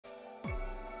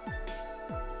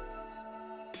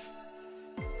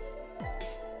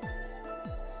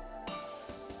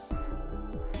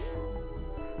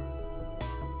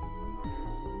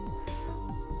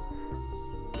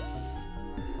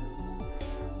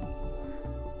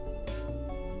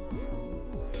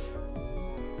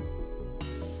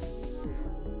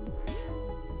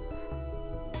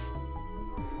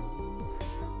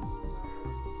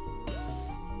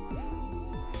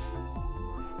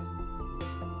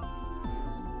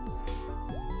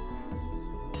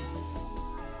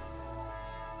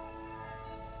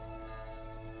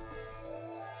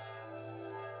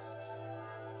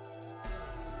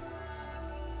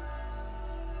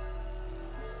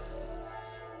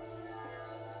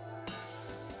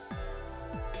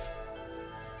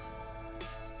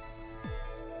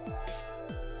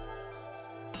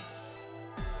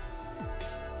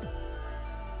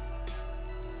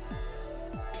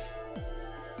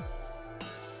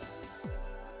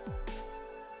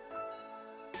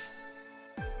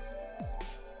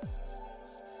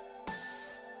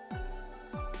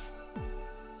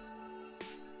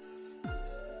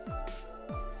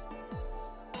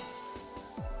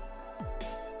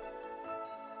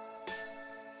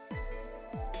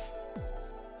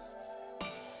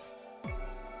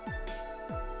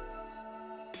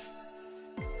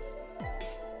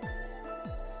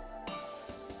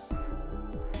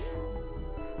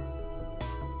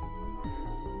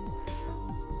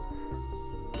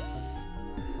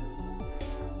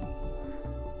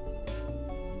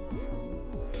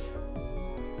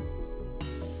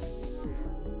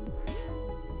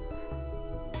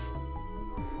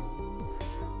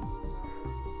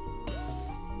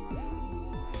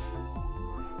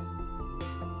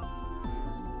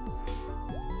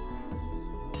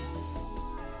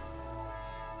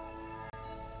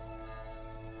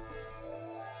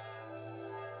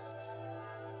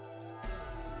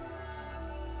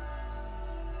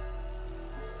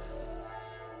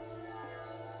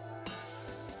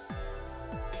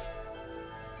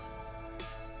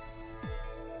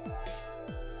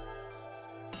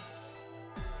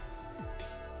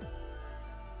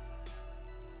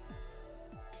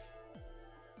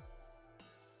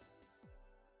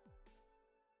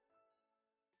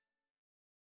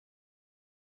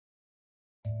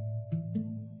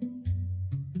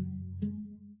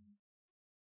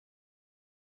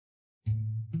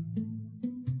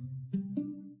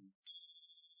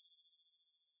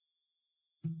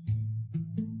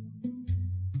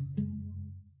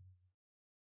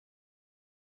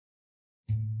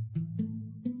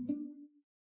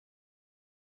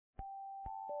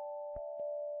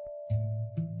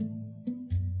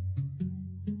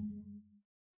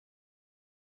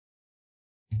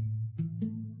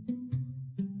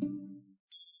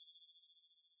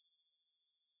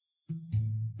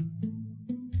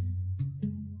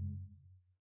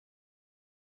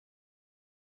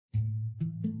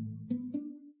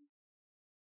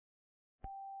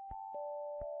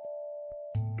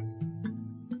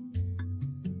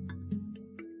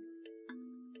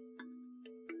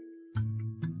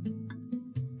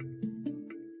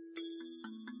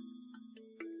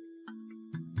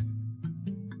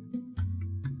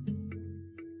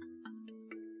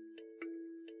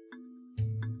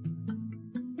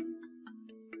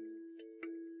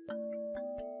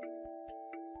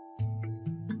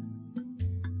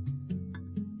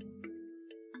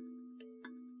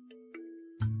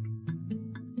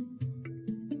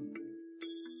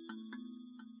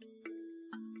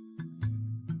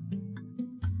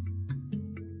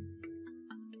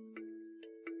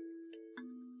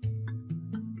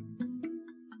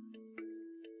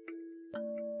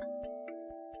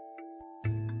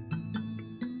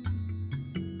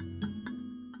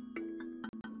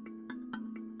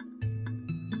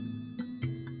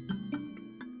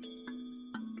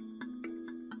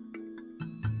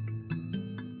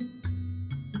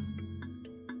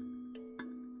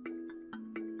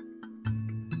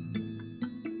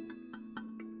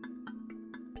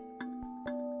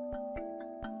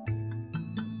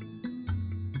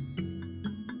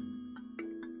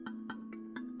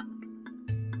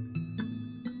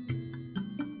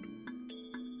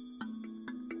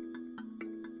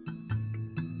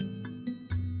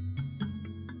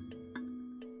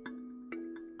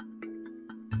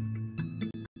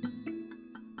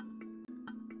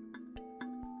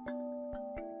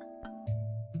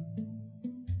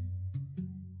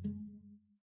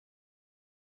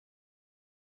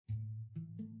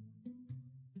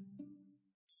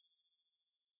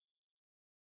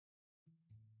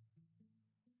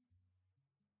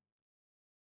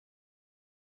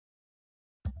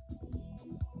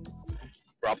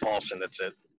Rob Paulson, that's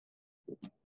it.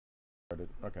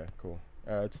 Okay, cool.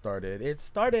 It started. It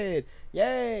started.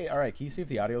 Yay! All right. Can you see if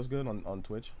the audio's good on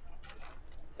Twitch?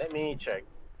 Let me check.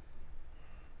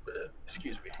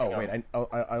 Excuse me. Oh wait,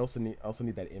 I also need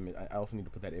that image. I also need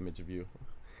to put that image of you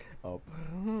up.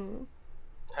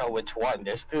 Hell, which one?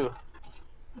 There's two.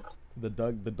 The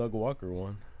Doug Walker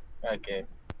one. Okay.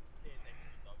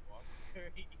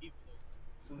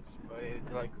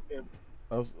 Like,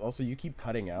 Also, you keep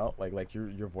cutting out. Like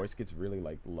your voice gets really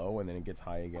like low and then it gets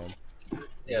high again.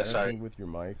 yeah, sorry. With your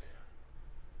mic.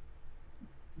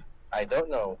 I don't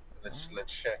know. Let's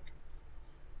check.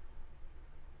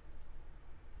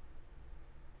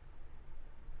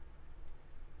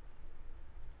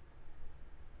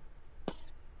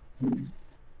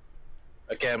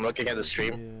 Okay, I'm looking at the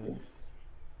stream. Yeah.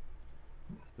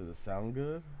 Does it sound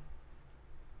good?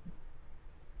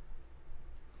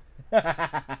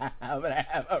 I'm gonna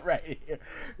have it right here.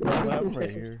 I'm gonna have it right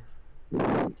here.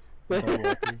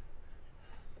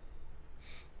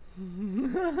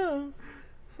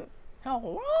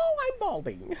 Hello, I'm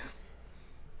balding.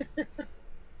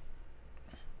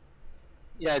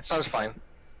 Yeah, it sounds fine.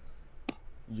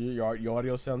 Your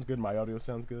audio sounds good. My audio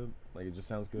sounds good. Like it just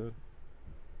sounds good.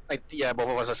 Like yeah, both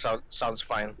of us sounds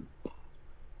fine.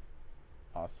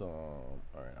 Awesome. All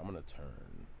right, I'm gonna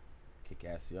turn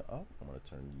Kickasia up. I'm gonna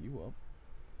turn you up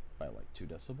by like 2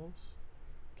 decibels.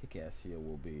 Kickasia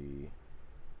will be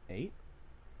 8.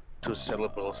 2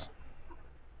 syllables.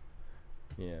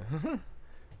 Yeah.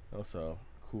 Also,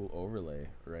 cool overlay,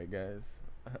 right, guys?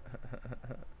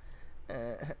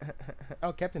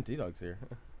 Oh, Captain T-Dog's here.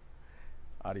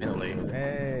 Audio.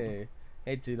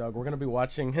 Hey, T-Dog. We're gonna be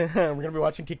watching. We're gonna be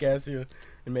watching Kickasia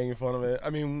and making fun of it. I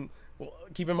mean, well,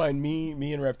 keep in mind, me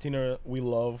and Raptina, we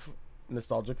love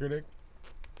Nostalgia Critic.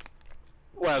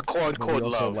 Well, quote unquote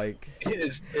love. Like,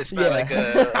 it's not like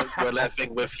we're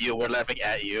laughing with you. We're laughing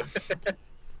at you.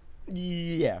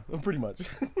 Yeah, pretty much.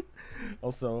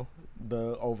 Also,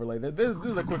 the overlay. This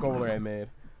is a quick overlay I made.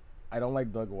 I don't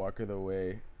like Doug Walker the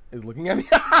way he's looking at me.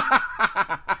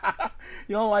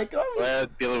 You don't like him? Well,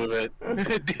 deal with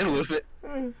it. Deal with it.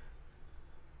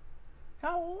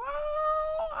 Hello,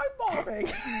 I'm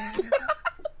balding.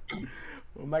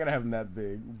 I'm not gonna have him that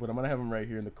big, but I'm gonna have him right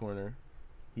here in the corner.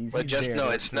 But just know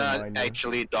it's not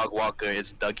actually Doug Walker.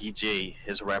 It's Dougie J,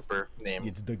 his rapper name.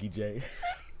 It's Dougie J.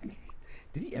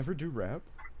 Did he ever do rap?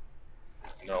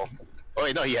 No. Oh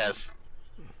wait, no, he has.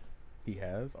 He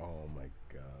has? Oh my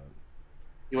god.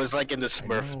 He was like in the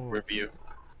Smurf review.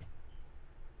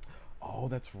 Oh,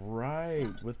 that's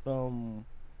right. With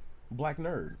Black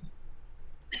Nerd.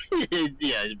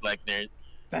 Yeah, Black Nerd.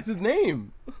 That's his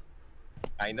name.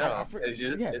 I know. It's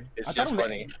just, yeah. it's just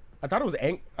funny. I thought it was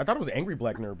Angry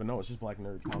Black Nerd, but no, it's just Black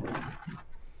Nerd comedy.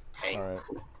 All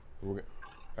right.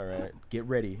 All right. Get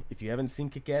ready. If you haven't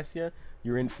seen Kickasia,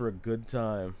 you're in for a good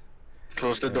time.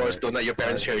 Close the doors. Don't let your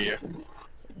parents hear you.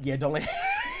 Yeah, don't let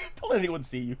anyone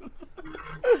see you.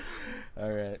 All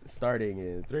right. Starting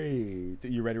in 3, 2.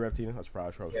 You ready, Raptina? I should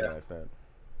probably ask that.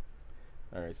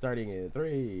 All right. Starting in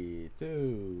 3,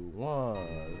 2, 1.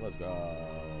 Let's go.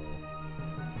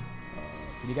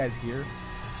 Can you guys hear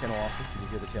Channel Awesome? Can you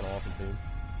hear the Channel Awesome theme?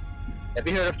 Have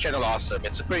you heard of Channel Awesome?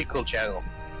 It's a pretty cool channel.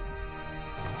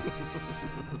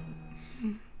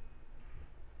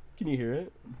 Can you hear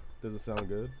it? Does it sound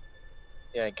good?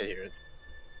 Yeah, I can hear it.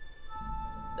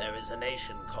 There is a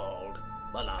nation called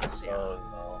Malasia,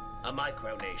 a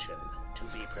micronation, to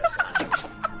be precise,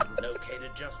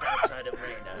 located just outside of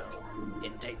Reno,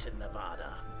 in Dayton,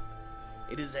 Nevada.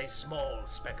 It is a small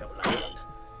speck of land,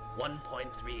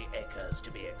 1.3 acres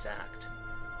to be exact,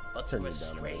 but through a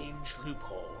strange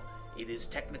loophole, it is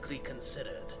technically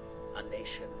considered a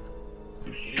nation.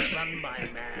 It is run by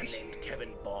a man named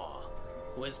Kevin Barr,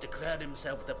 who has declared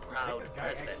himself the proud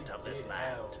president of this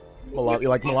land.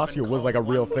 Like Malasia was like a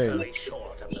real thing.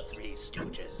 Short of the Three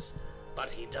Stooges,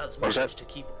 but he does manage to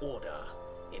keep order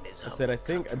in his I said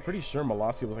I'm pretty sure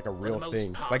Malasia was like a real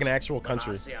thing, like an actual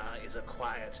country. Malasia is a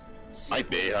quiet, might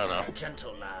be, I don't know,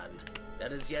 gentle land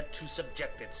that is yet to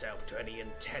subject itself to any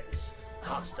intense,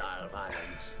 hostile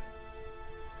violence.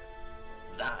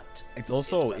 That it's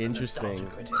also interesting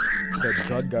that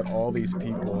Doug got all these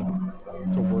people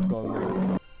to work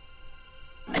on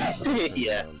this.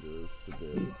 Yeah.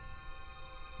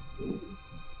 I'm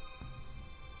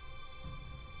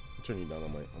turning you down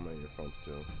on my earphones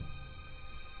too.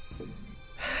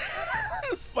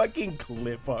 This fucking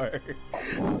clip art.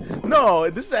 No,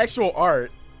 this is actual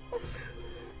art.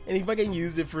 And he fucking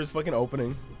used it for his fucking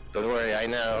opening. Don't worry, I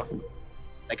know.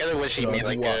 I kinda wish he made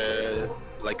like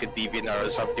a DeviantArt or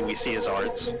something. We see his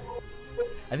arts.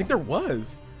 I think there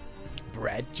was.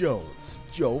 Brad Jones,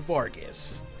 Joe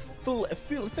Vargas, Phil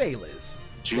Falis,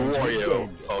 Jew Wario.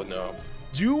 Oh no.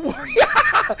 Jew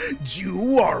Wario. Jew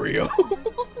Wario.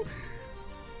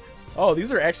 Oh,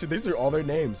 these are all their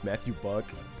names. Matthew Buck,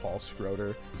 Paul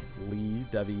Schroeder, Lee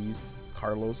Davies,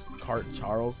 Charles.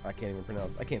 I can't even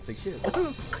pronounce. I can't say shit.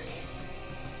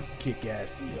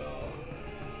 Kick-ass,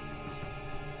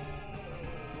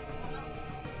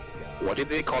 What did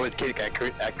they call it?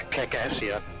 Kick-ass?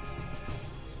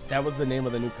 That was the name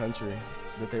of the new country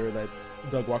that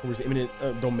Doug Walker was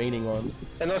domaining on.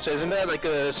 And also, isn't that like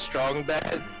a strong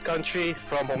bad country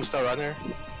from Homestar Runner?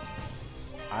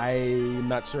 I'm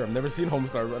not sure. I've never seen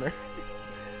Homestar Runner.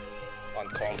 On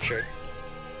culture.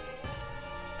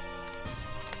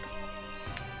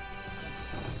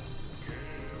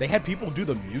 They had people do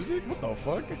the music? What the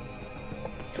fuck?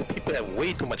 People have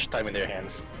way too much time in their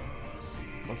hands.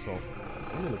 Also,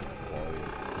 let me look at the quality.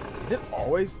 Is it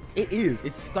always? It is.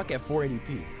 It's stuck at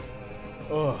 480p.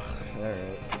 Ugh.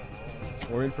 Alright.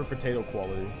 We're in for potato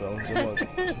quality, so good luck.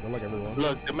 Good luck, everyone.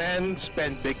 Look, the man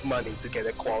spent big money to get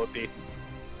a quality.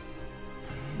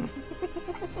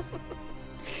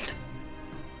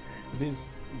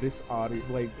 This audio,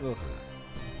 like, ugh.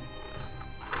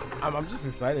 I'm just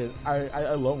excited.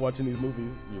 I love watching these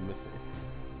movies. You're missing.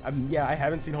 Yeah, I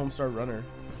haven't seen Homestar Runner.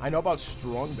 I know about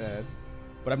Strong Bad,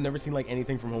 but I've never seen like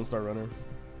anything from Homestar Runner.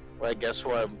 Well, I guess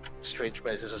what Strange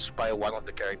Messages is by one of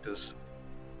the characters.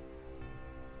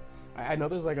 I know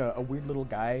there's like a weird little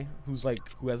guy who has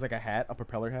like a hat, a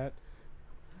propeller hat.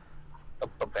 A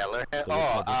propeller hat?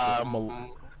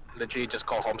 Literally just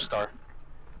called Homestar.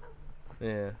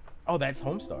 Yeah. Oh, that's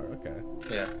Homestar. Okay.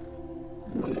 Yeah.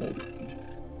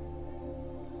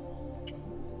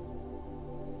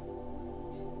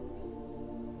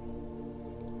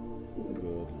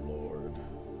 Good lord.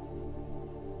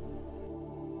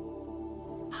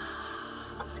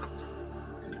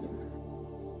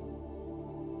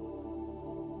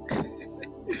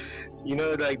 You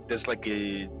know, like there's like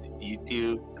a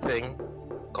YouTube thing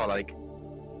called like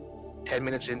 10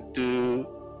 minutes into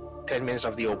 10 minutes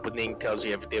of the opening tells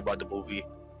you everything about the movie.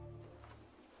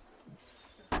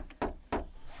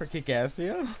 For Kick-ass,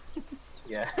 yeah?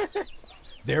 Yeah.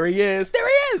 There he is! There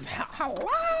he is! Hello!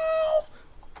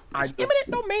 I'm imminent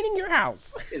domaining your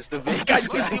house! It's the big guy. You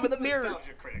can see him in the mirror!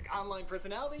 Nostalgia critic, online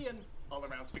personality, and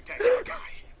all-around spectacular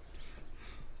guy.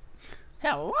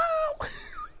 Hello!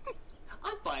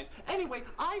 I'm fine. Anyway,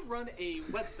 I run a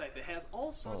website that has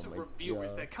all sorts of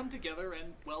reviewers that come together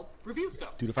and, well, review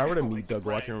stuff. Dude, if I were to meet Doug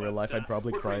Walker in real life, I'd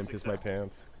probably cry and piss my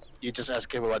pants. You just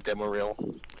ask him about demo reel.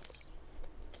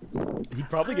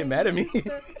 He'd probably get mad at me.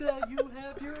 That, you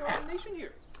have your own nation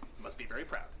here. You must be very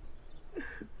proud.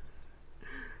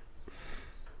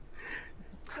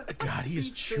 God, he is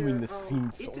chewing the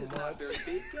scene so it is much. not very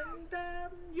big,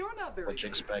 and you're not very What you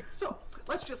expect? So,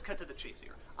 let's just cut to the chase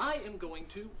here. I am going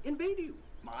to invade you.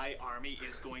 My army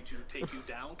is going to take you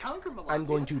down, conquer Malasia. I'm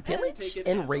going to pillage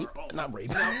and rape. Not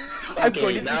rape. I'm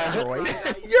going to destroy.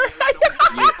 You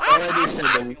already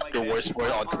said the worst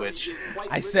word on Twitch.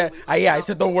 I said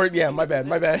the word. Yeah, my bad.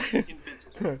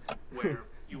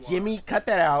 Jimmy, cut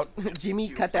that out. Jimmy,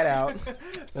 cut that out.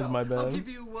 That's my bad. I'll give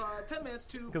you 10 minutes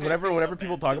to. Because whenever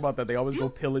people talk about that, they always go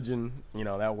pillaging. You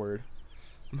know that word.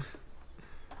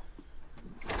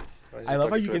 I love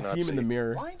how you can see him in the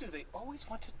mirror. Why do they always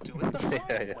want to do it the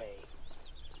hard way?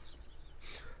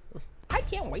 I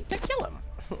can't wait to kill him.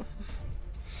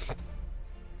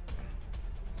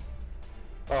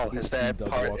 Oh, is that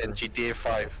part in GTA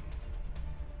 5?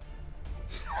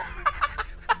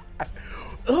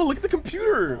 Oh, look at the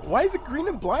computer. Why is it green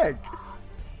and black?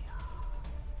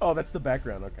 Oh, that's the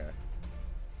background. Okay.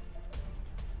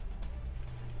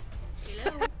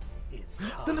 Hello? It's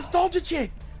The nostalgia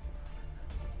chick.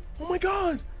 Oh my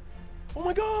god. Oh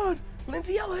my god.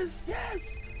 Lindsay Ellis.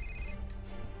 Yes.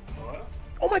 What?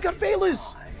 Oh my god,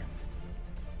 Phalis.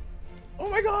 Oh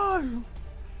my god.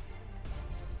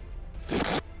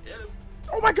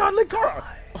 Oh my god, Linkara.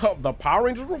 The Power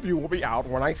Rangers review will be out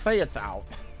when I say it's out.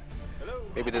 Hello?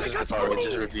 Maybe this is the Power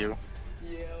Rangers review.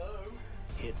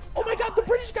 It's Oh my god, the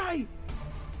British guy.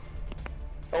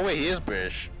 Oh wait, he is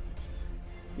British.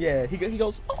 Yeah, he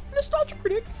goes, oh, nostalgia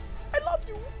critic. I love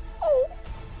you. Oh.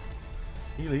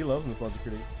 He loves nostalgia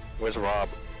critic. Where's Rob?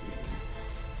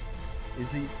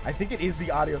 I think it is the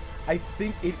audio. I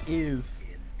think it is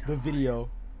the video.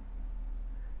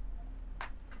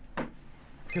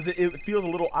 Because it feels a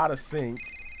little out of sync.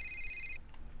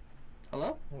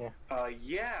 Hello?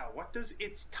 Yeah, what does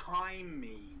its time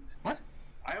mean? What?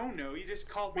 I don't know. You just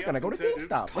called me We're gonna up go and to said it's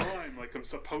GameStop. time. Like I'm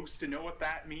supposed to know what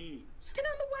that means. Get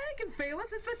on the wagon,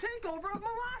 Phaelus. It's the takeover of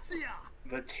Molossia.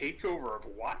 The takeover of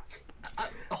what?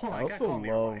 Hold on, I I gotta also call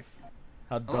me love wife.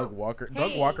 how Doug Walker. Hey,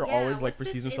 Doug Walker yeah, always like what's this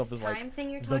perceives himself It's as like Time thing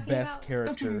you're the talking best about?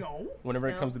 character. Don't you know? Whenever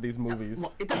it No. comes to these movies.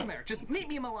 Well, it doesn't matter. Just meet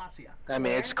me in Molossia. I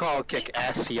mean, it's called I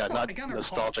Kick-Assia, got not her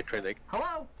Nostalgia Critic.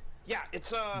 Hello? Yeah, it's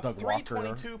Doug Walker.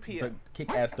 3:22 p.m.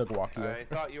 Kick-ass Doug Walker. I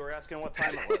thought you were asking what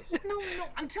time it was. No,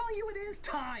 I'm telling you, it is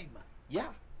time. Yeah,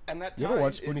 and that You time ever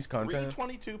watch is Spoonie's content?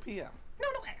 3:22 p.m. No.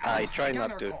 I try got not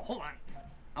another to. call. Hold on.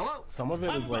 Hello? Some of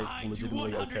it is like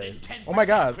legitimately okay. 110% Oh my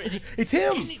god, critic. it's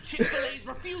him! Any Chick-fil-A's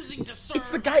refusing to serve It's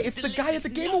the guy at the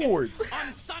Game delicious Awards. nuggets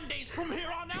on Sundays from here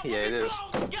on out. Yeah, it is.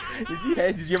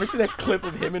 Did you ever see that clip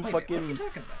of him and Wait, what are you fucking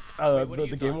talking about?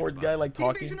 the Game Awards guy like The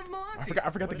talking? invasion of Molossia. I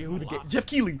forgot What is who the Molossia? Jeff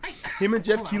Keighley. Him and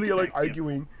Jeff Hold on, Keighley I'll are get like back to you.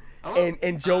 arguing. Hello?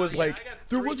 And Joe is Yeah, like, I got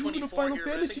there wasn't even a 324 Final here,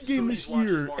 but I Fantasy think game this Spoonie's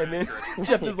watches year. more And then accurate.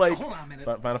 Jeff is like, Hold on a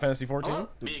minute. Final Fantasy 14? Hello?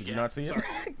 Did you not see it? Sorry.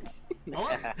 Hello?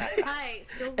 Hi,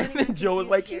 still And running then on Joe was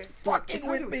like, confused he's here. fucking It's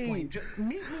hard with to explain. me. Just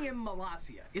meet me in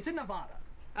Molossia. It's in Nevada.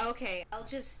 Okay, I'll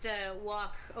just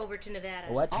walk over to Nevada.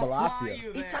 Well, that's I'll fly Molossia.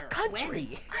 you It's a there.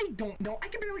 country. I don't know. I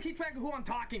can barely keep track of who I'm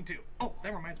talking to. Oh,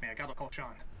 that reminds me. I gotta call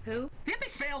Sean. Who? The epic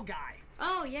fail guy.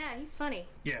 Oh yeah, he's funny.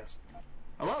 Yes.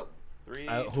 Hello?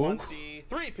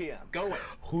 3:23 p.m. Go away.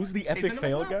 Who's the epic Isn't it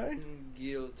fail as guy?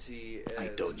 Guilty as I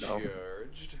don't know.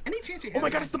 charged. Any chance you Oh my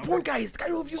have god, his it's the number? porn guy. It's the guy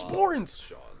who reviews porns.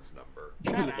 Sean's number.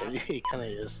 Yeah, he kind of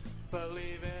is.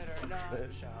 Believe it or not,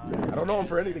 I don't know him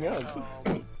for anything else.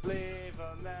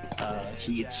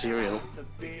 He eats cereal.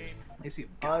 I see him.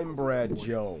 I'm Brad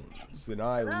Jones, and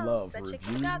I love that chick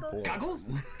reviewing goggles. porn. Goggles?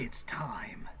 It's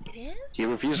time. It is? He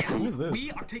reviews Yes, Who's food. this? we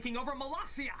are taking over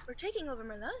Molossia. We're taking over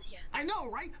Molossia. I know,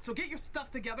 right? So get your stuff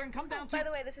together and come down to. By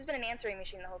the way, this has been an answering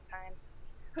machine the whole time.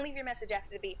 Leave your message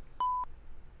after the beep.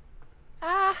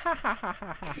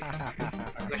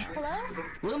 Hello?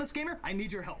 Little Miss Gamer, I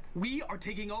need your help. We are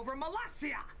taking over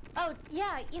Molossia. Oh,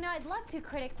 yeah, I'd love to,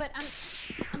 Critic, but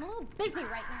I'm a little busy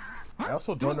right now. I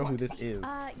also don't know who this is.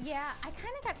 Yeah, I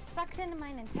kind of got sucked into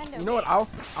my Nintendo. You know what?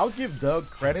 I'll give Doug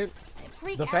credit.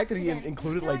 Freak The fact that he accident.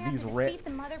 included Now I like have these to defeat the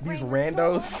mother brain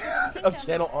randos restorer of the of kingdom.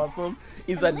 Channel Awesome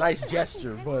is a And nice listen,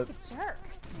 gesture, he's but a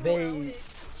jerk.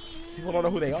 people don't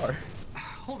know who they are.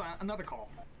 Hold on, another call.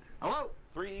 Hello?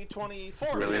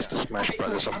 3:24. Really is the Smash Okay,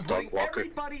 Brothers I'm of putting Doug Walker.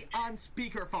 everybody on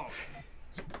speakerphone.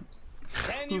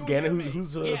 Who's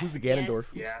who's the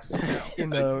Ganondorf Yes. in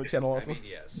the Channel I Awesome? mean,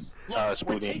 yes. Look, we're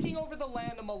Spoonie. taking over the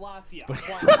land of Molossia.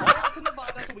 Flying right out to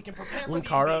Nevada so we can prepare for the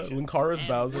invasion. Luncara's And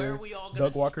Bowser, where are we all gonna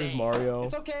Doug Walker's stay? Mario.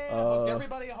 It's okay, I booked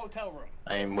everybody a hotel room.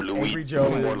 I'm Angry Luigi. Joe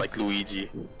More is- like Luigi.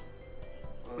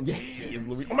 Yeah, he is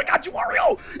Luigi. Oh my God,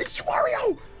 Wario! It's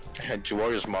Wario! And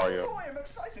Wario's Mario. Oh, I am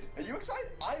excited. Are you excited?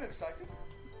 I'm excited.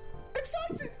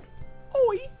 Excited!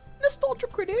 Oi, nostalgia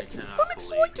critic. I'm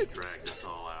excited. Drag this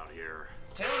all out here.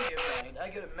 Tell me about it. I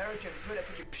get American food I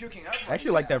could be puking up. I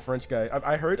actually like that French guy.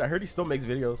 I heard he still makes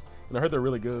videos, and I heard they're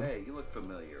really good. Hey, you look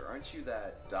familiar. Aren't you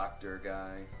that doctor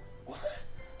guy? What?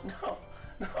 No.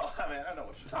 I mean, I don't know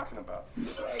what you're talking about.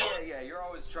 Yeah. You're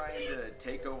always trying to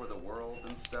take over the world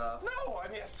and stuff. No, I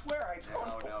mean, I swear I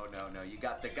don't. No. You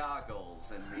got the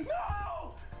goggles and the...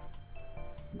 No!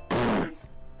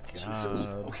 Jesus.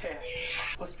 Okay,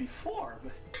 plus before,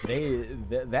 but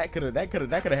That could have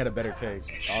had a better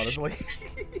take, honestly.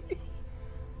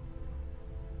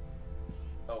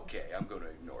 Okay, I'm gonna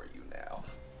ignore you now.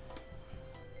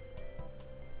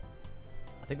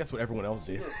 I think that's what everyone else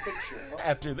did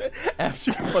picture.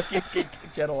 after fucking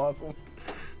Channel Awesome.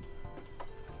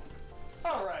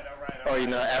 All right. Or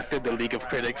after the League of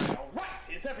Critics. All right,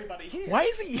 is everybody here? Why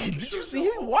is he? Did you see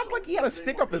him walk like he had a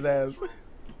stick up his ass?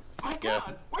 My Yeah.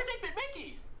 God, where's 8-Bit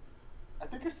Mickey? I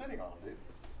think you're sitting on him, dude.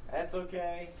 That's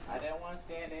okay. I didn't want to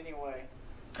stand anyway.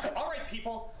 All right,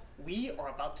 people. We are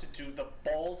about to do the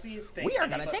ballsiest thing. We are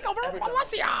any gonna of us take have over ever done.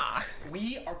 Molossia.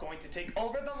 We are going to take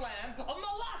over the land of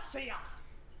Molossia.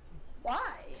 Why?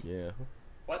 Yeah.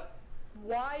 What?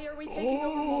 Why are we taking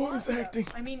over he's Molossia? acting.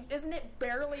 I mean, isn't it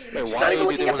barely... Wait, She's why not even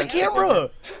would looking they at the wanna take over? camera.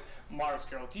 Mars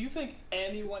girl, do you think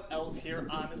anyone else here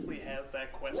honestly has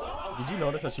that question? Did you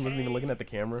notice that she wasn't even looking at the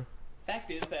camera? Fact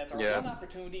is, that's our Yeah. one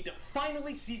opportunity to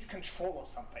finally seize control of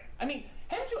something. I mean,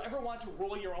 haven't you ever wanted to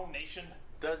rule your own nation?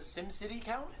 Does SimCity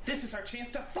count? This is our chance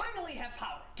to finally have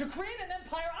power, to create an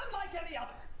empire unlike any other.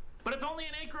 But it's only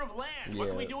an acre of land. Yeah. What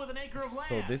can we do with an acre of land?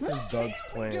 So this is Doug's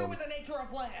plan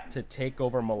to take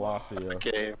over Molossia.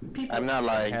 Okay, I'm not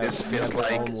lying. This feels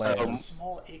like a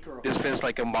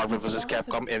Marvel vs.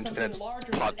 Capcom Infinite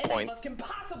plot point. Can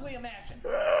possibly imagine.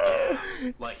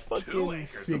 Like fucking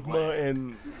Sigma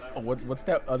and what's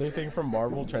that other thing from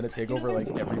Marvel trying to take over like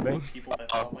everything?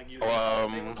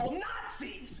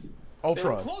 Nazis.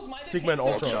 Ultron. Sigma and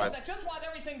Ultron. That just want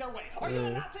everything their way. Are you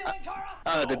a Nazi,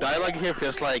 Linkara? The dialogue here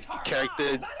feels like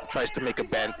character tries to make a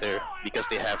banter because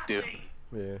they have to.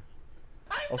 Yeah.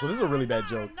 Also, this is a really bad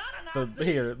joke.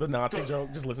 The Nazi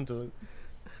joke. Just listen to it.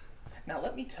 Now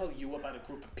let me tell you about a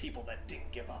group of people that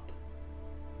didn't give up.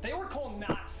 They were called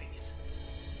Nazis.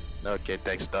 Okay,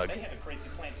 thanks, Doug. They had a crazy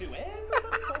plan too.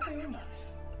 Everybody thought they were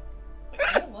nuts. But you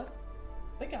know what?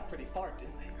 They got pretty far,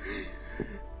 didn't they?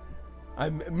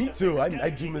 Me too. I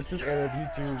do miss this era of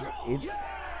YouTube.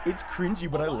 It's cringy,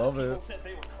 but I love it.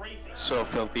 So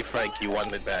Filthy Frank, you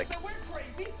want it back?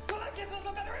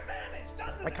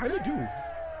 I kind of do.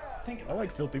 I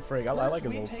like Filthy Frank. I like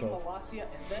his old stuff.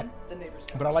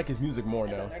 But I like his music more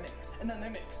now. And then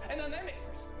their neighbors. And then their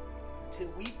neighbors. Till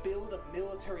we build a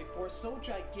military force so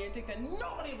gigantic that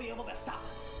nobody will be able to stop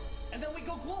us. And then we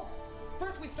go global.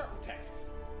 First we start with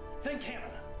Texas. Then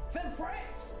Canada. Then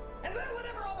France. And then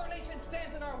whatever other nation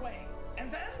stands in our way.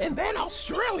 And then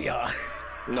Australia.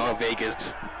 No,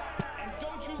 Vegas. And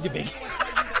don't you let anyone tell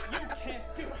you that you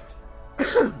can't do it.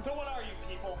 So what are you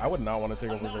people? I would not want to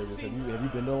take over Vegas. Have you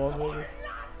been to Las Vegas?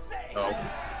 No.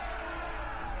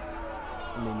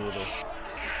 Me neither.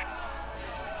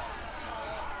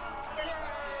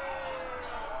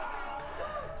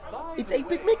 It's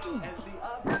 8-Bit Mickey. As the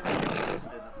opposite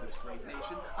president of this great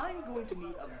nation, I'm going to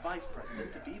need a vice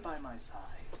president to be by my side.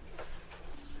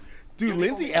 Dude,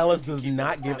 Lindsay Ellis does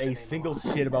not give a single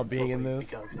shit about being in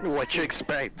this. What you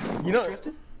expect? You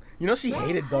know she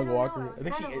hated Doug Walker. I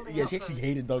think she actually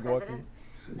hated Doug Walker.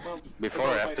 Before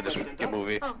or after this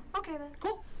movie? Oh, okay then.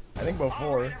 Cool. I think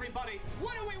before.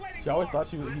 She always thought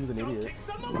he was an idiot.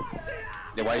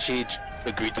 Then why she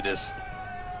agreed to this?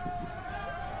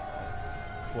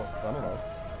 Well, I don't know.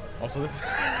 Also, this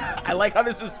I like how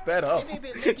this is sped up.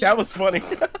 That was funny.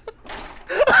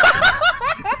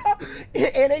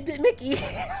 And I did Mickey.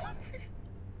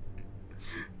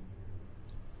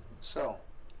 So,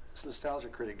 this nostalgia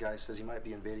critic guy says he might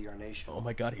be invading our nation. Oh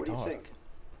my god, he What talks. do you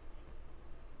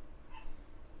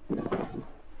think?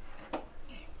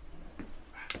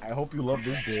 I hope you love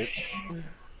this bit.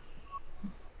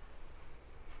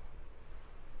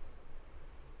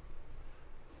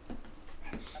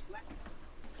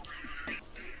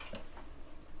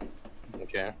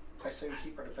 Okay. I say we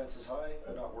keep our defenses high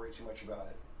and not worry too much about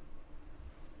it.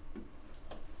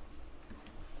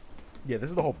 Yeah, this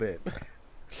is the whole bit.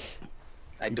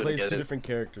 I He don't plays get two it. different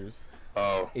characters.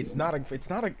 Oh. It's not a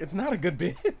good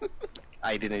bit.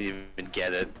 I didn't even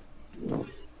get it.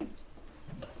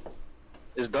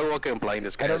 Is Doug Walker implying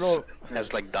this guy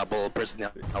has like double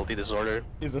personality disorder?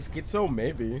 Is a schizo?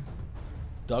 Maybe.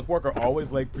 Doug Walker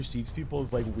always like perceives people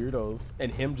as like weirdos,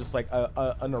 and him just like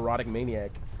a neurotic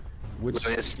maniac, which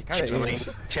he kind of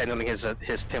is. Channeling his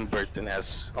Tim Burton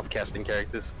as of casting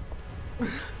characters.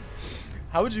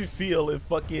 How would you feel if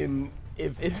fucking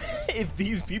if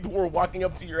these people were walking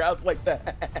up to your house like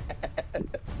that?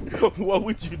 What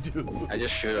would you do? I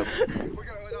just shoot him.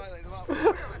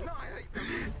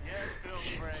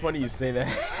 It's funny you say that.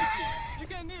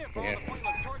 Yeah.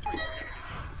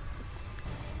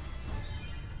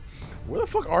 Where the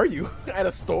fuck are you? At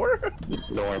a store?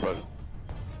 Don't worry about it.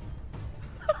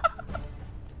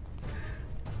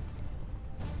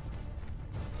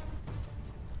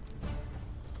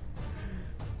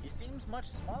 He seems much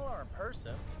smaller in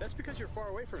person. That's because you're far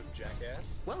away from him,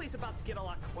 jackass. Well, he's about to get a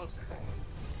lot closer.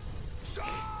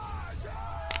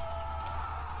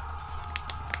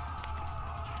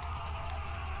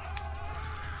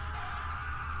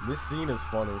 This scene is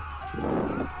funny.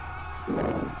 I'm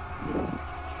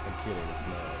kidding, it's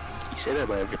not. You say that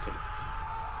about everything.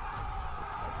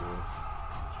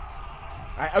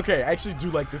 I actually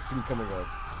do like this scene coming up.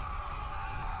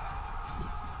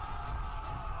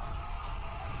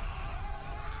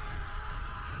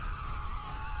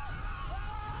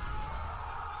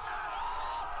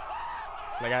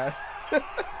 Like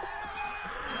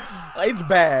it's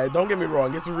bad. Don't get me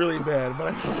wrong. It's really bad,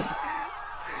 but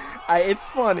it's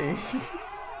funny.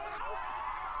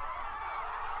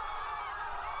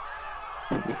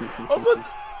 Also,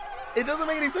 it doesn't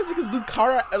make any sense because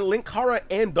Linkara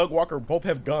and Doug Walker both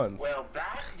have guns. Well,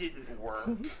 that didn't work.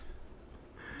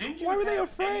 Didn't you Why were they have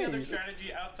any afraid? other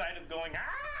strategy outside of going,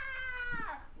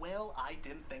 ah? Well, I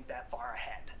didn't think that far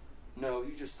ahead. No,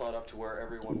 you just thought up to where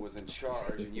everyone was in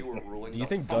charge and you were ruling Do you the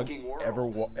think Doug fucking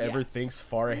world. ever thinks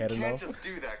far ahead You enough? can't just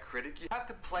do that, critic. You have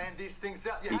to plan these things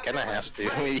out. He kind of has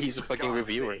to. I mean, he's a fucking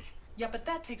reviewer. Yeah, but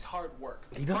that takes hard work.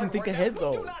 He doesn't Hard think work ahead that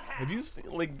we do though. not have. Have you seen,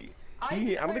 like? I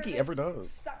don't think he ever does.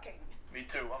 Sucking. Me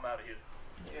too. I'm out of here.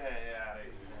 Yeah, yeah.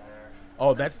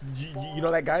 Oh, that's you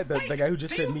know that guy, the guy who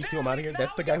just said me too, I'm out of here.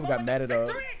 That's the guy who got mad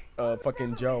at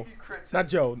fucking Joe, not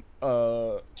Joe,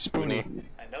 Spoonie.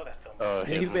 I know that film. Yeah,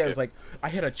 he was there. I was like, I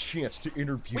had a chance to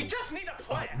interview We just need a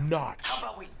plan. Notch, How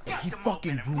about we and he gut them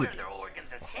fucking open and blew clear it. their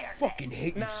organs as I hair fucking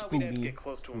hate you, Nah, we'd have to Spoonie. get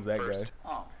close to him Who's that first. guy?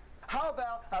 Oh. How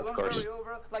about I lunge Barry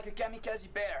over like a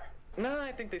kamikaze bear? Nah,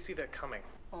 I think they see that coming.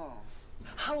 Oh.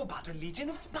 How about a legion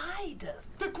of spiders?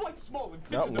 They're quite small and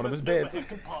fit Oh, in one of the his most beds. overhead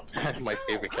compartments. That's my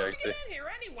favorite How'd you character. get in here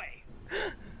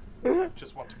anyway?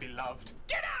 Just want to be loved.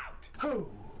 Get out! Who?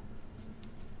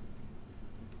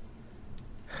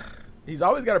 He's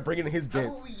always got to bring in his How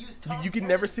bits. will we use You Tom's can head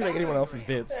never as see like anyone else's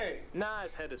battering bits. Hey. Nah,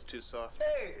 his head is too soft.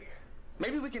 Hey!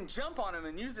 Maybe we can jump on him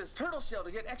and use this turtle shell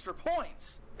to get extra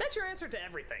points. That's your answer to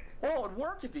everything. Well, it'd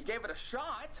work if you gave it a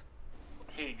shot.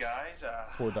 Hey guys,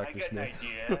 Poor I Dr. got Smith. an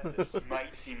idea. This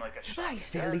might seem like a shot. I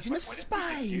say a legion of What if we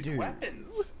just use spiders.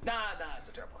 weapons? Nah, it's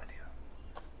a terrible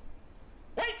idea.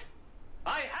 Wait!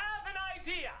 I have an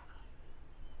idea!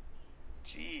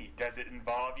 Gee, does it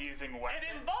involve using weapons?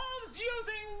 It involves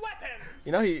using weapons!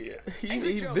 You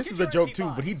know, this is a joke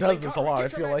too, but he does this a lot. I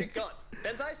feel like.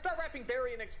 Then I start wrapping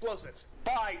Barry in explosives.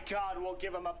 By God, we'll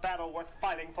give him a battle worth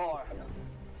fighting for.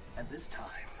 And this time,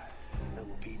 there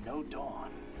will be no dawn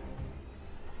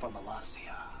for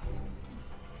Malasia.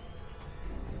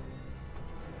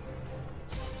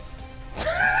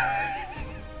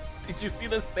 Did you see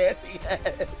the stats he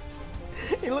had?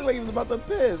 He looked like he was about to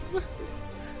piss.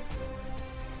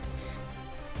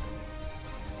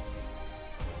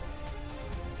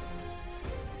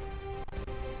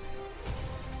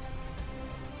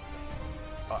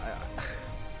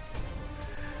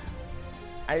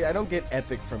 I don't get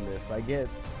epic from this. I get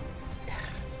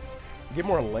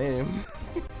more lame.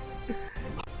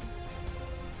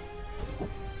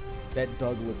 That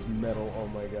Doug looks metal. Oh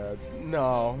my god.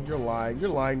 No, you're lying. You're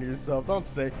lying to yourself. Don't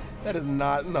say that is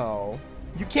not. No,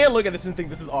 you can't look at this and think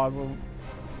this is awesome.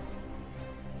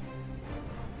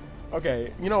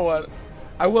 Okay, you know what?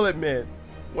 I will admit,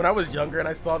 when I was younger and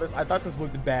I saw this, I thought this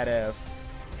looked badass.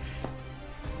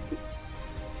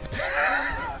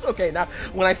 Okay, now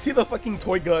when I see the fucking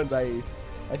toy guns, I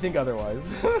think otherwise.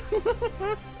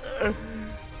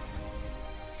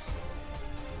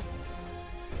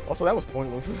 Also, that was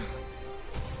pointless.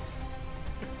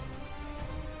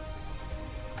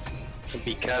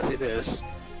 Because it is.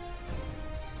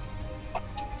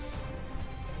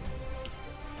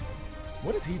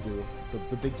 What does he do?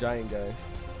 The big giant guy.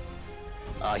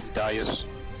 He dies.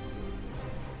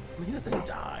 He doesn't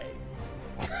die.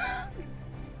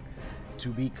 To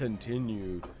be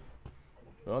continued.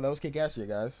 Well, that was kick-ass, you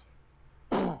guys.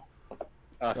 Oh,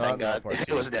 thank God. part It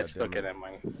two, was that goddammit. stuck in that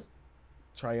mind.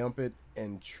 Triumphant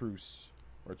and truce.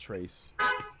 Or trace.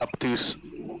 Obtuse.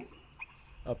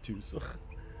 Obtuse.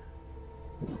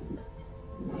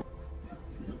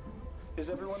 Is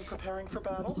everyone preparing for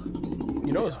battle?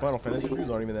 You know his Final Fantasy reviews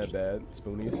aren't even that bad,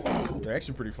 Spoonies. They're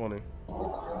actually pretty funny.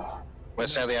 Well,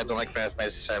 sadly, I don't like Final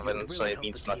Fantasy 7, so it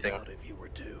means nothing.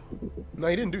 No,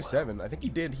 he didn't do 7. I think he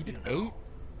did 8.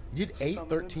 He did 8,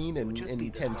 13, and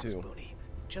 10 too.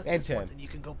 And 10. And you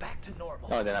can go back to normal.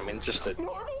 Oh, then I'm interested.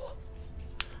 Normal?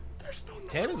 There's no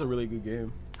 10 is a really good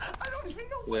game. I don't even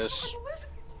know what Yes. normal is.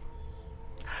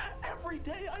 Every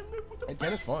day I live with the And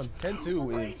 10 is fun. 10 too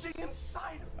is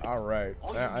alright.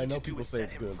 I know people say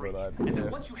it's good, but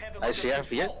I see,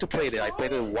 I've yet to play it. I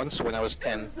played it once when I was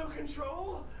 10. There's no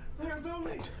control. There's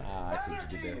only I see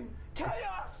what you did there.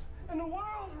 chaos and the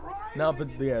world right. No, but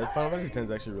yeah, Final Fantasy 10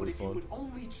 is actually really fun.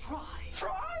 Only try.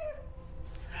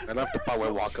 I love the part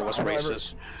where Walker was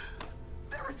racist.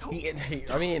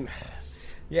 I mean,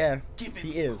 yeah, he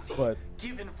is, but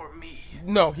Given for me.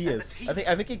 no, he is.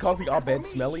 I think he calls the Abed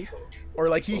smelly, or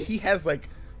like he has like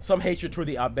some hatred toward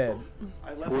the Abed.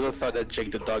 Who would have thought that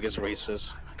Jake the dog is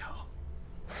racist?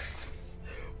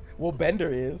 Well, Bender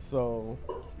is, so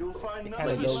You'll find it kind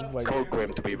of He's goes like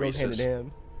programmed to be goes hand in racist.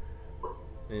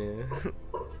 hand. Yeah.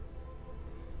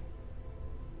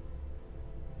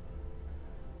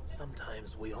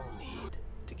 Sometimes we all need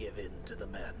to give in to the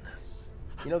madness.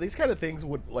 You know, these kind of things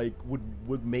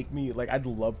would make me like I'd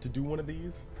love to do one of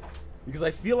these, because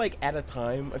I feel like at a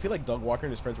time I feel like Doug Walker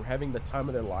and his friends were having the time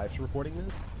of their lives recording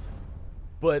this,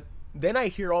 but then I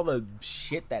hear all the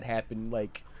shit that happened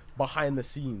like behind the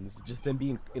scenes, just them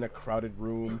being in a crowded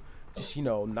room, just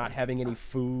not having any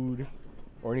food,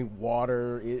 or any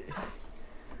water.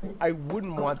 I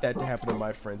wouldn't want that to happen to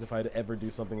my friends if I'd ever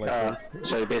do something like this.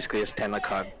 So basically, it's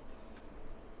Tenacon.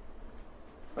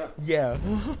 Yeah.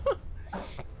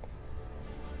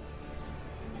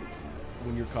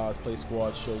 When your cosplay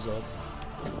squad shows up.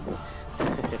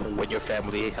 When your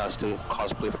family has to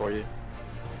cosplay for you.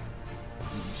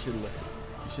 You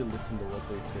should listen to what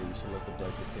they say. You should let the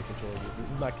darkness take control of you. This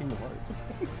is not Kingdom Hearts.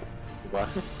 What?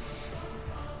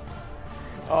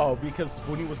 Oh, because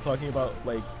Spoonie was talking about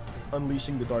like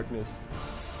unleashing the darkness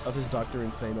of his Dr.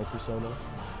 Insano persona.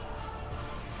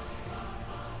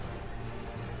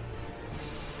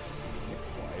 Is it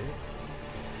quiet?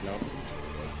 No.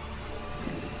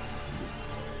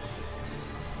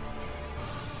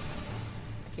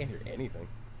 I can't hear anything.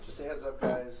 Just a heads up,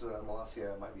 guys.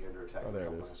 Molossia might be under attack in a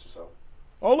couple minutes or so.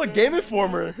 Oh, look, Game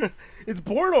Informer. It's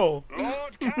Portal.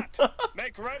 Lord Cat,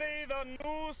 make ready the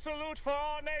new salute for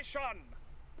our nation.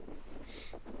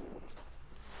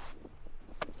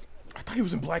 I thought he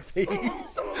was in blackface.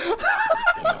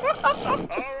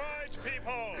 Alright,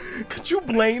 people. Could you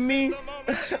blame me?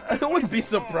 I wouldn't be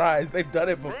surprised. They've done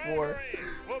it before.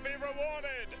 Will be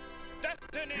rewarded.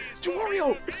 Destinies Wario!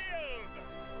 will be revealed.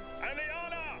 And the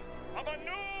honor of a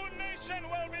new nation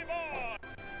will be born.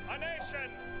 A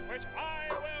nation which I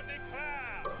will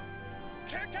declare.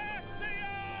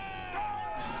 Kikassia!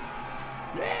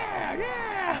 Yeah,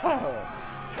 yeah!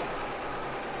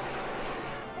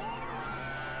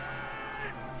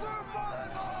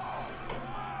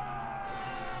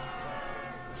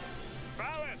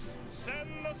 Phallus, send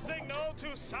the signal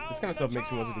to sound. This kind of stuff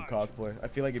makes me want to do cosplay. I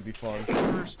feel like it'd be fun.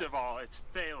 First of all, it's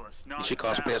Phallus, not You should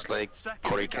cosplay as like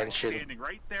Corey Second, the guy's Kenshin. standing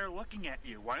right there looking at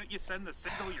you. Why don't you send the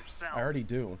signal yourself? I already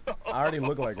do. I already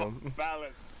look like him.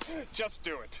 Phallus, just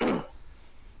do it.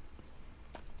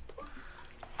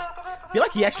 I feel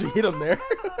like he actually hit him there.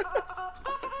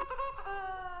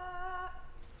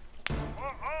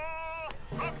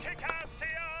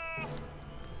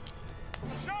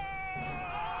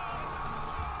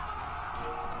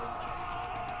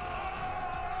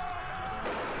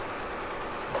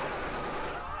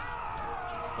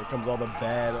 Here comes all the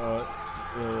bad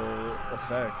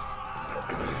effects.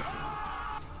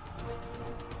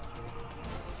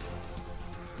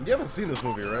 You haven't seen this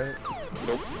movie, right?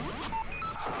 Nope.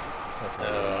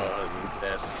 Okay,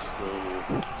 that's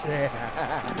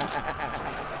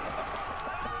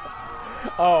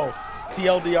Oh,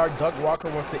 TLDR, Doug Walker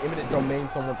wants to eminent domain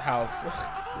someone's house.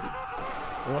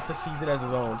 He wants to seize it as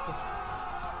his own.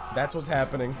 That's what's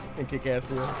happening in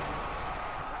Kick-Ass-Ia.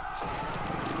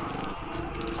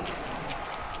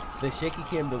 The shaky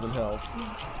cam doesn't help.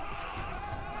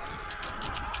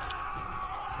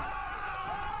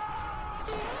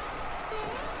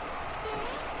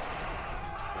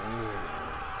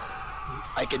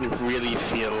 I can really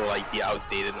feel like the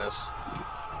outdatedness.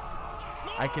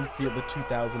 I can feel the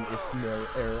 2000 Isno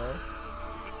era.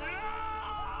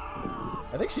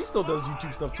 I think she still does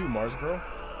YouTube stuff too, Mars Girl.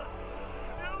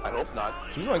 I hope not.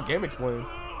 She was on Game Explain.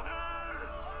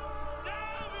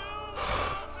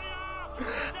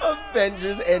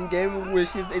 Avengers Endgame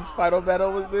wishes its final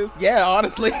battle was this. Yeah,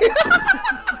 honestly.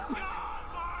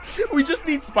 We just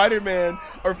need Spider-Man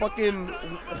or fucking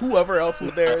whoever else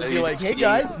was there to be like, hey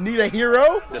guys, need a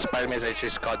hero? The Spider-Man's actually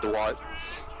Scott DeWatt.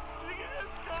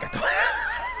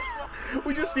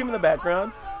 We just see him in the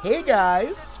background. Hey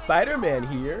guys, Spider-Man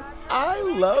here. I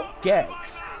love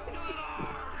Gex.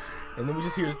 And then we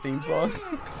just hear his theme song.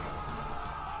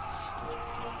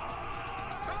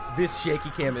 This shaky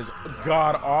cam is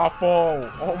god awful.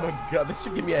 Oh my god, this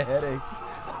should give me a headache.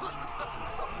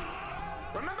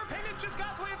 Remember, pain is just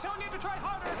God's way of telling you to try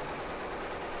harder.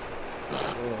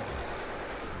 Ugh.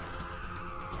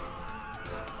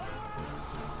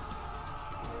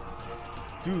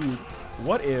 Dude,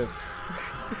 what if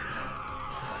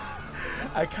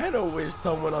I kind of wish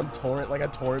someone on torrent, like a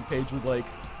torrent page, would like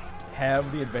have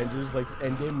the Avengers like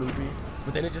Endgame movie,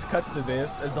 but then it just cuts to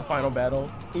this as the final battle.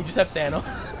 And you just have Thanos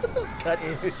cut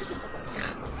in.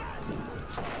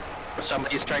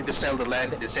 Somebody's trying to sell the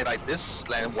land. They say like this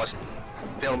land was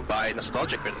filmed by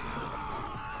Nostalgic.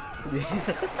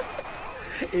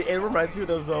 It reminds me of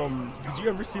those. Did you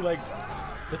ever see like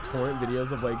the torrent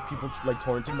videos of like people like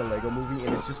torrenting the Lego movie,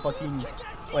 and it's just fucking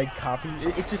like copy.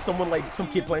 It's just someone like some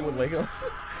kid playing with Legos.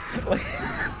 Like,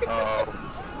 oh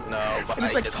no! And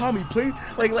it's like Tommy play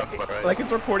like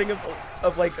it's a recording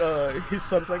of like his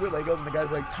son playing with Legos, and the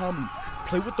guy's like, Tommy,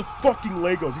 play with the fucking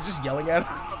Legos. He's just yelling at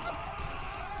him.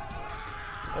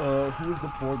 Who is the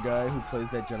poor guy who plays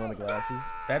that gen on the glasses?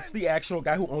 That's the actual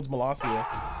guy who owns Molossia.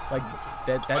 Like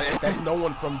that's no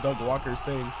one from Doug Walker's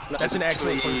thing. No, That's an actual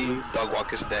actually person. Doug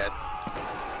Walker's dad.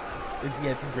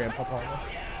 It's his grandpapa.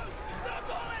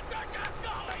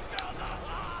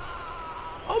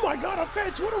 Oh my god, a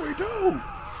fence! What do we do?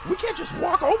 We can't just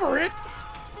walk over it.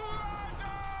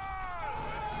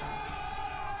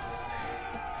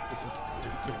 This is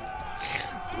stupid.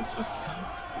 This is so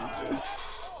stupid.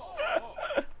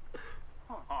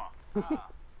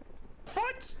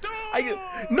 Footstool!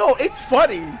 No, it's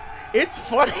funny. It's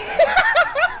funny.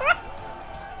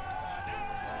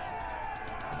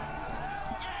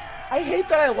 I hate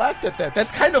that I laughed at that.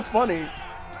 That's kind of funny.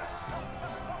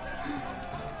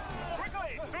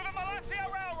 Quickly, through the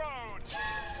Malasia Railroad!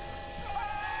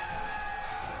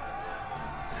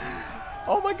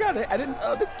 Oh my god, I didn't.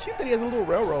 That's cute that he has a little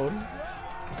railroad.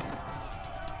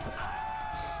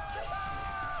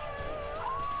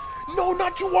 No,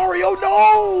 not you, Wario!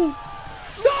 No!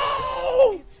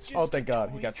 No! Oh, thank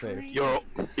God, he got saved.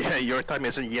 Your time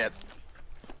isn't yet.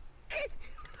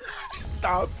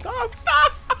 Stop!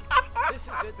 This is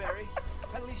it, Barry.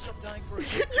 At least you're dying for a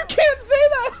You can't say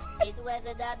that! It was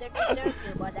another dessert, you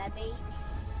know what I mean?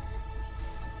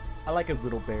 I like his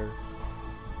little bear.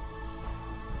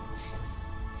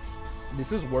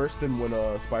 This is worse than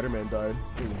when Spider-Man died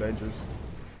in Avengers.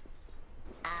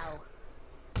 Ow.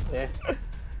 Yeah.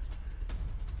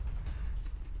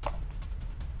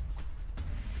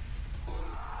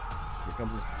 Here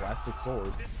comes his plastic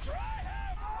sword.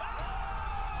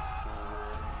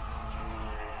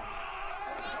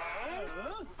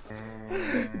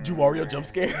 Do Wario jump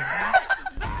scare?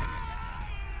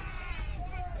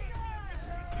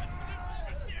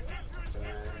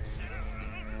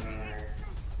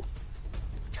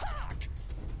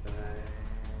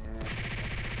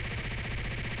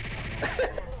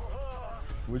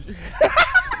 Would you?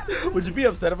 Would you be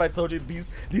upset if I told you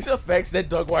these effects that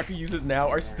Doug Walker uses now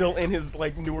are still in his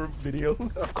like newer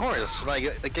videos? Of course.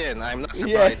 Like again, I'm not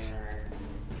surprised. Yeah.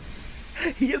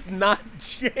 He is not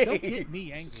changed. Don't get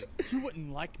me angry. You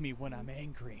wouldn't like me when I'm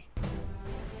angry.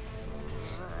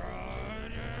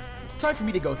 It's time for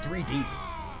me to go 3D.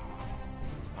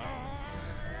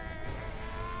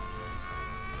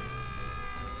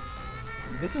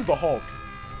 This is the Hulk.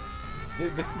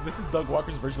 This is Doug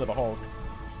Walker's version of the Hulk.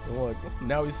 Look,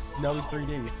 now he's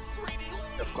 3D.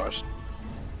 Of course.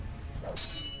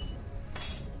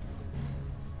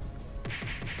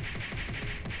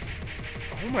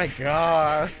 Oh my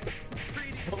god.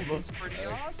 This is pretty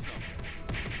awesome.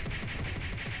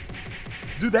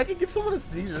 Dude, that could give someone a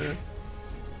seizure.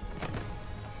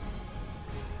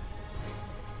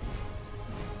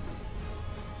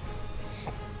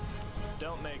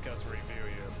 Don't make us review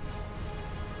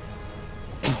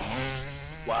you.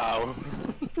 Wow.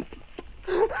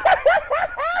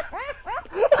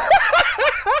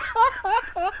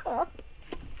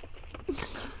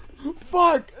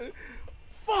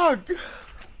 Fuck.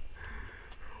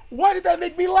 Why did that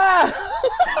make me laugh?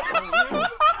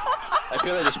 I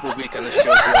feel like this movie kind of shows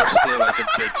you're still like a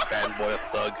big fanboy of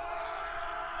Doug.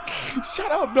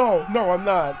 Shut up! No, I'm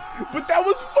not. But that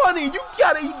was funny. You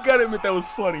gotta admit that was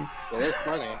funny. Yeah, that's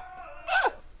funny.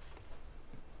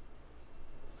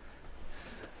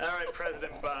 All right,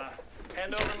 President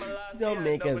hand over Malasia. Don't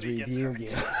make us Nobody gets review hurt.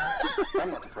 you.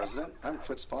 I'm not the president. I'm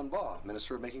Fritz von Baugh,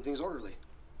 Minister of Making Things Orderly.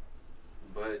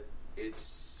 But it's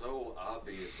so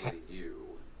obviously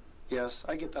you. Yes,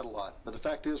 I get that a lot. But the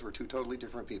fact is, we're two totally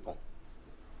different people.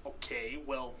 Okay,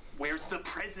 well, where's the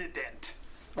president?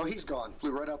 Oh, he's gone.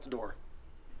 Flew right out the door.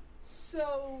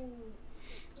 So,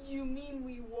 you mean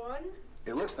we won?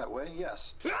 It looks that way,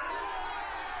 yes.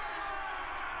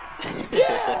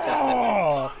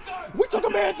 Yeah! We took a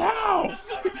man's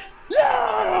house!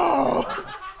 Yeah!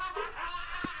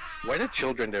 Why are the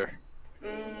children there?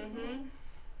 Mm-hmm.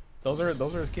 Those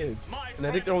are his kids. And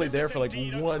I think they're only there for like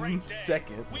 1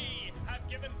 second. We have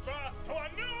given birth to a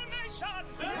new nation.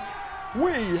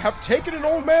 We have taken an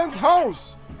old man's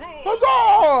house!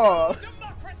 Huzzah!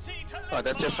 Oh,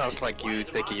 that just sounds like you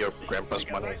taking your grandpa's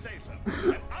money.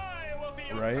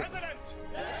 Right?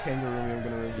 Kangaroo, I'm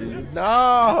gonna review.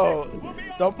 No!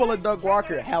 Don't pull a Doug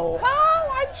Walker. Hello,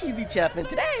 I'm Cheesy Chef, and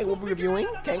today we'll be reviewing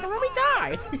Kangaroo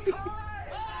Die.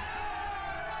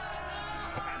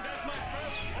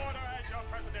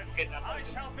 I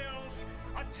shall build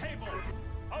a table,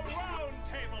 a round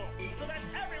table, so that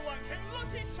everyone can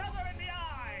look each other in the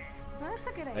eye. Well, that's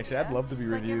a good idea. Actually, I'd love to be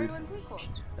It's reviewed. like everyone's equal.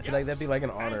 I feel like that'd be like an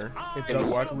honor if Doug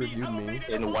Walker reviewed me.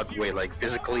 In what way? Like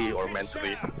physically or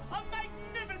mentally?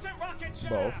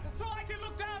 Both. So I can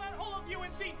look down on all of you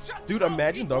and see just Dude,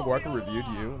 imagine Doug Walker reviewed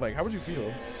you. Like, how would you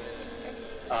feel?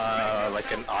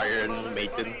 Like an Iron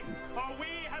Maiden. For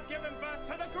we have given birth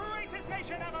to the greatest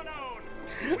nation ever known.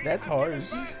 That's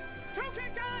harsh. To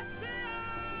Kikassia!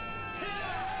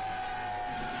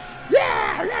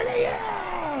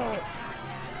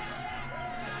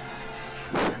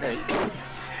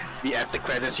 The after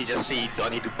credits, you just see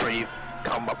Donnie to breathe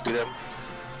come up to them.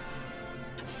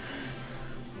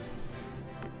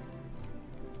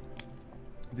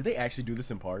 Did they actually do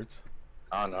this in parts?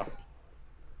 I don't know.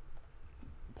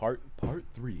 Part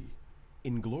 3,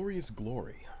 Inglorious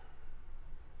Glory.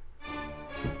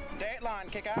 Dateline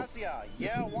Kikasia,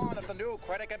 year one of the new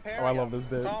Critic Imperium. Oh, I love this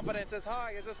bit. Confidence is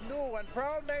high as this new and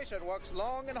proud nation works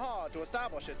long and hard to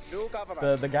establish its new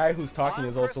government. The guy who's talking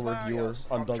is also a reviewer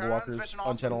on Doug Walker's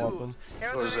on Channel Awesome.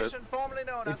 What is it?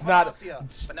 It's not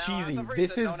cheesy.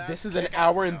 This is an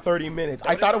hour and 30 minutes.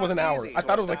 I thought it was an hour. I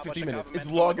thought it was like 50 minutes. It's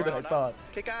longer than I thought.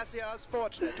 Kikasia is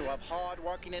fortunate to have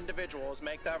hard-working individuals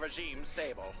make their regime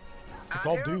stable. It's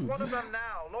all dudes. One of them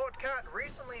now. Lord Cat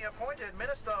recently appointed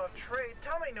Minister of Trade.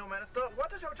 Tell me, new Minister, what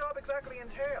does your job exactly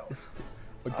entail?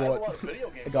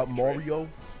 I got Mario.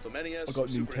 Some NES, I got some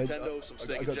Super Nintendo, Nintendo, some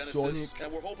Sega I got Genesis, Sonic.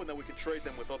 and we're hoping that we can trade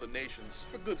them with other nations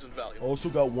for goods and I valuables. also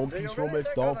got One Piece Romance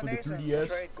Doll for the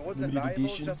 3DS, limited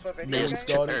edition. Name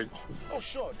started. Oh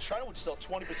sure, China would sell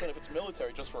 20% of its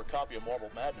military just for a copy of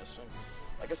Marble Madness. And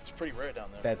I guess it's pretty rare down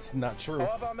there. That's not true.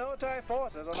 However, military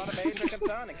forces are not a major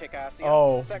concern in Kikasia.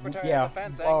 Oh, Secretary yeah. of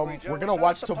Defense, Angry Joe We're gonna shows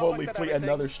watch the Tivoli public that Fleet everything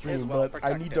another is stream, well but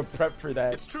I need to protected. prep for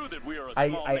that. It's true that we are a I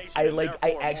small nation,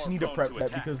 I actually need to prep for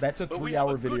that because that's a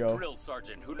 3-hour video,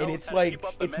 and it's like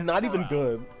it's not even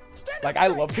good. Like I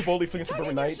love Tivoli Fleet and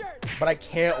Suburban Night, but I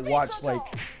can't watch like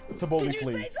Tivoli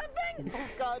Fleet.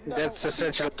 That's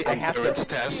essentially I an have to endurance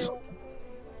test.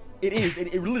 It is.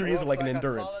 It really is like an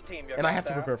endurance, and I have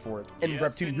to prepare for it. And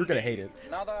Raptina, you're gonna hate it.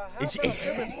 Now there have been a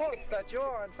few reports that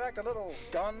you're in fact a little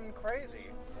gun crazy.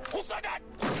 Who said that?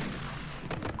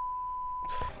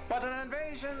 But an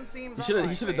invasion seems He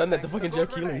should have done that to fucking Joe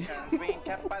Keighley. being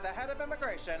kept by the head of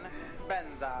immigration,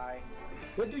 Benzai.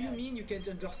 What do you mean you can't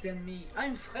understand me?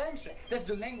 I'm French. That's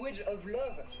the language of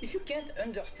love. If you can't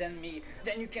understand me,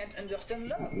 then you can't understand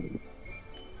love.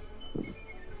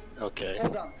 Okay.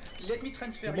 Hold on. Let me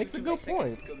transfer He makes you a to my good second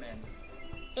point. command.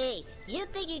 Hey, you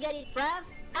think you got it, bruv?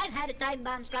 I've had a time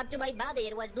bomb strapped to my body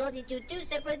and was blown into 2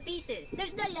 separate pieces.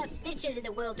 There's not enough stitches in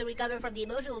the world to recover from the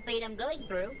emotional pain I'm going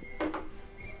through.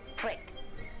 Prick.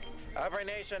 Every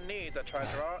nation needs a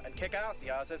treasurer, and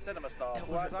Kikasia is his cinema star,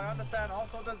 who, as I understand,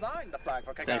 also designed the flag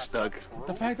for Kikasia. Thanks, Doug.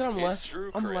 The fact that I'm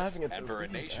laughing at and this. for a This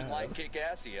is nation bad. like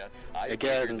Kikasia, I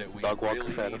Again, figured that we Doug Walker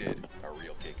really fan. needed a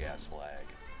real kick-ass flag.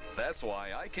 That's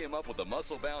why I came up with a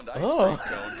muscle-bound ice Oh.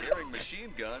 cream cone carrying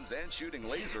machine guns and shooting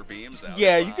laser beams out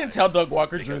Yeah, its you can eyes. tell Doug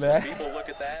Walker drew Because that. when people look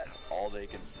at that, all they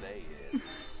can say is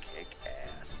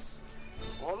kick-ass.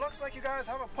 Well, it looks like you guys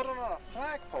haven't put it on a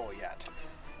flagpole yet.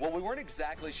 Well, we weren't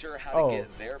exactly sure how Oh, to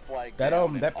get their flag that,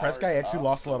 down and that press guy ours actually up,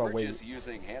 lost a so lot of we're weight. just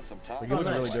using handsome Like, time. he looks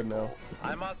really good now.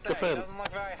 I must say, Good for he him. doesn't look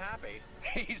very happy.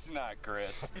 He's not,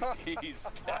 Chris. He's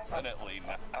definitely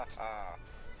not.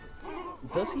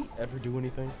 Does he ever do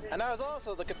anything? And there's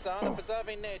also the concern of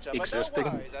preserving nature. But Existing.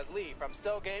 no worries, as Lee from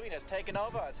Still Gaming has taken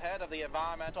over as head of the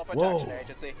Environmental Whoa, Protection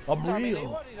Agency. I'm Tell me, Lee,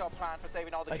 real. what is your plan for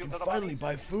saving all the I cute can little finally bunnies?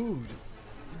 buy food.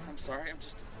 I'm sorry, I'm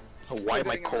just. Why still am I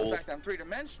getting over cold? the fact I'm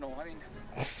three-dimensional. I mean,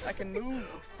 I can move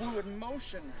with fluid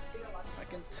motion. I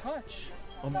can touch.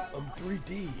 I'm 3D.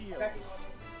 Feel.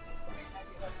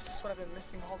 Is this what I've been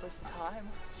missing all this time?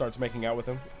 Starts making out with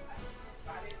him.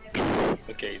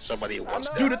 Okay, somebody wants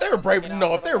that. Dude, if they were brave,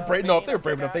 if they were brave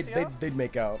enough, they'd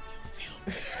make out.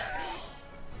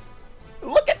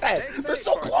 Look at that! They're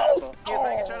so close! He's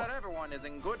making sure that everyone is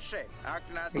in good shape.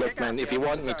 Acting as Look, man, if you Kikasia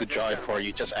want me to Sergeant drive General. for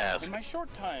you, just ask. In my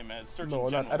short time as Surgeon No,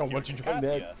 General I don't here want at you doing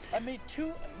that. Kikasia, I made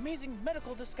 2 amazing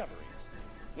medical discoveries.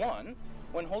 One,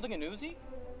 when holding an Uzi,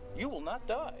 you will not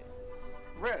die.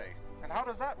 Really? And how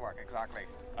does that work exactly?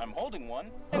 I'm holding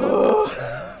one.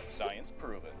 Science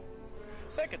proven.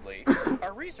 Secondly,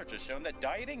 our research has shown that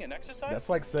dieting and exercise That's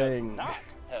like saying, does not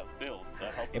help build the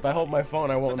healthy if I hold my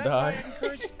phone, I won't so that's why die. I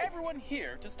encourage everyone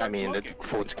here to start I mean, the smoking.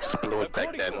 phones explode back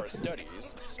According then. to our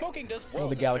studies, smoking does well Well,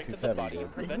 the to Galaxy strengthen 7 the body did.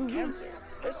 and prevent cancer,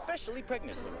 especially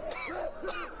pregnant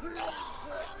women.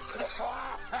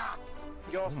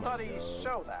 Your studies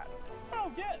show that. Oh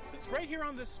yes, it's right here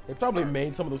on this. They probably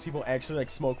made some of those people actually like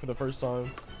smoke for the first time.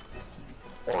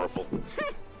 Horrible.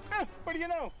 What do you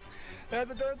know? They had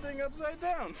the darn thing upside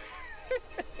down.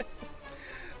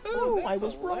 Oh, I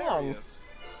was wrong. hilarious.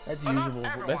 That's But not usual.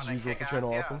 everyone That's in usual for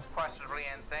Channel Kikasia Awesome. is questionably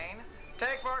insane.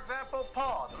 Take, for example,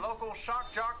 Paul, the local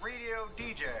shock jock radio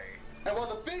DJ. And while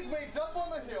the big wigs up on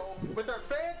the hill with their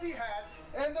fancy hats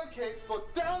and their capes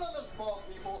look down on the small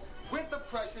people with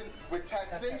oppression, with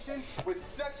taxation, with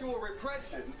sexual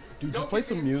repression. Dude, just play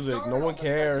some music. No one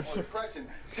cares.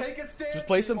 Take a stand, Just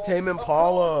play some people. Tame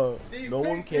Impala. The No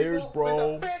one big cares, people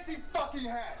bro. With the fancy fucking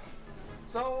hats.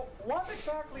 So, what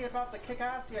exactly about the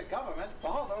Kick-Assia government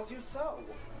bothers you so?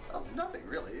 Oh, nothing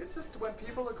really. It's just when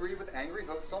people agree with angry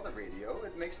hosts on the radio,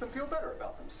 it makes them feel better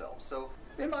about themselves. So,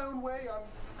 in my own way,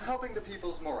 I'm helping the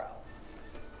people's morale.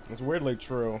 It's weirdly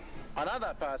true.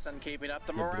 Another person keeping up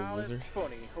the The blue morale is wizard.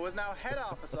 Spoonie, who is now head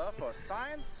officer for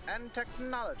science and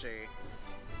technology.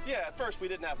 Yeah, at first we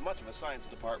didn't have much of a science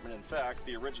department. In fact,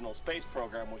 the original space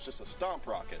program was just a stomp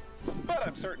rocket. But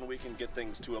I'm certain we can get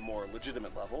things to a more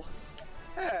legitimate level.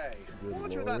 Hey, Good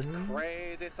weren't you lord. that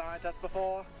crazy scientist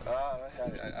before? I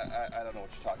don't know what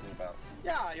you're talking about.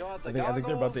 Yeah, you had the I think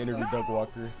they're about to interview Doug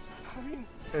Walker. I mean,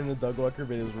 And the Doug Walker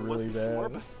bit is really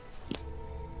bad.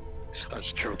 Starts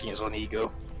stroking his own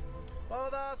ego. Well,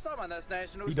 there are some in this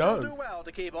nation who He still does. do well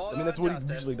to keep all I mean, that's what he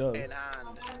justice usually does. in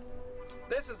hand.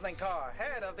 This is Linkar,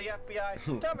 head of the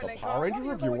FBI. Tell me, The Linkar, Power Ranger what are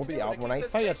you review going will to be do out to when keep I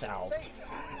this say it's nation out. safe?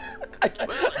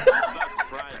 Well, it's not about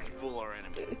surprise to fool our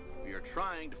enemy. We are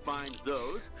trying to find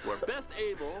those who are best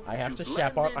able I have to blend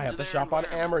shop on. I into have to their shop on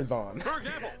environments. Amazon. For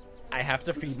example, I have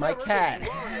to feed my cat.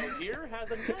 Juario here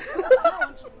has a natural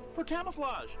talent for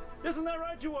camouflage. Isn't that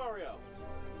right, Juario?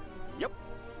 Yep.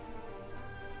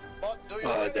 But do you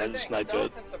That really is think not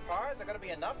stealth good. and surprise are going to be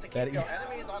enough to keep That your is-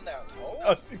 enemies on their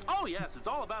toes? Oh yes, it's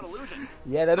all about illusion.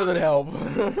 Yeah, that doesn't help.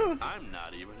 I'm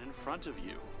not even in front of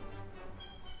you.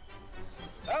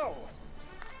 Oh,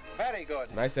 very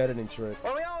good. Nice editing trick.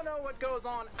 Well, we all know what goes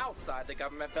on outside the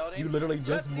government building. You literally Let's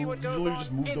just see moved. what You goes literally on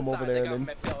just moved them over inside there the and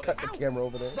then government building. cut the Ow! camera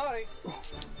over there. Sorry.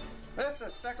 This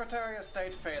is Secretary of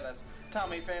State Phalis. Tell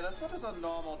me, Phalis, what is a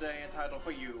normal day entitled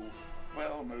for you?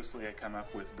 Well, mostly I come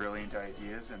up with brilliant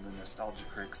ideas and the nostalgia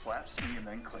critic slaps me and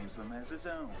then claims them as his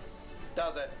own.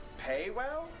 Does it pay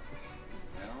well?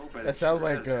 No, but That it sounds sure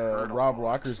like has hurt a Rob lot.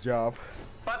 Walker's job.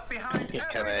 But behind It every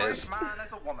kinda great is. man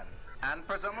is a woman, and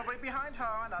presumably behind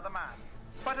her another man.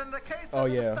 But in the case Oh of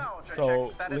the yeah. nostalgia So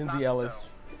chick, that is Lindsay not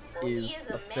Ellis Well, he is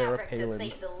a a Sarah maverick, to Palin.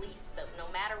 say the least, but no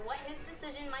matter what his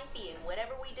decision might be and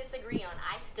whatever we disagree on,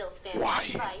 I still stand Why?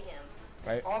 by him.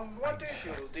 Right? On what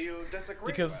issues do you disagree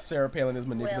Because with? Sarah Palin is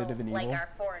manipulative Well, and like evil. our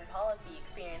foreign policy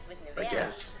experience with I Nevada.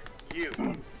 guess.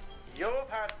 You've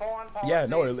had foreign policy Yeah,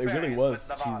 no, it really experience was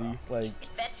with Nevada. cheesy.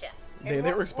 Like Betcha. they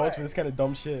were exposed for this kind of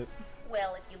dumb shit.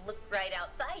 Well, if you look right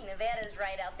outside, Nevada's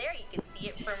right out there. You can see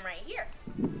it from right here.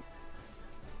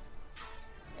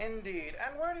 Indeed.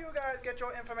 And where do you guys get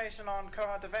your information on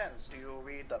current events? Do you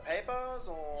read the papers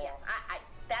or Yes,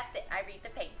 that's it. I read the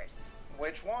papers.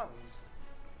 which ones?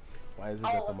 Why is it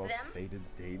All like the of most them?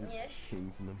 dated Yes.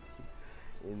 things in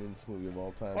this movie of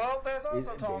all time? Well, there's also Is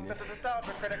it talk dated? that the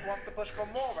nostalgia critic wants to push for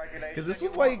more regulation. Because this and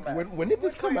was you want like less. when did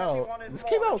this Which come way has he out? wanted This more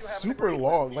came that out you haven't super agreed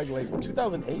long, with? like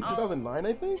 2008, 2009,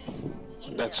 I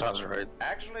think. That sounds right.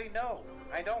 Actually, no,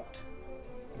 I don't.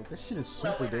 Like, this shit is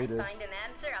Well, super when dated. I find an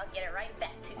answer, I'll get it right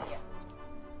back to you.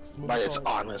 This movie But it's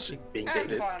called- honestly being And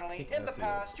dated. finally, in the Kick-Assia.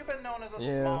 past, you've been known as a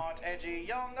Yeah. smart, edgy,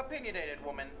 young, opinionated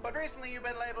woman, but recently you've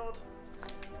been labeled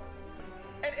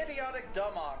an idiotic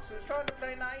dumbox who's trying to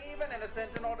play naive and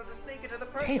innocent in order to sneak into the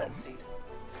president's seat.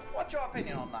 What's your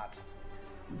opinion on that?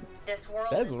 This world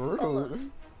That's is full of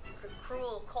rude.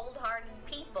 cruel, cold-hearted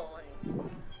people,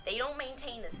 and they don't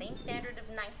maintain the same standard of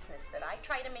niceness that I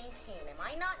try to maintain. Am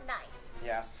I not nice?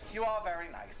 Yes, you are very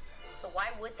nice. So why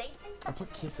would they say I such a put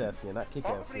thing? Kiss Ass in, not Kick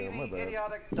Ass Probably in. My the bad.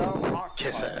 idiotic dumb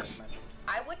Kiss ass.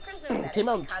 I would presume that Came it's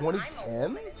out in because 2010? I'm a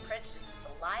woman and prejudice is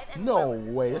alive and No well in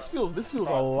this way. world. This feels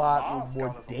a lot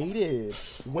more dated.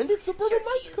 When did Suburban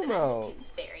Nights come out?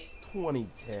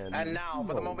 2010. And now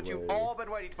for the No moment way. you've all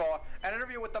been waiting for, an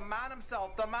interview with the man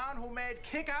himself, the man who made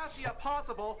Kick-Assia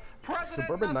possible, President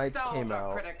Suburban Nights Nostalgia came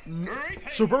out. Critic.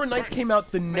 Suburban Nights came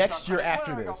out the next year Critic,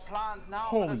 after what are your this. plans now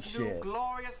for Holy this new shit.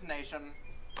 glorious nation?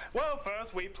 Well,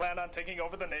 first we plan on taking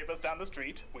over the neighbors down the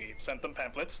street. We've sent them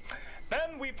pamphlets.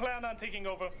 Then we plan on taking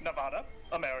over Nevada,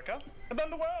 America, and then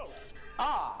the world.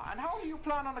 Ah, and how do you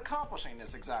plan on accomplishing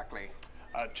this exactly?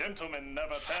 A gentleman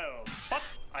never tells, but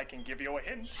I can give you a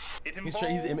hint. It He's,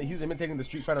 involves... he's imitating the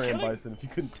Street Fighter M. Killing. Bison, if you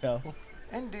couldn't tell.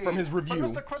 Indeed. From his But review.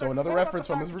 Mr. Critic, So another what about reference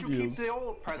the from fact his that you reviews. keep the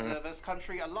old president of this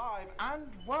country alive and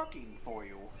working for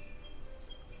you.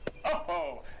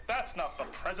 Oh, that's not the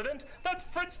president. That's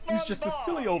Fritz von He's just a Baum,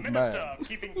 silly old Minister man. of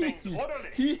keeping things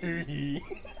orderly.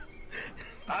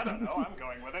 I don't know. I'm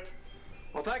going with it.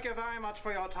 Well, thank you very much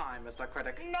for your time, Mr.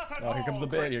 Critic. Not at Oh, here comes the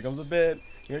bit. Here Chris. comes the bit.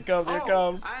 Here it comes. Here it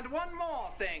comes. And one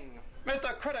more thing.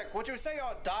 Mr. Critic, would you say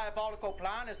your diabolical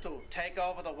plan is to take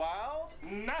over the world?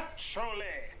 Naturally.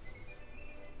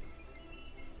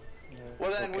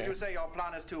 Well then, would you say your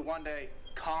plan is to one day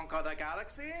conquer the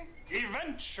galaxy?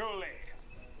 Eventually.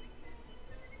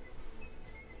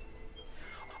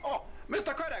 Oh,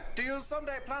 Mr. Critic, do you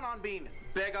someday plan on being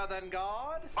bigger than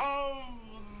God? Oh,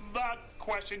 that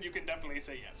question you can definitely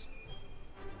say yes.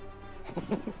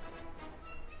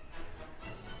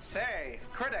 Say,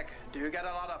 Critic, do you get a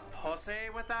lot of pussy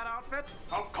with that outfit?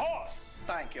 Of course.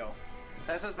 Thank you.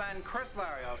 This has been Chris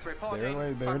Larios reporting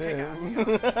There from it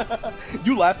Kick-Ass. is.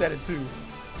 You laughed at it too.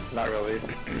 Not really.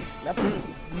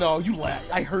 No, you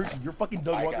laughed. I heard you. You're fucking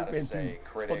Doug I Walker gotta fan say, too.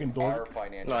 Critic, Fucking our dork.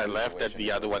 financial No, I laughed at situation the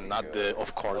is other one, looking not good. the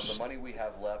of course. Of the money we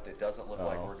have left, it doesn't look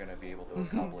like we're going to be able to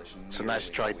accomplish It's a nice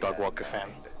try, Doug Walker fan.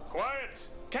 Quiet!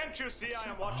 Can't you see I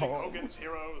am watching Hogan's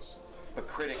Heroes? But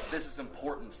Critic, this is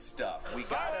important stuff. We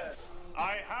gotta... Silence!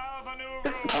 I have a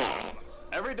new rule.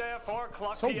 Every day at 4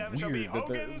 o'clock So p.m. shall be weird that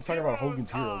they're Hogan's talking about Heroes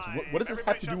Hogan's Heroes. time. What does this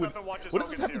have to do with? What does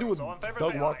this have to do with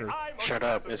Doug Walker? Shut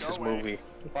up! It's his movie.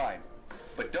 Fine.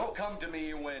 But don't come to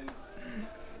me when...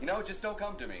 You know, just don't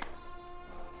come to me.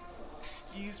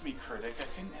 Excuse me, Critic. I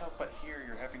couldn't help but hear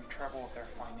you're having trouble with our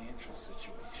financial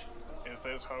situation. Is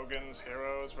this Hogan's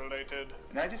Heroes related?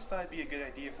 And I just thought it'd be a good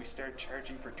idea if we started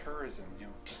charging for tourism. You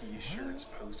know, t-shirts,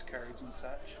 postcards, and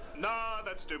such. Nah,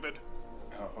 that's stupid.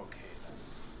 Oh, okay.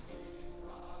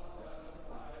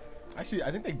 Actually,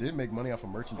 I think they did make money off of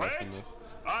merchandise from this.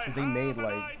 I Because they made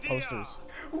like idea. posters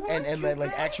and then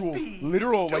like actual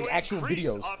literal like actual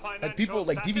videos, like people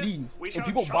like DVDs, and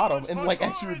people bought them and like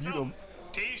actually reviewed them.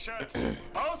 T-shirts,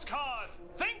 postcards.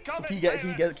 Think of He it.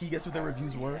 guess what their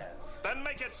reviews were. Then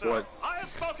make it so. What? I have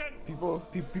spoken.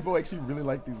 People actually really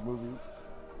like these movies.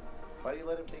 Why do you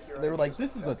let him take your They were like,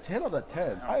 ideas? this is a 10 out of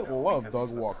 10. I No, love because Doug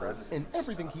he's the Walker president and and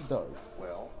everything he stuff. does.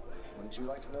 Well, wouldn't you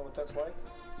like to know what that's like?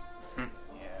 Yeah,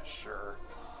 sure.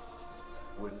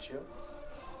 Wouldn't you?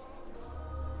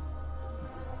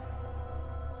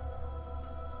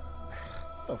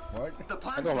 What the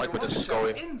fuck? I don't like where this is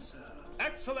going.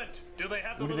 Excellent. Do they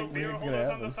have the What do you little think- beer what do you think's holders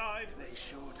gonna on the happen? side? They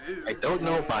sure do. I don't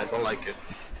know, but I don't like it.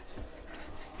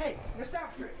 Hey,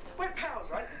 Nostalgia, we're pals,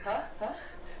 right? Huh?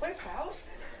 We're pals?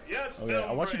 Yes, Oh yeah,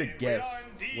 I want you to Brain, we guess are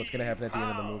indeed what's gonna happen at the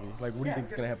end of the movie. Like, what do you think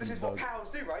is gonna happen This to is what Doug? pals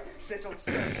do, right? Sit on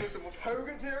sofas and watch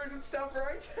Hogan's Heroes and stuff,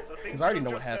 right? Because I already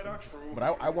know what happens, but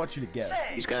I want you to guess.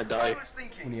 Say, He's gonna die. I was When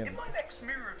thinking, you in have- my next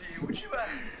movie review,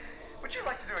 would you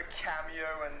like to do a cameo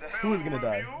and... Who is gonna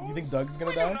die? You think Doug's gonna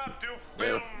We do die? not do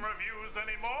film reviews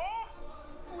anymore.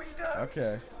 We don't.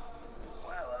 Okay.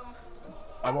 Well,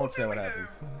 I won't say what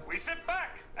happens. We sit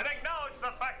back and acknowledge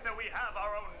the fact that we have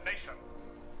our own nation.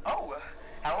 Oh,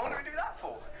 how long do we do that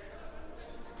for?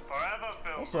 Forever,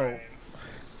 Film Also, Brain.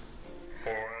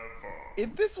 Forever.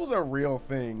 if this was a real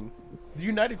thing, the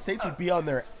United States would be on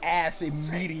their ass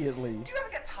immediately. Do you ever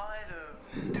get tired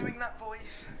of doing that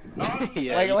voice?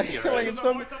 Yeah, Like you're right. if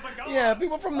some, yeah,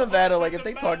 people from Nevada, like if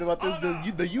they talked about this,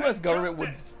 the U.S. government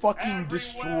would fucking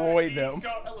destroy them.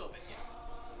 A little bit,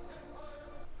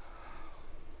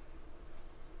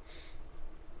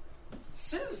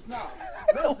 Sue's not.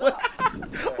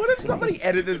 What if somebody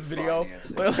edit this video?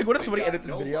 Like, what if somebody edit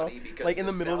this video? Like in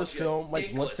the middle of this film,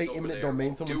 like once they imminent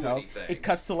domain someone's house, it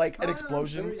cuts to like an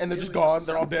explosion and they're just gone.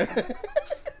 They're all dead.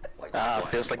 Ah,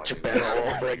 feels like Japan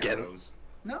all over again.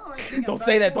 No, I think Don't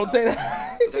say that. Don't say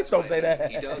that. Don't say He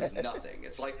that. does nothing.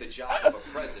 It's like the job of a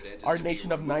president. is Our to be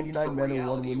nation of removed 99 from men and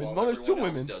 1 reality woman. while No, there's 2 everyone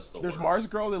else women. does the There's work. Mars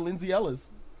Girl and Lindsay Ellis.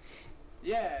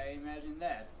 Yeah, imagine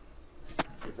that.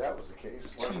 If that was the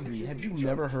case, why would Cheesy, you have be you in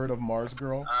never heard of Mars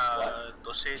Girl?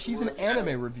 She's an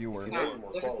anime reviewer. If you were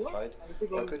more qualified,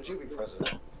 why couldn't you be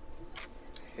president?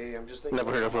 Hey, I'm just thinking.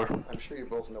 Never heard of her. I'm sure you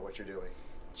both know what you're doing.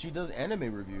 She does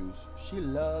anime reviews. She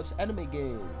loves anime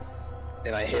games.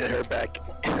 And I hit her back.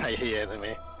 I hate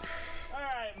anime.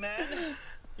 Alright, men.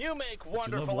 You make love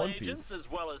wonderful One Piece. agents as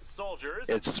well as soldiers.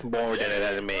 It's more than an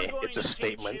anime. We're going It's a to teach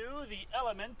statement. you the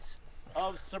element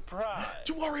of surprise.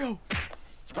 Wario!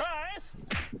 Surprise!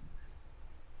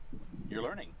 You're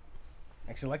learning.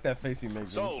 Actually, I like that face he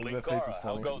makes. So, That face is Linkara,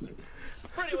 how funny. goes it?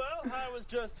 Pretty well. I was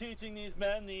just teaching these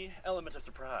men the element of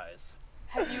surprise.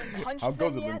 Have you punched How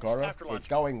goes it, them yet? Linkara? After lunch. It's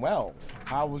going well.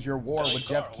 How was your war with Linkara,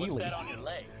 Jeff what's Keighley? that on your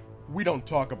leg? We don't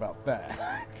talk about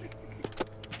that.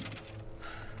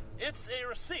 It's a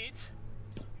receipt.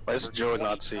 Where's for Joe 20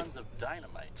 Nazi? tons of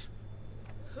dynamite.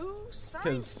 Who signed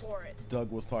Because for it?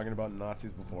 Doug was talking about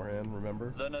Nazis beforehand,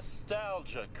 remember? The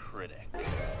nostalgia critic.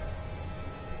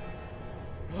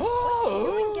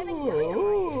 doing getting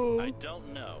dynamite? I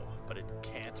don't know, but it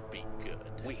can't be good.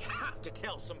 We have to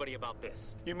tell somebody about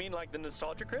this. You mean like the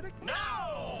nostalgia critic?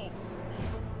 No!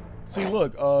 See,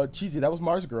 look, Cheesy, that was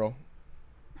Mars Girl.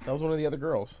 That was one of the other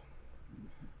girls.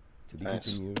 To be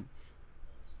continued.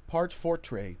 Part 4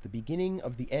 tray. The beginning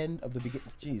of the end of the begin.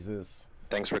 Jesus.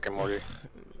 Thanks, Rick and Morty.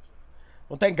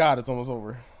 Well, thank God it's almost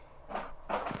over.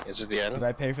 Is it the end? Did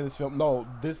I pay for this film? No,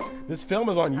 this film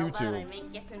is on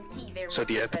YouTube. So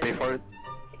do you have to pay for it?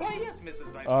 Why, yes,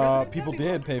 Mrs. Vice President. People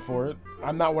did pay for it.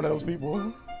 I'm not one of those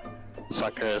people.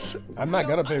 Suckers. I'm not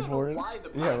gonna pay for it. Why the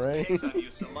Yeah, press right. picks on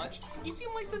you so much? You seem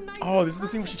like the nicest Oh, this is the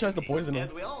scene where person she tries to me. poison him.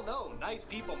 As we all know, nice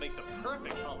people make the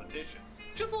perfect politicians.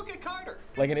 Just look at Carter.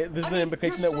 Like, this is an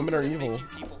implication that women are evil.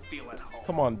 People feel at home.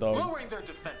 Come on, dog. Lowering their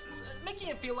defenses, making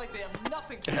it feel like they have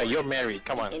nothing to Yeah, you're married.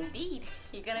 Come on. Indeed.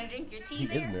 You gonna drink your tea He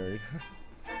there? is married.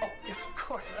 Oh, yes, of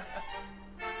course.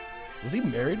 Was he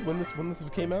married when this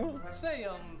came out? Say,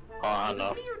 I is don't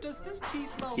know. it me or does this tea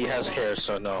smell He has like hair,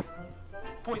 so no.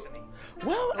 poisoning?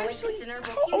 Well, actually,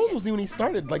 how old was he when he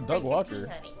started? Like Doug Walker.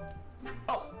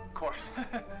 Oh, of course.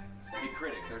 Hey,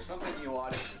 critic, there's something you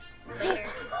ought to... Later.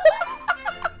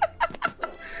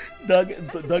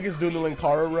 Doug is doing the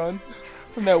Linkara run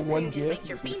from that one Just gif. make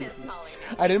your penis smaller.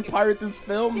 I didn't pirate this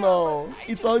film though.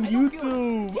 It's on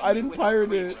YouTube. I didn't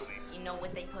pirate it. You know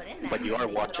what they put in that? But you are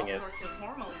They watching put all it. sorts of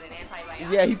hormones and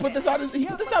antibiotics Yeah, he put this out.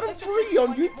 Yeah, For free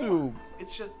on YouTube.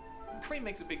 It's just, cream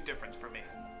makes a big difference for me.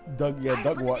 Doug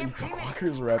Walker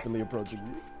is rapidly approaching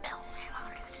you.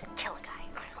 Kill a guy.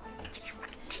 Get your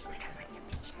fucking tea because I'm your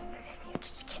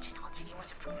bitch. Kitchen. I'll just want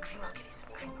some fucking cream. I'll give you some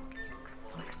cream.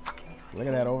 Look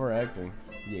at that overacting.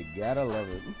 You gotta love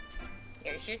it.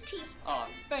 Here's your tea. Oh,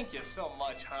 thank you so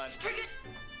much, hon. Drink it.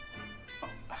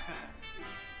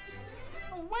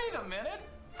 Oh, wait a minute.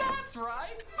 That's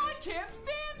right. I can't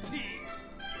stand tea.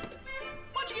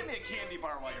 Why don't you give me a candy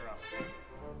bar while you're up?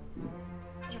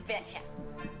 You betcha.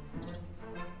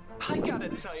 I gotta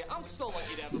tell you, I'm so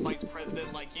lucky to have a vice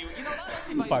president like you. You know, not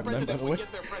every vice 5'9", by president the would way.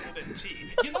 get their president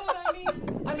tea. You know what I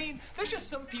mean? I mean, there's just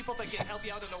some people that can help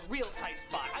you out in a real tight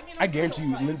spot. I mean, I guarantee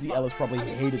you, Lindsay Ellis probably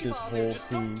hated this whole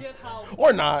scene,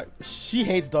 or not. She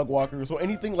hates Doug Walker, so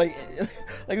anything like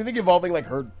anything involving like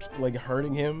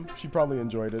hurting him, she probably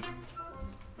enjoyed it.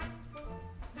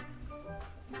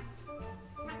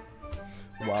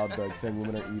 Wild Doug saying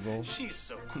women are evil. She's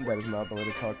so cool. That is not the way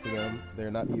to talk to them. They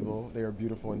are not evil. They are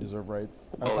beautiful and deserve rights.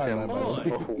 I'm Oh, fine, him. man, by the way.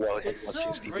 Oh, well, he It's so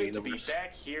watches Steven great to be Universe.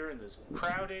 back here in this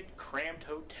crowded, cramped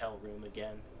hotel room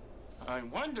again. I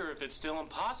wonder if it's still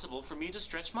impossible for me to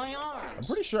stretch my I'm arms.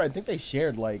 pretty sure. I think they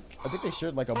shared like a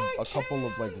couple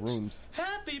of like rooms.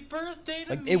 Happy birthday to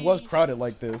Like me. it was crowded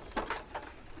like this.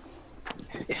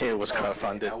 It was kind of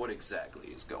funded. Now what exactly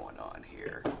is going on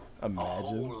here?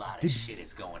 Imagine. lot of shit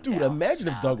is going Dude, down, imagine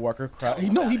if Snob. Doug Walker Tell crowd. me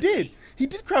No, about he it, did. He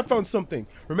did crowdfund something.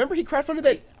 Remember, he crowdfunded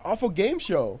that awful game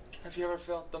show. Have you ever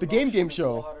felt The game motion of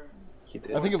show. water He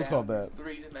did. I think it was called that.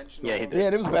 three-dimensional Yeah, he did. Yeah,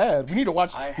 and it was bad. We need to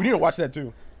watch. We need to watch that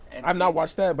too. And I've not it's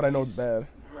watched that, but I know it's bad.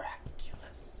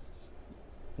 miraculous.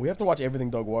 We have to watch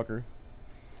everything Doug Walker.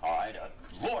 All right,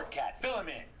 Lord Cat, fill him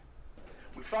in.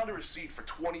 We found a receipt for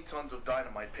 20 tons of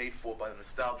dynamite paid for by the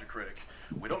nostalgia critic.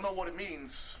 We don't know what it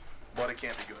means, but it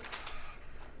can't be good.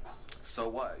 So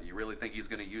what? You really think he's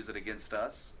gonna use it against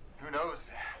us? Who knows?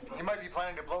 He might be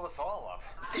planning to blow us all up.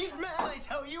 He's mad, I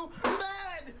tell you!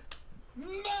 Mad!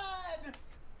 Mad!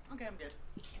 Okay, I'm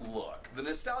good. Look, the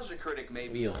nostalgia critic may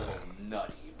be a little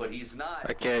nutty, but he's not.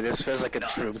 Okay, this feels like a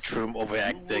true You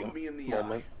overacting look me in the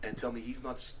moment. eye and tell me he's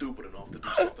not stupid enough to do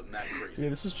something that crazy. Yeah,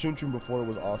 this is Chum Chum before it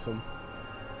was awesome.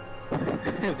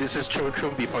 This is true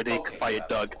before they Okay, fired you have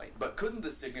a Doug. point, but couldn't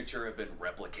the signature have been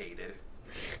replicated?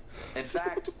 In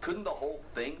fact, couldn't the whole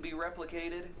thing be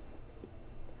replicated?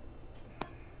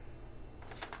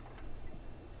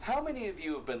 How many of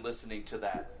you have been listening to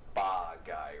that Ba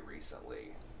guy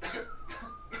recently?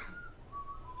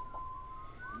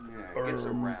 Yeah, it gets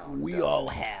around. we doesn't all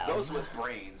it? have. Those with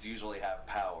brains usually have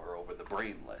power over the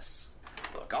brainless.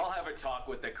 Look, I'll have a talk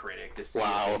with the critic to see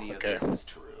Wow, if any okay. of this is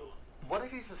true. What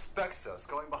if he suspects us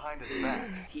going behind his back?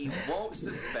 He won't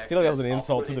suspect. I feel like that was us. an I'll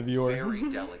insult put to the it viewer. Very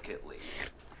delicately.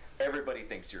 Everybody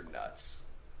thinks you're nuts.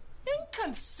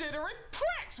 Inconsiderate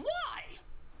pricks! Why?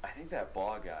 I think that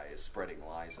Ba guy is spreading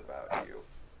lies about you.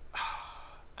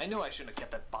 I knew I shouldn't have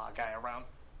kept that bar guy around.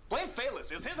 Blame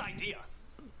Phalis, it was his idea.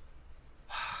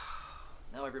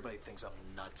 Now everybody thinks I'm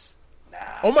nuts. Nah,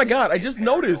 Oh my God! I he's just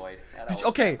paranoid. noticed. That Did you-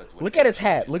 always okay, happens when look he at his gets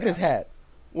hat. his Look at his hat. hat.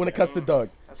 When it cuts to Doug.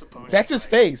 I suppose That's his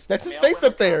face. That's his face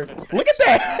up there. Look at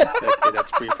that. Okay,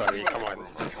 that's pretty funny. Come on.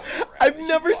 I've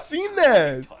never seen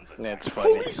that. That's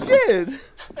funny. Holy shit.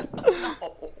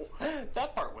 No,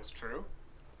 that part was true.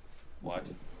 What?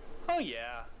 Oh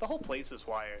yeah, the whole place is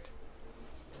wired.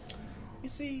 You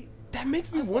see, That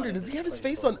makes me wonder, does he have his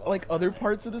face on, like, other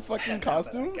parts of this fucking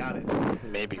costume? Got it.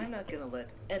 Maybe. I'm not gonna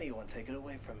let anyone take it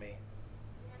away from me.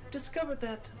 Discovered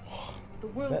that the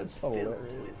world That's is filled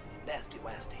hilarious. with nasty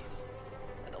wasties.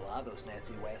 And a lot of those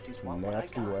nasty wasties want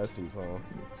Nasty what I got. Westies, huh?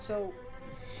 So,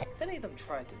 if any of them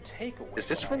tried to take away Is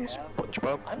this what from I have,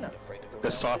 SpongeBob? I'm not afraid to go The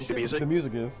down song, with the music? The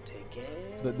music is.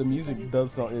 The music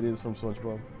does sound, it is from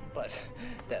SpongeBob. But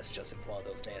that's just if one of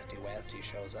those nasty wasties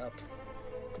shows up.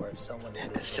 Or if someone in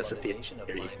That's this just a denomination of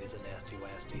theory. mine is a nasty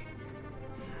wasty.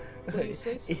 What do you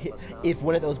say, Cinema Snob? If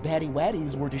one of those baddie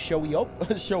waddies were to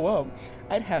show up,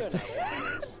 I'd have to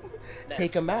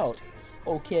take him out.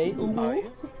 Okay,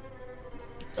 ooh.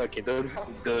 Okay, don't.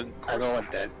 I don't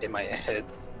want that in my head.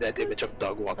 That image of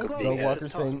Doug Walker being.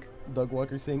 Doug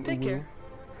Walker saying, Take care.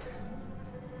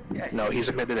 No, he's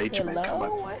a middle-aged man. Come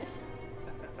on.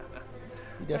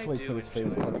 He definitely put his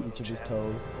face on each of his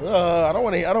toes. I don't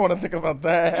want to think about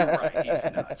that. You're right, he's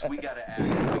nuts. We gotta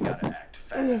act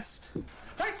fast.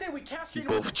 I say we castrate him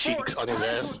Both with a cheeks fork, on his tie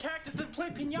him ass. to a cactus, then play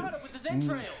piñata with his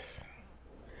entrails.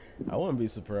 I wouldn't be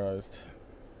surprised.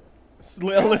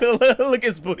 Look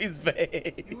at Spoonie's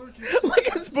face. Look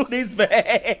at Spoonie's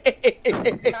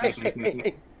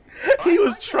face. He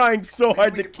was trying so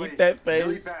hard to keep that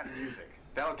Really face. bad music.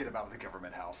 That'll get him out of the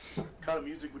government house. What kind of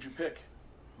music would you pick?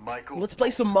 Michael. Let's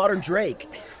play some modern Drake.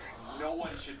 No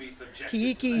one should be subjected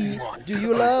Kiki, do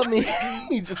you love me?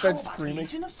 He just starts screaming.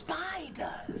 Legion of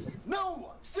Spiders.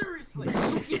 No! Seriously!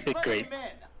 Great.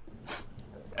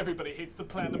 Everybody hates the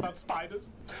plan about spiders.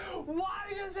 Why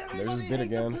does There's everybody his bit hate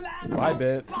again. the plan My about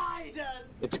bit. spiders?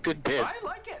 It's a good bit. I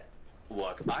like it.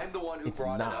 Look, I'm the one who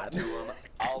brought it up not. to him.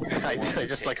 I'll be the one I who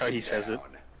just like takes how he it says it.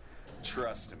 down.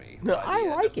 Trust me. No, by the I end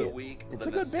like of the it. Week, It's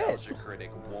the a good bit. nostalgia critic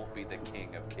won't be the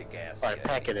king of kick-ass. Alright,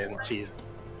 pack it in. Jeez.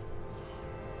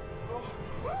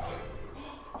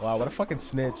 Wow, what a fucking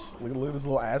snitch. Look at this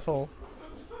little asshole.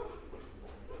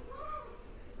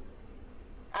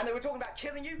 And they were talking about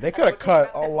killing you. They could have cut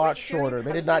a lot shorter.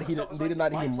 They did not heat him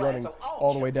running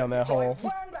all the way down that hall. I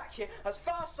ran back here as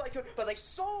fast as I could, but they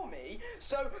saw me.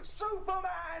 So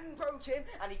Superman broke in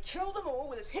and he killed them all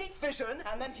with his heat vision.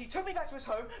 And then he took me back to his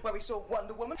home where we saw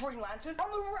Wonder Woman, Green Lantern,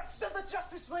 and the rest of the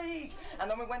Justice League. And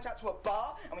then we went out to a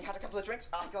bar and we had a couple of drinks.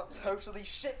 I got totally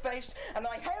shit-faced, and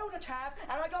then I hailed a cab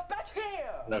and I got back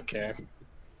here. Okay.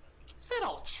 Is that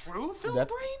all true, Phil That-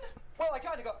 Brain? Well, I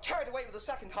kind of got carried away with the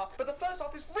second half, but the first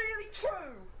half is really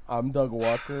true. I'm Doug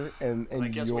Walker, and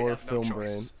guess we your have no film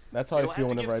choice. brain. That's how I You'll feel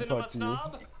have to whenever I give talk to you.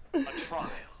 Cinema Snob a trial.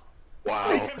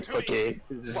 Wow. Okay.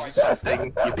 This is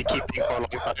something you'll be keeping for a long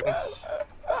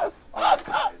time. Alright,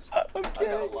 guys. I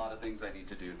got a lot of things I need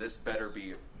to do. This better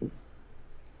be.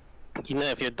 You know,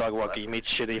 if you're Doug Walker, you made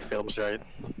shitty films, right?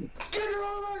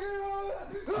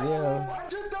 Yeah.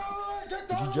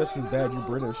 But you're just as bad. You're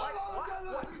British.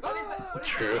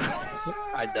 True.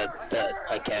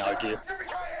 I can't argue. Yeah,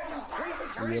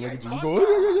 look at you. You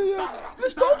go, yeah.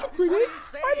 Nostalgia critic.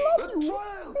 I love you.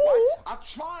 A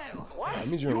trial. That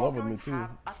means you're in love with me too.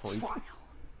 Freak.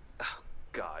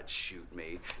 God, shoot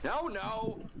me.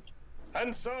 No.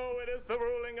 And so it is the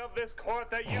ruling of this court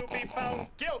that you be found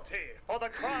guilty for the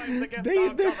crimes against our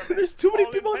government. There's too many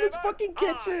All in people in this favor? fucking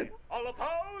kitchen. Aye. All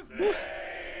opposed?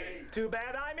 Too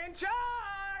bad I'm in charge.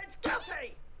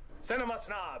 Guilty. Cinema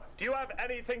Snob, do you have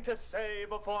anything to say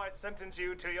before I sentence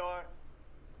you to your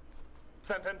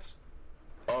sentence?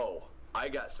 Oh, I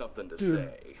got something to Dude,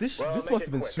 say. this Well, this make must it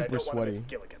have been quick. I super don't wanna miss sweaty.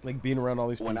 Gilligan. Like being around all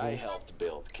these people. When I helped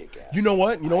build Kick-Ass, You know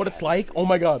what? You know what it's like? Oh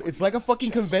my god, it's like a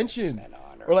fucking convention.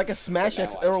 Or like a Smash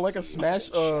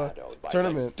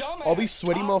tournament. All these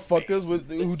sweaty motherfuckers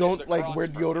who don't like wear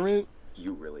deodorant.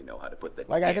 you really know how to put the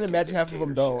Like I can imagine half of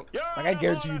them don't. Like I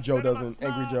guarantee you Joe doesn't.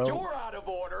 Angry Joe. You're out of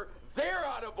order. They're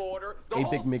out of order. The Hey,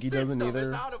 whole Big Mickey doesn't system is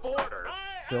either. out of order.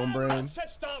 Film brain.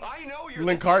 I know you're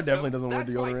Lynn the Carr system. definitely doesn't wear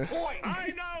That's my deodorant. point. I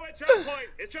know it's your point.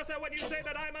 It's just that when you say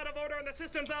that I'm out of order and the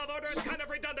system's out of order, it's kind of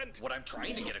redundant. What I'm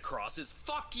trying to get across is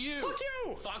fuck you. Fuck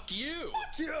you. Fuck you.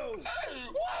 Fuck you! Hey,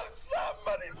 won't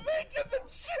somebody make it the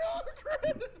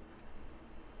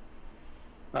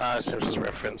children? Simpsons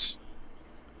reference.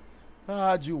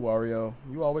 Ah, Jew Wario,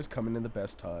 you always coming in the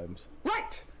best times.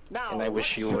 Right. Now, And I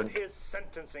wish you what would. should his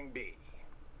sentencing be?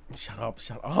 Shut up,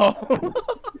 shut up.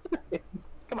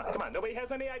 Come on. Nobody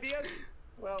has any ideas?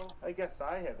 Well, I guess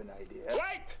I have an idea.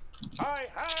 Wait! I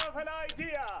have an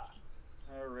idea!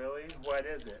 Oh, really? What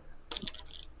is it?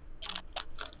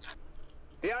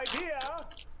 The idea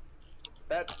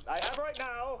that I have right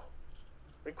now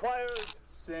requires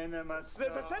Cinema Snob.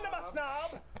 there's a Cinema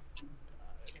Snob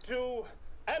to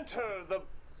enter the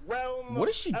realm What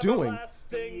is she of doing?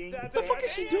 everlasting What the fuck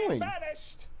is she doing?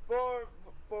 Vanished for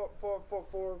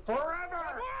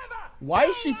forever. Why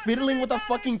is she fiddling with a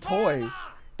fucking toy?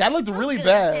 That looked really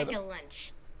bad.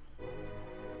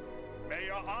 May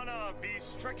your honor be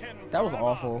stricken. That was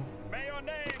awful. May your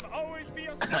name always be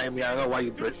I mean, I don't know why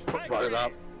you brought it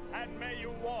up. and may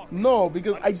you walk. No,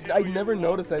 because I never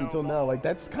noticed that until now. Like,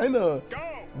 that's kind of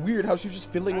weird how she was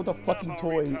just fiddling with a fucking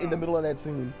toy in the middle of that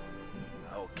scene.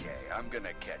 Okay, I'm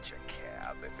gonna catch a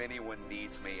cab. If anyone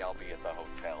needs me, I'll be at the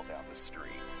hotel down the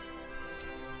street.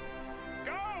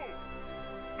 Go!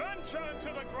 Venture into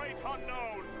the great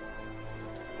unknown.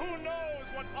 Who knows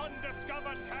what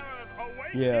undiscovered terrors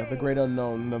await Yeah, you? the great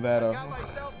unknown, Nevada. Got my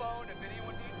cell phone if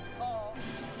anyone needs to call.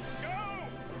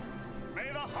 Go!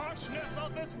 May the harshness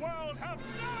of this world have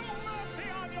no mercy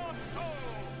on your soul.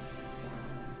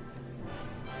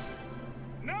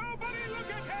 Nobody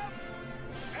look at him!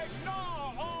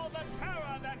 Ignore all the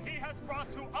terror that he has brought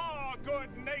to our good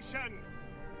nation.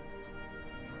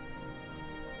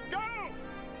 Go!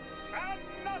 And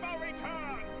never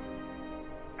return!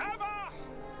 Ever!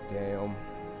 Damn.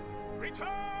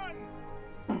 Return!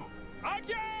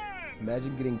 Again!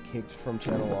 Imagine getting kicked from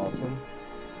Channel Awesome.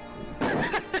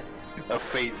 A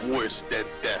fate worse than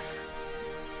death.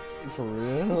 For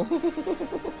real?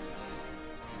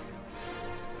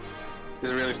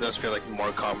 This really does feel like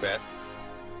more combat.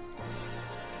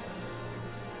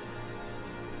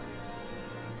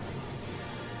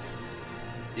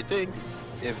 You think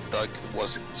if Doug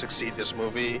was to succeed this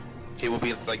movie, he will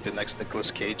be like the next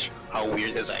Nicolas Cage? How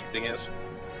weird his acting is.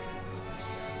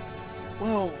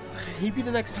 Well, he'd be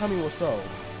the next Tommy Wiseau.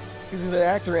 Because he's an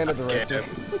actor and a director.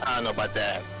 I don't know about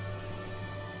that.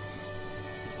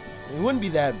 It wouldn't be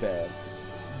that bad.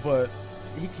 But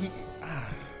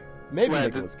maybe Well,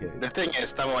 Nicolas Cage. The thing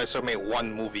is, Tommy Wiseau made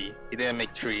one movie. He didn't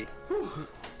make 3.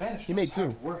 He made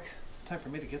 2. Work. Time for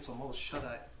me to get some old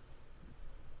shut-eye.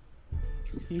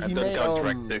 He And made, Doug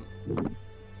directed.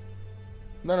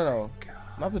 No.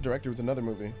 Not the director, it was another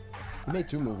movie. He made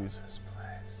 2 movies.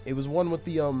 It was one with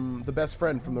the best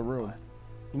friend from The Room.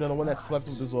 You know, the one that slept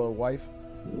with his wife?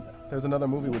 There was another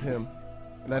movie with him.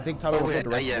 And I think Tommy Wiseau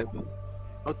directed it.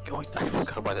 Oh, I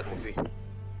forgot about that movie.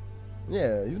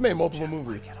 Yeah, he's made multiple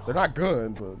movies. They're not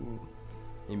good, but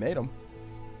he made them.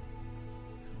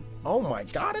 Oh my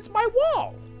god, it's my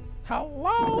wall!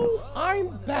 Hello,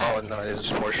 I'm back! Oh no, this is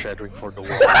foreshadowing for the wall.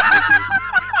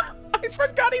 I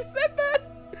forgot he said that!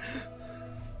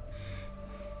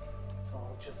 It's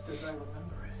all just as I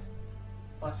remember it.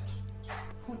 But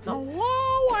who did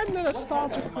Hello, I'm the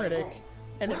Nostalgia Critic,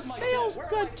 and it feels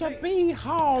good to be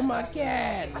home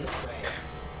again.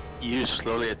 You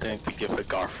slowly attempt to give a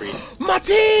Godfrey.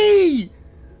 Mati!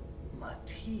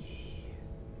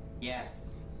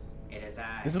 Yes, it is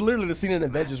I. This is literally the scene in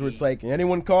Avengers where it's like,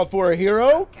 anyone called for a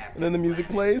hero? And then the music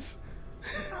plays.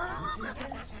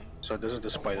 So this is the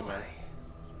Spider-Man.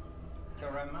 To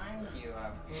remind you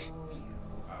of who you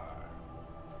are.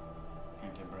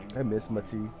 And to bring I miss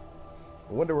Mati.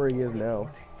 I wonder where he is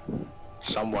now.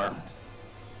 Somewhere.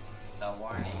 the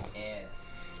warning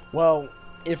is. Well,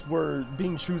 if we're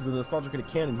being true to the Nostalgia Critic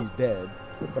canon, he's dead.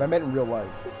 But I meant in real life.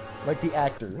 Like the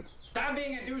actor. Stop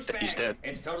being a douchebag! He's dead.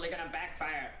 It's totally gonna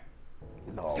backfire.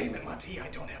 No. Damn it, Marty, I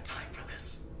don't have time for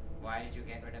this. Why did you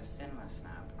get rid of Cinema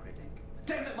Snob, critic?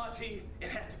 Damn it, Marty, it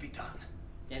had to be done.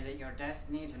 Is it your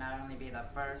destiny to not only be the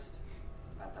first,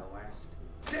 but the worst?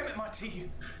 Damn it, Marty,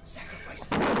 sacrifices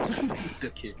have to be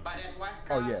made. But at what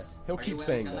cost? Oh yeah, he'll Were keep you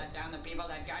saying willing to that. let down the people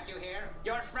that got you here?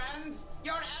 Your friends?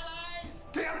 Your allies?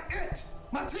 Damn it,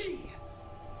 Marty!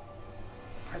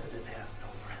 The president has no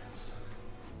friends.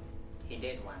 He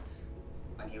did once,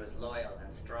 when he was loyal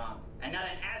and strong, and not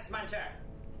an ass muncher.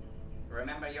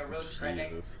 Remember your roots,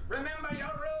 critic. Remember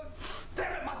your roots!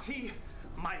 Damn it, Marty!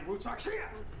 My roots are here,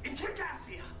 in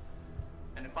Kirkassia!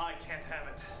 And if I can't have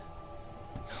it,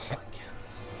 no one can.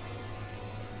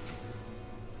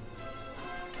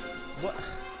 What?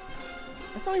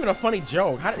 That's not even a funny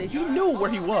joke. How did, he knew where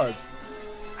he was.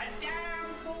 A damn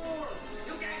fool!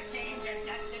 You can't change your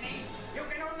destiny. You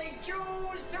can only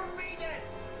choose to meet it.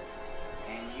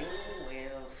 And you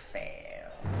will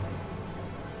fail.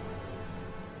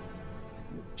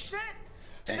 Shit!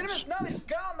 Cinema Snob is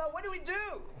gone now. What do we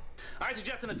do? I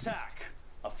suggest an attack.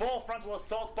 A full frontal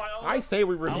assault by all. I say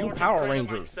we review I'll Power orchestrate it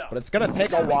Rangers, myself. but it's gonna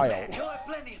take a while. He'll have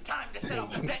plenty of time to set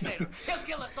up the detonator. He'll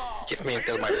kill us all. Give me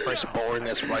until my firstborn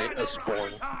is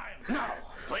born. No,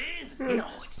 please? No,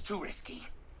 it's too risky.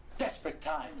 Desperate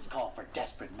times call for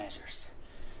desperate measures.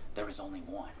 There is only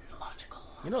one logical.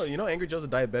 You know, Angry Joe's a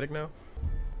diabetic now.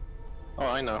 Oh,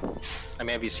 I know. I mean,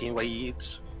 have you seen what he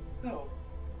eats? No,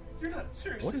 you're not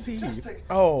seriously What does he eat? suggesting-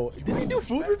 Oh, did he do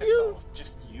food reviews?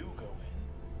 Just you go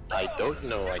in. I don't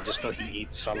know. I just know he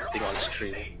eats something on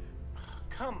stream.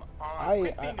 Come on. I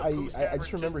quit being a boost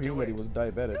just remember hearing that he was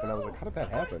diabetic, and I was like, how did that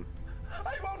happen?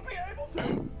 I won't be able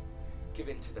to. Give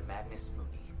in to the madness,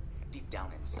 Mooney. Deep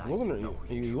down inside, He wasn't. you know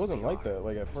who you He wasn't truly like are. that.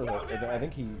 Like at first, I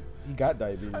think he got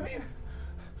diabetes.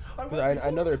 I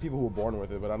know there are people who were born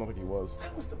with it, but I don't think he was.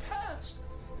 That was the past.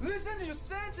 Listen to your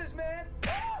senses, man.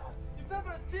 You've never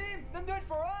a team. Then do it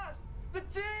for us. The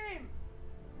team.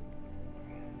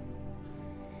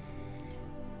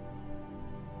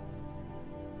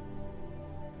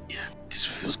 Yeah, this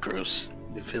feels gross.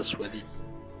 It feels sweaty.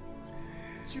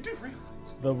 You do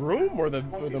realize The room or the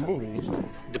movie?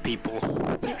 The people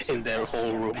in their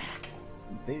whole room.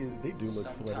 They do look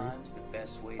sweaty. Sometimes the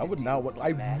best way I would to not deal want. with I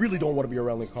a madman really don't want to be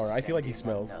around is to Linkara. I feel like he send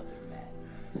smells. another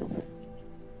man.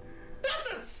 That's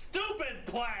a stupid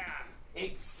plan!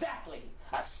 Exactly.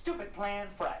 A stupid plan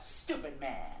for a stupid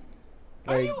man.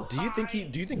 Like, do you think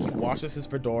he washes his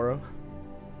fedora?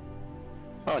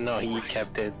 Oh no, he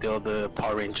kept it till the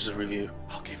Power Rangers review.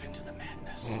 I'll give in to the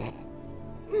madness.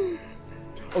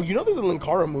 Oh, you know there's a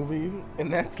Linkara movie,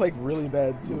 and that's like really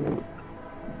bad too.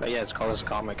 But yeah, it's called his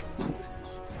comic.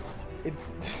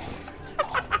 It's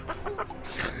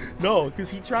no, because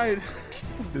he tried.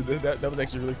 that was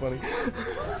actually really funny.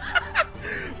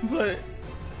 But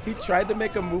he tried to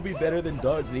make a movie better than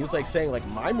Doug's, and he was like saying like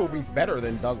my movie's better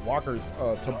than Doug Walker's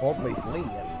To Boldly Flee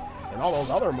and all those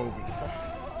other movies.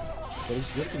 But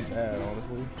it's just as bad,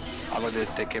 honestly. How long did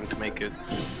it take him to make it?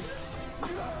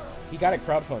 He got it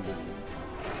crowdfunded.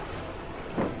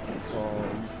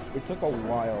 It took a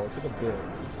while. It took a bit.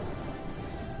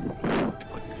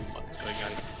 What the fuck is going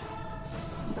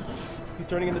on? He's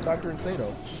turning into Dr.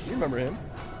 Insano. You remember him?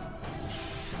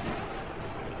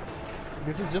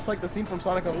 This is just like the scene from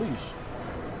Sonic Unleashed.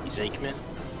 He's Eggman?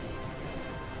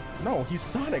 No, he's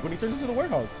Sonic when he turns into the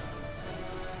Werewolf.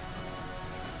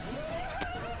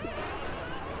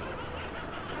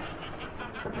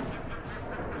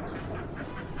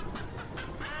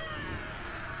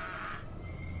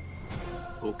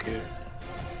 Okay.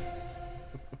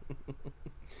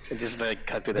 It just like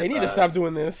cut to that. They need to stop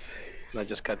doing this. I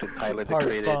just cut to Tyler the Part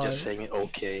Creator 5. just saying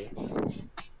okay.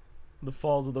 The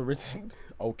Falls of the Rich.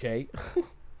 Okay.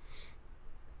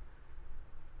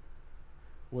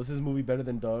 Was his movie better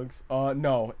than Doug's?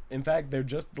 No. In fact, they're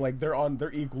just like they're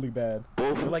equally bad.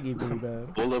 They're like equally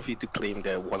bad. Both of you to claim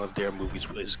that one of their movies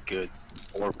is good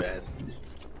or bad.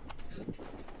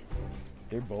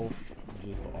 They're both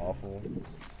just awful.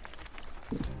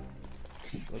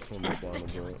 Let's turn this down a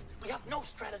bit. We have no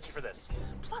strategy for this.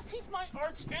 Plus, he's my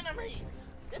arch enemy.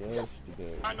 It's Yes, just you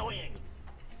did. annoying.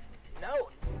 No,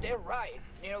 they're right.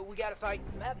 You know, we gotta fight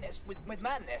madness with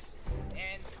madness.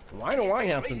 And Why do I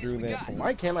have to do this?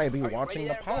 Why can't I be watching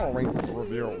the Power Rangers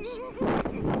reviews?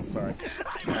 Sorry.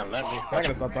 Man, let me. I'm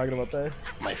gonna stop talking about that.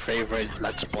 My favorite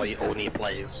Let's Play Oni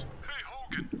plays.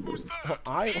 Who's that?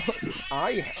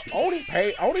 I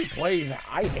only plays.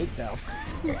 I hate them.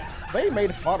 They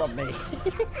made fun of me.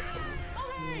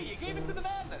 Hey, you gave it to the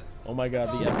madness. Oh my god,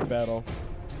 the epic battle.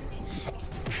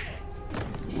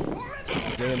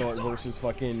 Xehanort versus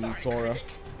fucking Sora.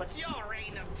 But your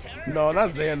reign of terror. No, not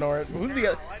Xehanort. Who's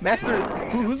the Master?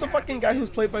 Who's the fucking guy who's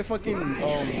played by fucking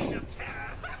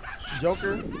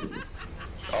Joker?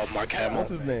 Oh, Mark Hamill.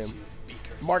 What's his name?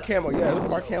 Mark Hamill. Yeah, who's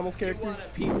Mark Hamill's character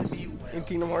in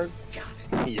Kingdom Hearts?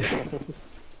 Yeah. Do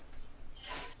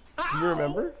you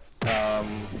remember? I'm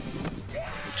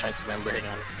trying to remember. Hang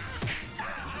on.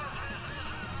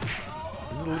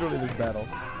 This is literally this battle.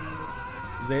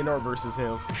 Xehanort versus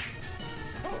him.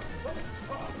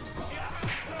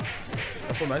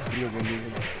 That's so nice video game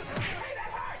music.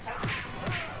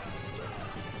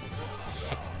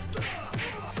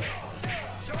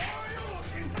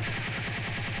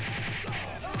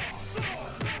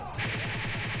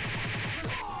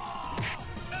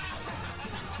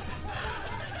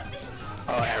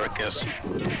 Oh, Ericus.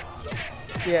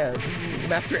 Yeah, this is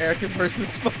Master Ericus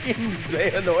versus fucking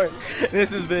Xehanort.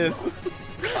 This is this.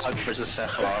 Cloud versus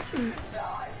Sephiroth.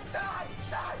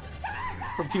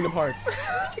 From Kingdom Hearts.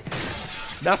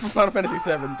 Not from Final Fantasy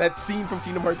VII. That scene from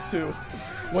Kingdom Hearts 2.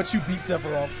 Once you beat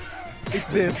Sephiroth. It's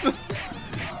this.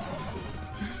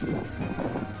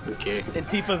 Okay. And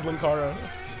Tifa's Linkara.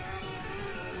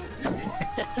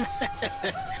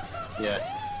 Yeah.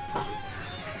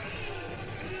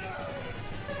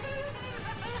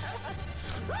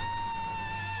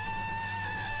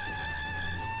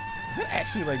 Is that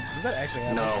actually like? Does that actually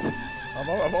happen?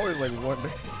 No. I've always like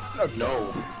wondered.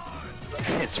 No.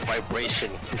 It's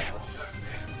vibration.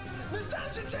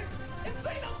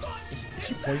 Is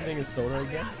she poisoning his soda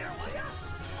again?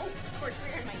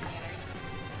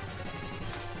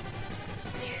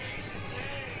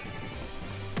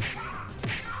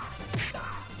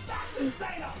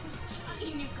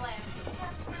 Fucking new class.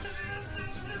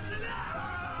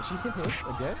 Does she hit him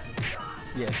again?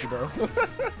 Yeah, she does.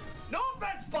 No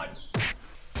offense, but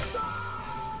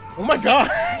Oh my god!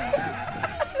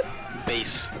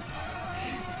 Base.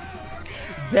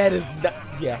 That is not.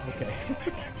 Yeah, okay.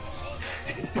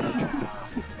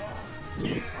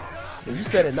 You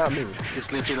said it, not me.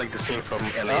 It's literally like the scene from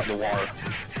LA Noire.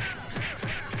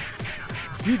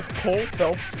 Did Cole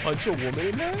Phelps punch a woman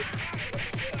in that?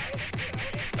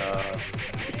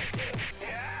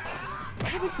 I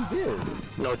don't think he did.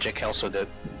 No, Jack Kelso did.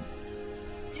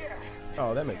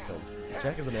 Oh, that makes sense.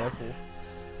 Jack is an asshole.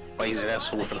 But he's an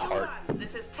asshole with a heart.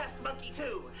 This is Test Monkey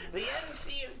 2. The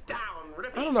MC is down.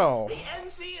 Repeat, I don't know. The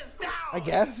MC is down. I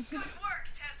guess.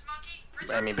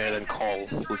 I mean, better than Cole,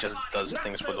 who just does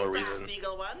things for no reason.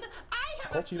 Eagle One. I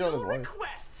have Cole cheated on his wife.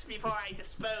 requests before I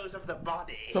dispose of the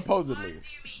body. Supposedly.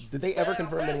 Did they ever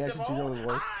confirm that he actually cheated on his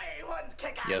wife? I want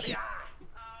kick-ass. Yes.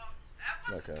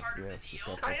 Okay, yeah,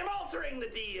 disgusting. I am altering the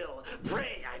deal.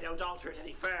 Pray I don't alter it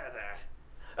any further.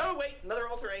 Oh wait, another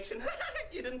alteration.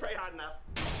 You didn't pray hard enough.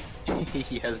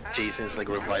 He has Jason's like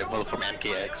revival from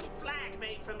MKX. Flag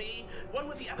made for me. One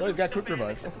with the Oh, he's got quick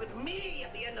revival. except with me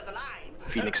at the end of the line.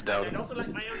 Phoenix down. I'd also like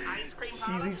my own ice cream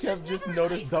parlor. Cheesy Chef just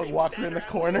noticed Doug Walker in the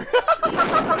corner. God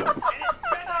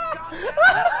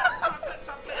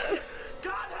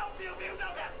help you if you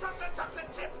don't have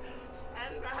chocolate chip.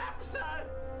 And perhaps,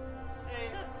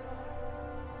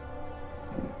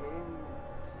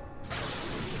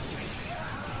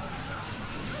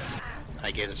 I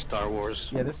get it, Star Wars.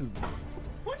 Yeah, this is.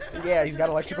 Yeah, he's got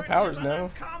electrical powers now.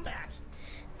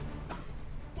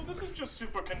 Well, this is just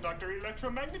superconductor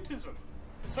electromagnetism.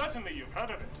 Certainly you've heard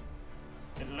of it.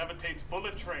 It levitates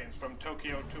bullet trains from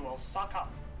Tokyo to Osaka.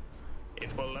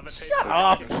 It will levitate Shut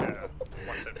up.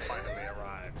 once it finally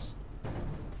arrives.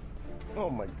 Oh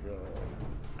my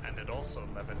god. And it also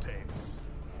levitates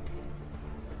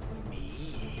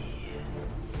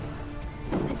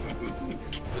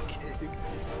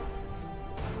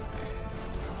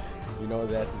You know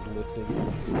his ass is lifting.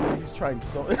 He's trying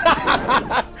so.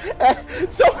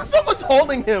 Someone's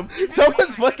holding him.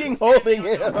 Someone's fucking holding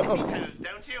him.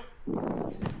 Don't you?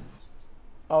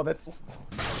 Oh, that's.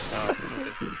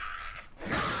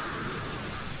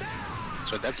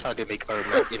 So that's how they make armor in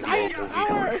the old movie.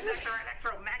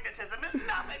 Electromagnetism is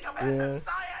nothing compared to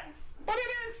science. But it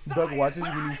is science. Doug watches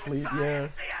you when you sleep. Yeah.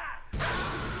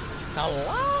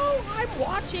 Hello, I'm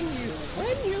watching you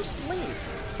when you sleep.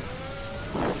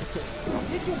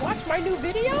 Did you watch my new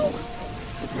video?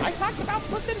 I talked about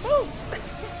Puss in Boots.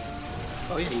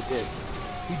 Oh yeah, he did.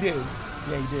 He did.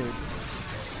 Yeah, he did.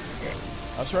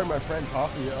 I was showing my friend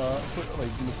Toffee, put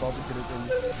like nostalgic critic, and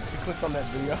she clicked on that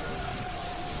video.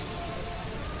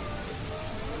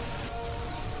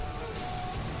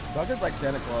 Doug is like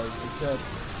Santa Claus, except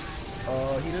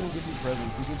he doesn't give you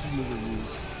presents. He gives you new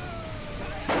reviews.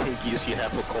 He gives you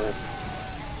half a coal.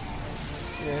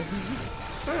 Yeah.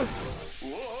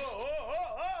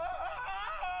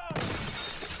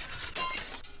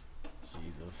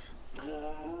 Jesus.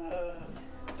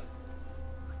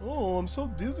 Oh, I'm so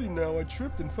dizzy now. I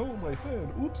tripped and fell on my head.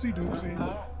 Oopsie doopsie.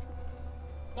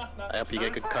 I hope you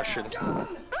get concussion.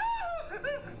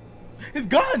 His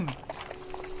gun!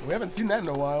 We haven't seen that in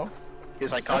a while.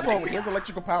 His iconic. Also, he has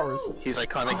electrical powers. His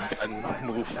iconic gun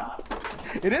move.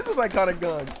 It is his iconic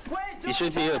gun. He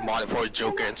should be a mod for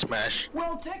Joker and Smash.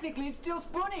 Well, technically, it's still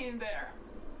Spoonie in there.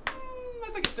 I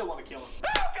think I still want to kill him.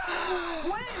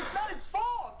 Wait, it's not its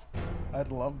fault.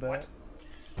 I'd love that.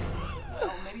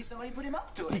 Well, maybe somebody put him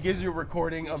up to it. He gives you a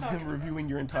recording of him reviewing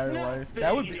your entire life.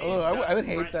 That would be. Oh, I would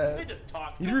hate that.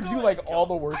 He'd review like all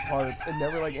the worst parts and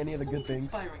never like any of the good things.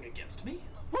 Conspiring against me?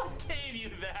 What gave you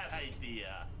that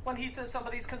idea? When he says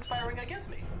somebody's conspiring against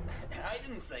me. I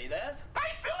didn't say that.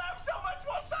 I still have so much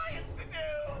more science to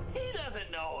do. He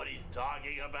doesn't know what he's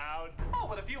talking about. Oh,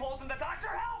 but a few holes in the doctor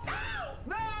help!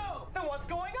 No! No! Then what's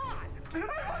going on? I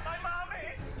want my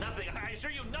mommy. Nothing. I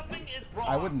assure you, nothing is wrong.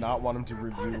 I would not want him to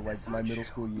review like my middle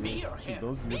school years, because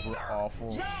those years were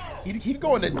awful. He'd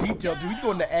go into detail, dude. He'd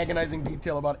go into agonizing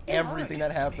detail about everything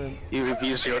that happened. He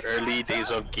reviews your early days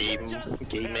of gaming.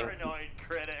 Paranoid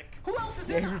critic. Who else is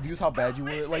Yeah, he reviews how bad you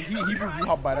were. Like he reviewed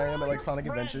how bad I am at like Sonic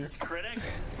Adventure. Critic.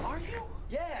 Are you?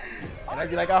 Yes. And I'd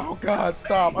be like, oh god,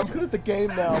 stop! I'm good at the game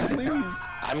now, please.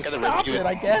 I'm gonna Stop review it.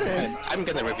 I get it. I'm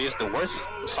gonna review the worst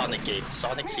Sonic game,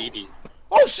 Sonic CD.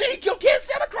 Oh shit! He killed King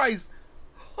Santa Christ.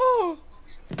 Oh.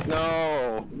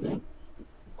 No.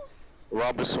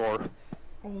 Robosaur.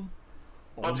 Oh,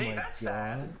 Well, gee, my that's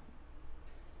god.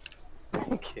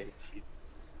 Okay.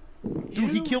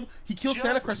 Dude, he killed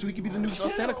Santa Christ so he could be the new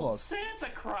Santa Claus. Santa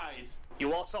Christ!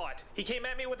 You all saw it. He came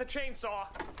at me with a chainsaw.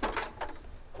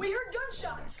 We heard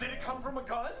gunshots. Did it come from a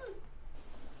gun?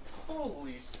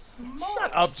 Holy smokes.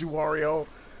 Shut up, Wario.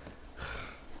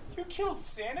 You killed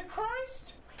Santa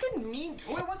Christ? I didn't mean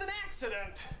to. It was an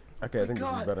accident. Okay, I think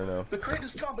this is better now. The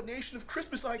greatest combination of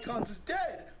Christmas icons is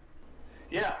dead.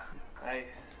 Yeah, I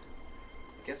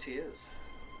guess he is.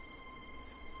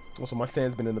 Also, my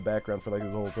fan's been in the background for like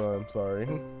this whole time. Sorry.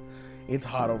 It's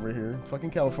hot over here.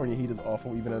 Fucking California heat is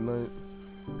awful even at night.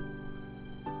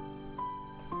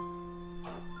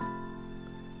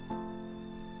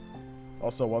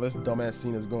 Also, while this dumbass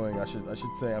scene is going, I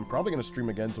should say I'm probably gonna stream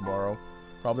again tomorrow.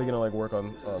 Probably gonna like work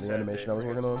on the animation I was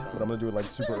working on, but I'm gonna do it like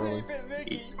super early.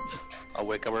 I'll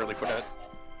wake up early for that.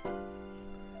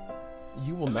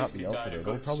 You will not be out for it.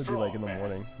 It'll probably be like in the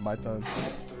morning, my time.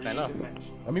 I know.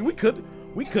 I mean, we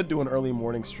could do an early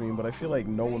morning stream, but I feel like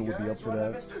no one would be up for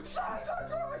that.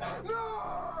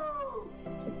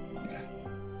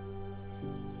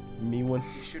 Me one.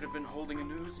 You should have been holding an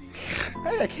Uzi.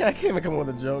 I can't even come up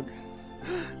with a joke.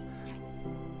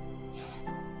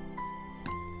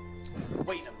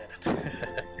 Wait a minute.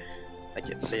 I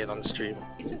can't say it on the stream.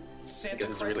 Isn't Santa because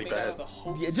it's Christ really made out bad. of the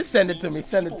hopes Yeah, just send it to and me. dreams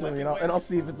Send of it to people me, and everywhere? I'll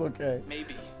see if it's okay.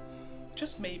 Maybe,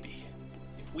 just maybe,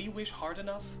 if we wish hard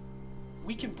enough,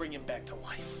 we can bring him back to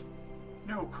life.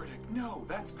 No, Critic, no,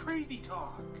 that's crazy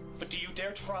talk. But do you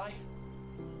dare try?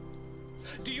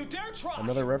 Do you dare try?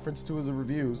 Another reference to his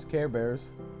reviews, Care Bears.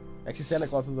 Actually, Santa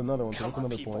Claus is another one, so that's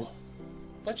another point.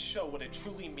 Let's show what it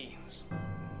truly means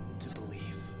to believe.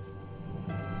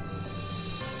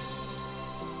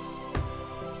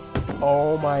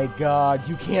 Oh my God!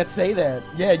 You can't say that.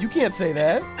 Yeah, you can't say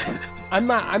that. I'm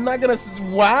not gonna.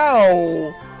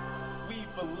 Wow. We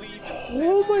believe in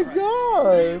Oh my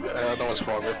God. I don't know what's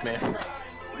wrong with me.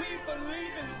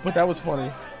 But that was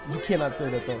funny. You cannot say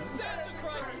that though.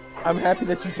 I'm happy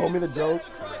that you told me the joke,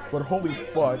 but holy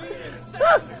fuck.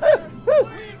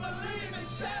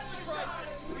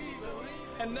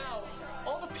 And now,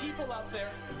 all the people out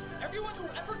there, everyone who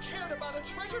ever cared about a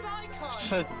treasured icon. Is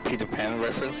that a Peter Pan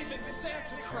reference? Believe in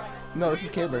Santa Christ. No, this is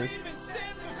Care Bears. Believe in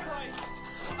Santa Christ.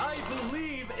 I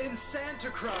believe in Santa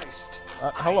Christ.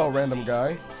 Hello, random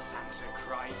guy. Santa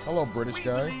Christ. Hello, British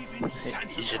guy.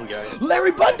 Asian guy.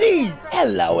 Larry Bundy!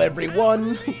 Hello,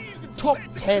 everyone. Top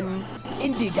 10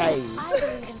 indie games.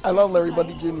 I love Larry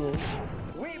Bundy Jr.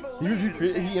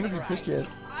 He interviewed Chris Chan.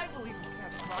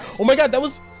 Oh my God, that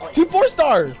was Team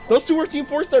 4-Star. Those two were Team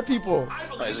 4-Star people.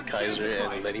 Isaac Kaiser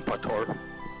and Lenny Pator.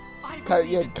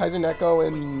 Yeah, Kaiser Neko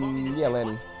and yeah,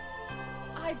 Lanny.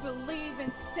 I believe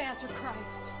in Santa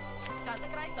Christ.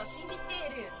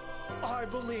 I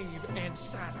believe in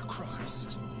Santa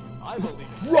Christ. I believe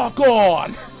in Rock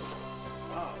on!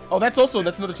 Oh, that's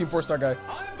another Team 4-Star guy.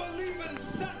 I believe in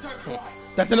Santa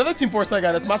Christ. That's another Team 4-Star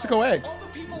guy. That's Masako X. All the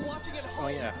people watching at home. Oh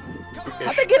yeah.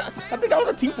 I think all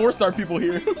the Team 4-Star people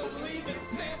here. We believe in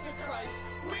Santa Christ.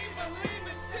 We believe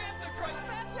in Santa Christ.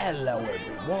 That's Hello,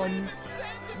 everyone.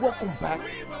 Welcome back.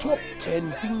 Top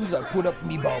 10 things I put up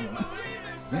me bum.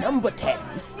 Number 10.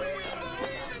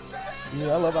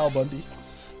 Yeah, I love Al Bundy.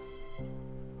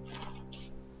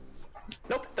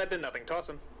 Nope, that did nothing. Toss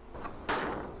him.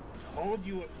 Told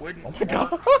you it wouldn't. Oh my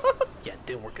God. Yeah, it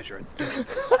didn't work because you're a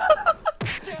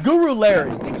douchebag. Guru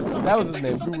Larry. That was his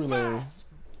name, Guru Larry.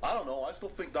 I don't know. I still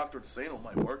think Dr. Insano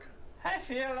might work. I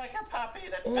feel like a puppy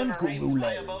that's On been Guru raped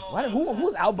by Larry. a bull.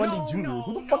 Who's Al Bundy Jr.?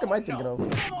 Who the fuck am I thinking of?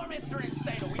 Come on, Mr.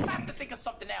 Insano. We have to think of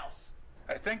something else.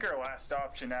 I think our last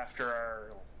option after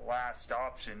our last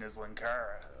option is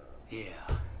Linkara. Yeah,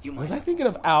 you might. Was I thinking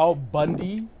of Al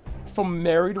Bundy from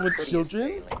Married with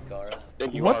Children?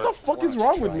 What the fuck is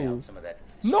wrong with me?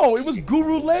 No, it was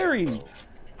Guru Larry.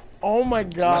 Oh my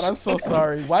God, I'm so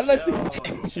sorry. Why did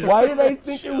I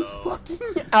think it was fucking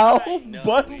Al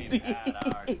Bundy?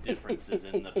 Our differences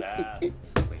in the past.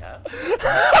 We have.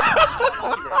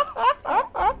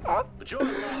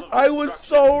 I was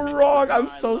so wrong. I'm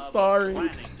so sorry.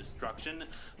 Planning destruction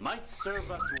might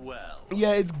serve us well.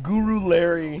 Yeah, it's Guru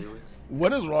Larry.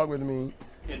 What is wrong with me?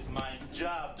 It's my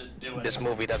job to do it. This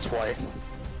movie, that's why.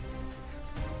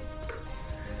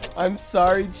 I'm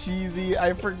sorry, Cheesy.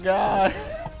 I forgot.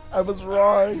 I was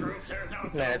wrong.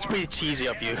 Man, it's pretty cheesy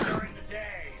of you.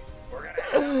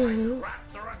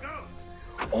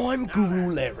 I'm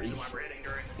Guru Larry.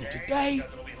 And today,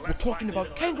 we're talking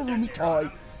about Kangaroo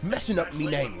Mitai messing up me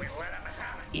name.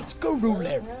 It's Guru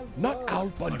Larry, not Al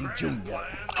Bundy Jr. I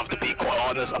have to be quite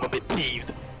honest, I'm a bit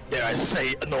peeved. Dare I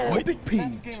say I'm a annoyed. bit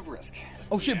peeved.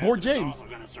 Oh shit, Board James. Also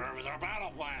gonna serve as our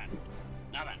battle plan.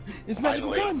 It's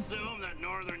magical gun. Assume that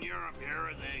Northern Europe here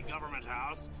is a government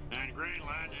house, and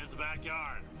Greenland is the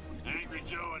backyard. Angry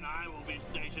Joe and I will be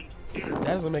stationed here. That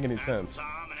doesn't make any sense.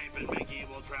 Tom and 8-Bit Mickey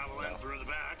will travel in through the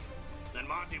back. Then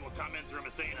Monty will come in through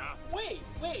Messina. Wait,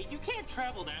 you can't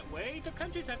travel that way. The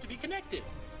countries have to be connected.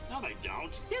 No, they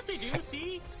don't. Yes, they do.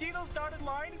 See those dotted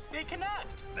lines? They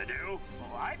connect. They do?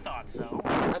 Well, I thought so.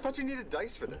 I thought you needed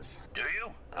dice for this. Do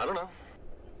you? I don't know.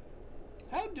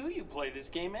 How do you play this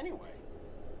game anyway?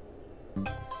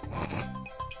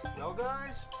 No,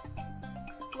 guys?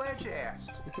 Glad you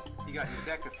asked. You got your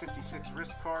deck of 56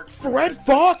 wrist cards. Fred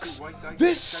Fox!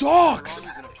 This sucks!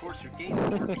 And of course your game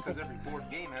board, because every board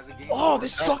game has a game Oh, board.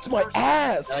 this sucks my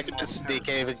ass! I guess they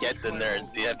can't even get the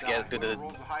nerd. They have to get to the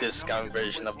discount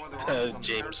version of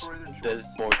James, the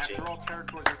board James. After all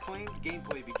territories are claimed,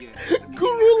 gameplay begins.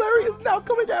 Guru Larry is now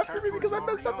coming after me because I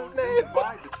messed up his name.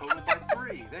 Divide the total by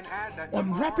 3. Then add that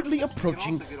I'm rapidly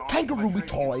approaching Kangaroo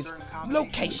Toys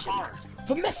location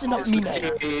for messing up me name.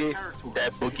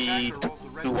 That Boogie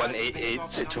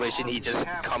 2188 situation, he just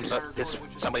comes up,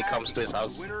 somebody comes to his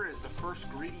house. Winner is the first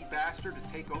greedy bastard to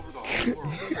take over the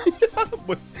whole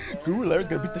world. Guru Larry's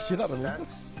gonna beat the shit out of me.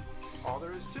 That's all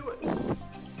there is to it.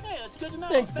 Hey, that's good to know.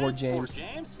 Thanks, Board James.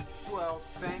 Well,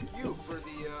 thank you for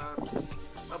the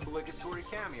obligatory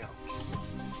cameo.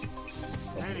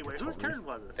 Anyway, whose turn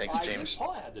was it? Thanks, James.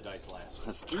 Paul had the dice last.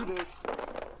 Let's do this.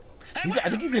 I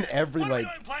think he's in every like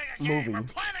movie.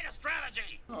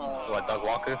 What, Doug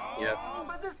Walker? Yeah.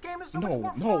 But this game is so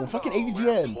No, no, fucking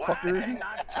AVGN, fucker.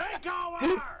 Take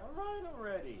over! Alright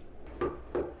already.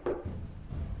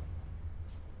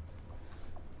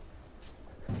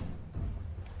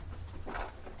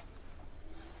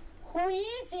 Who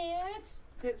is it?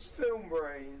 It's Film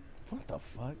Brain. What the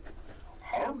fuck?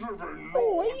 How do they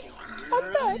know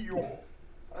I'm back.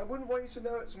 I wouldn't want you to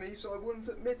know it's me, so I wouldn't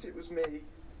admit it was me.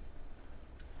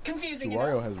 Confusing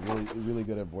Wario has really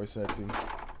good at voice acting.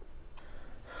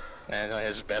 And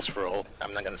his best role.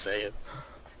 I'm not gonna say it.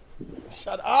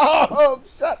 Shut up!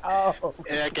 Shut up!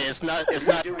 Yeah, okay, it's not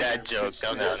that joke.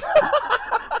 Calm down.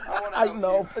 I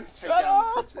know, but shut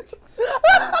up!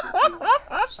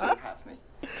 Still have me.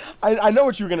 I know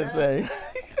what you were gonna say.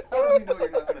 How do you know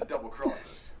you're not gonna double cross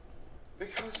us?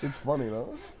 Because It's funny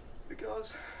though.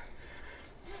 because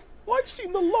I've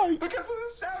seen the light. because of the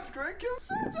sound grid killed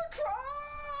Santa Claus.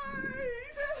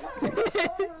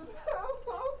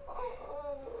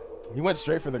 He went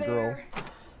straight for the girl.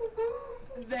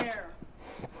 There.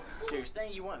 So you're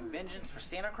saying you want vengeance for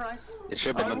Santa Christ? It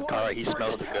should have been Lucara. He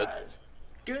smells good.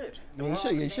 Good. I mean,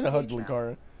 he should have hugged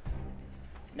Lucara.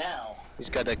 Now, He's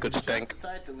got that good stank.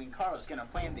 decided that Lincaro's gonna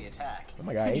plan the attack. Oh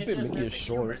my god, You 8-Bit just Mickey is missed a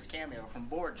short. humorous cameo from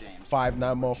Board James.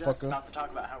 5'9" Just motherfucker. about to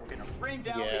talk about how we're gonna bring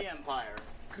down the Empire.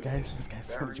 This guy's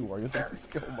so much Wario. This is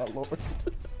oh my lord.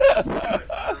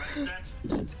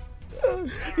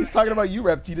 He's talking about you,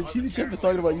 Raptina. Cheesy Chef is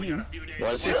talking about you.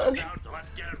 Was it?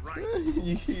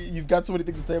 You've got so many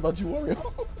things to say about you, Wario.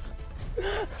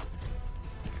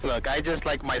 Look, I just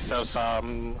like myself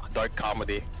some dark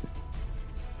comedy.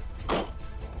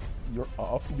 You're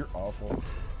off. You're awful.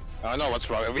 I don't know what's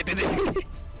wrong with it. It's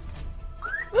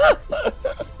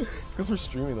because we're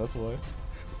streaming, that's why.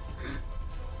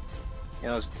 You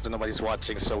know, so nobody's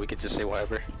watching, so we could just say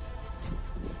whatever.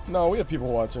 No, we have people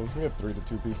watching. We have 3 to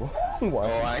 2 people watching.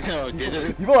 Oh, I know.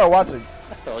 People are watching.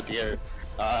 Oh dear.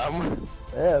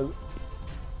 Yeah.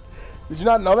 Did you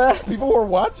not know that? People were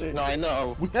watching. No, I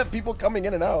know. We have people coming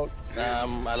in and out.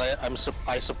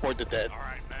 I support the dead.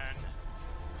 Alright, man.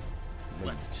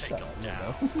 Let's Shut take up, them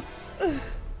down.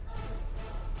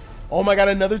 Oh my god,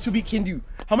 another To Be Kindu.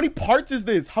 How many parts is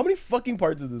this? How many fucking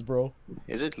parts is this, bro?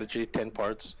 Is it literally 10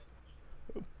 parts?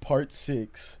 Part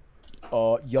 6.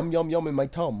 Yum yum yum in my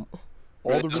tum.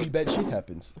 All the really bad shit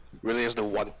happens. Really is the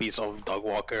One Piece of Dog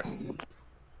Walker.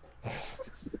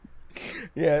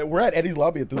 Yeah, we're at Eddie's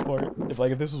lobby at this point. If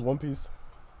this was One Piece.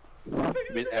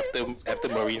 After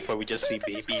Marineford, we just see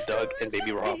Baby Doug and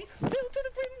Baby Rob.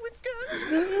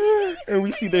 And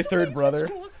we see their third brother,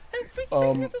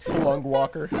 Flung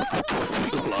Walker.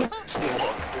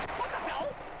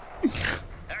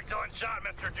 Excellent shot,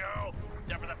 Mr. Joe.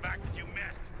 Except for the fact that you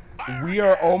missed. We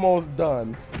are almost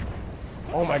done.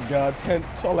 Oh my god, 10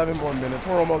 to 11 more minutes.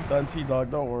 We're almost done,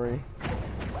 T-Dog, don't worry.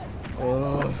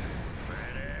 Ugh.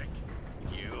 Critic,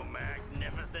 you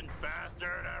magnificent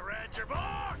bastard, I read your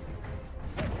book!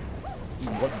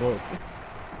 What book?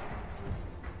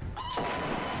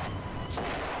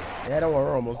 Yeah, don't worry,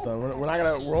 we're almost done.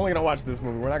 We're only gonna watch this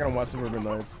movie. We're not gonna watch Suburban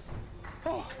Nights.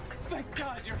 Oh, thank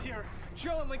God you're here.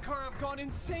 Joe and Linkara have gone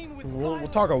insane with We'll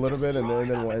talk a little bit and then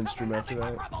we'll end stream after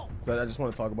that. So I just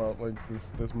want to talk about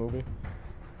this movie.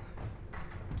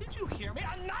 you hear me?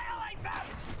 Annihilate them!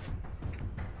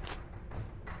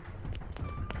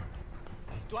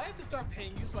 Do I have to start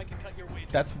paying you so I can cut your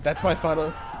wages? That's my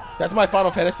final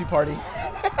fantasy party.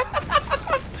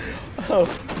 Oh,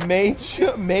 mage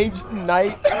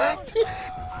knight,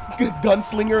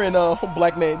 gunslinger, and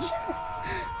black mage.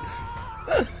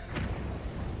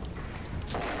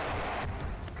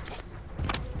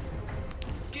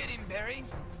 Get him, Barry.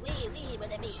 Oui,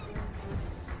 mon ami.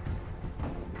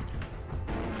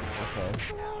 Okay.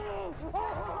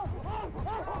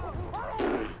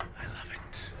 I love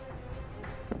it.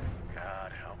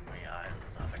 God help me, I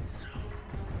love it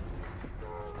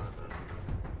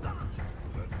so.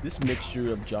 This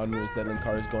mixture of genres that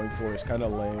Linkar is going for is kind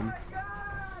of lame.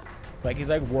 Like he's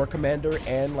like War Commander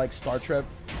and like Star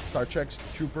Trek's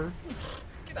Trooper.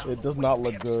 It does not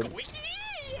look good.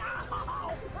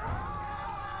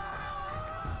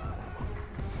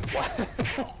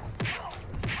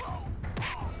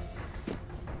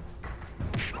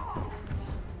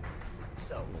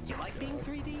 So, you like being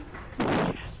 3D?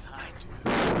 Yes, I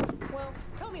do. Well,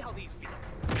 tell me how these feel.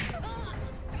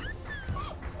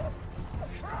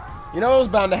 You know it was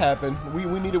bound to happen. We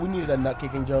needed a nut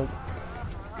kicking joke.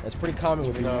 That's pretty common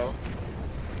with these.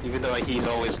 Even though he's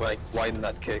always like, why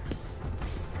nut kicks?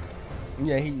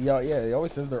 Yeah, he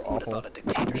always says they're awful.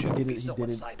 He did it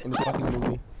in the fucking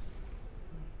movie.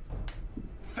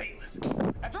 Faithless.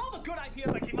 After all the good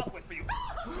ideas I came up with for you.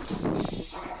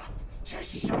 Shut up.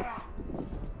 Just shut up.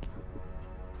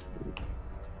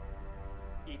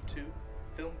 E2,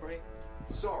 film break.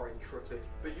 Sorry, critic,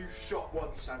 but you shot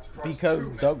one Santa Claus. Because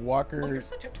Doug Walker. Oh, you're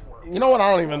such a twirl. You know what? I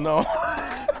don't even know.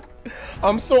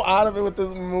 I'm so out of it with this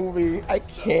movie. I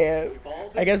can't.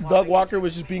 I guess Doug Walker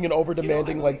was just being an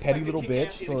over-demanding, like, petty little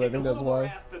bitch, so I think that's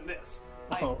why.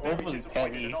 Oh, overly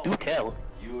petty. Do tell.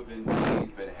 You have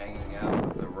indeed been hanging out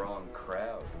with the wrong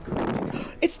crowd.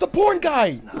 It's the porn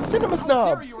guy! Cinema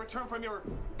snobs!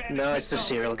 No, it's the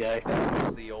serial guy. That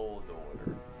was the old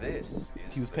order. This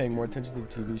is He was paying more attention to the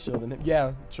TV show than him.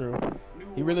 Yeah, true.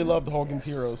 He really loved Hogan's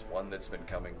Heroes. one that's been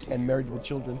coming to And you Married for with a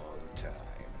Children. long time.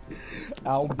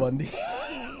 Al Bundy.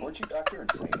 Weren't you Dr.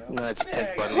 Insano? No, it's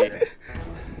Ted Bundy.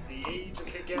 The age of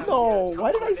Higacia No, has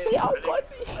why come did I to an say end, Al critic.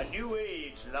 Bundy? A new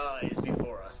age lies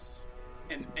before us.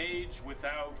 An age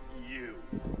without you.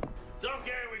 It's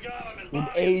okay, we got him. An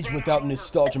age without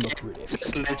nostalgia, critic.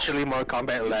 It's literally Mortal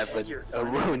Kombat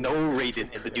 11. No rated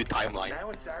in the new timeline. Now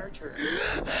it's our turn.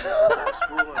 First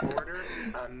rule of order,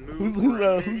 a move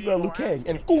Who's Liu Kang?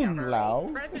 And Kung Lao.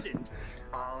 president.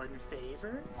 All in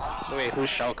favor? Wait, who's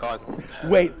Shao Kahn?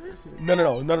 Wait,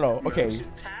 no. Okay,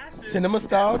 Cinema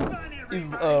Snob is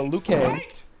Liu Kang,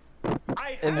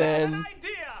 and then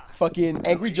fucking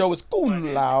Angry Joe is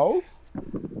Kung Lao,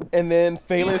 and then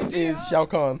Phaelus is Shao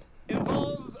Kahn.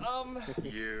 Involves,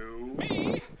 You.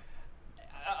 me,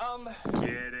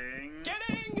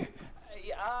 Getting.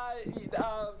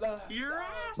 your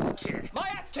ass kicked. My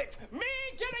ass kicked. Me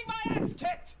getting my ass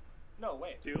kicked. No,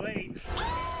 wait. Too late.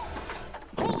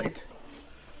 Hold it.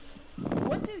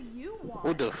 What do you want?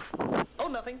 Who the? Oh,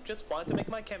 nothing. Just wanted to make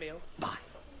my cameo. Bye.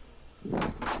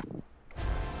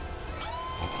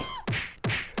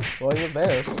 Well, he was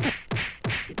there.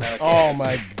 Oh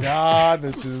my god,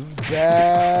 this is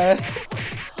bad.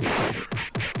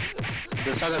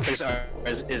 The sound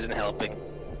effects isn't helping. It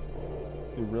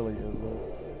really isn't.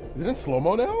 Is it in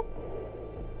slow-mo now?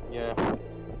 Yeah.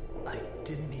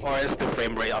 Or is the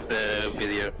frame rate of the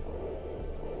video?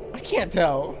 I can't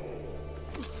tell.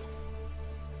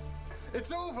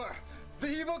 It's over. The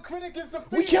evil critic is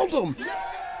defeated. We killed him.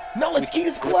 Now let's eat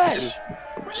his flesh.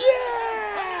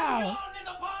 Yeah.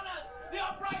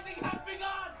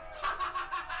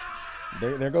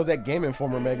 There goes that Game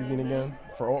Informer magazine again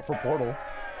for Portal.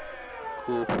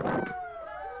 Cool.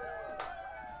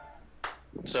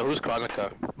 So who's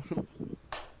Chronica?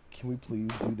 Can we please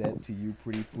do that to you,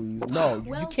 pretty please? No,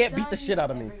 you can't beat the shit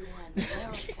out of me.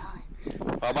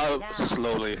 How about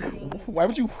slowly? Why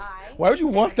would you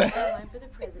want that? For the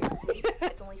presidency,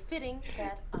 it's only fitting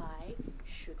that I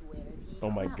should wear the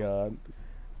Oh my god.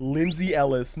 Lindsay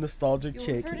Ellis, nostalgic You'll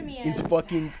chick, refer to me is as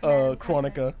fucking Madam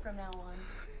Chronica. from now on.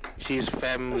 She's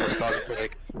femme nostalgic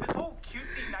critic. This whole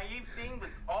cutesy, naive thing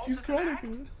was all She's just an act?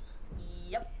 Chronica.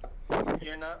 Yep.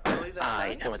 You're not really that I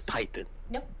nice. am a titan.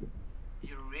 Nope.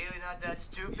 You're really not that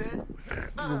stupid?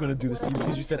 We're gonna do this to you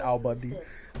because you said Al Bundy.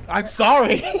 I'm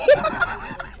sorry.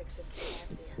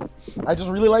 I just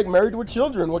really like Married with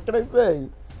Children. What can I say?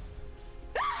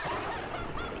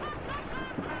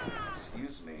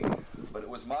 Excuse me, but it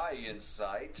was my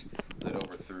insight that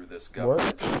overthrew this What?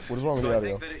 government. What is wrong with so the I audio?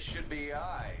 think that it should be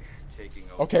I taking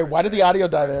over. Okay, why did the audio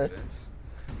die there? president.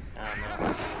 I don't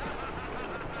know.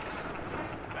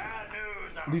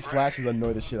 These flashes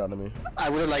annoy the shit out of me. I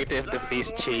would have liked if the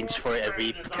face changed for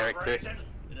every character.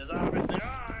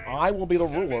 I will be the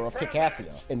ruler of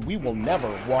Kikassia, and we will never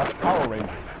watch Power Rangers.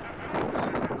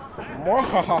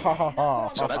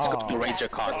 So let's go to Ranger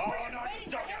Con.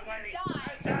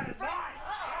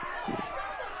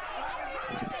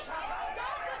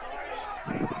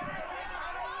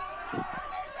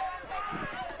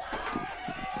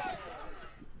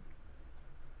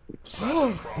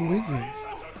 Who is it?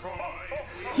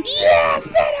 Yes,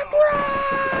 Santa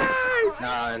Claus!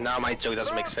 Now my joke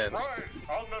doesn't make sense.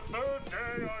 On the third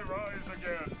day I rise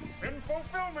again, in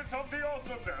fulfillment of the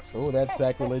awesomeness. Oh, that's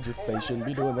sacrilegious. They shouldn't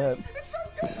be doing that.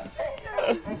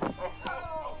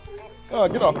 Oh,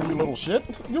 get off me, you little shit.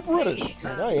 You're British.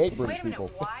 I hate British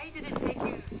people. Why did it take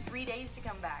you 3 days to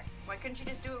come back? Why couldn't you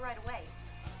just do it right away?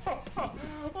 Oh,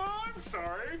 I'm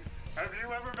sorry. Have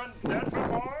you ever been dead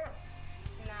before?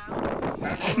 No.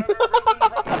 Have you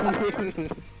ever risen from the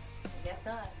grave? Guess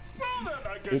not. Well, then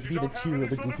I guess It'd you be the don't have tear any of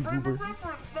the sort Goofy frame of Goober.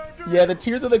 reference now, do Yeah, you? the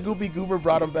tears of the Goofy Goober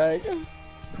brought him back.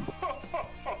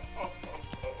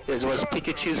 It was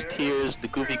Pikachu's tears, the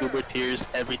Goofy Goober tears,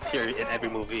 every tear in every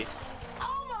movie.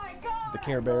 The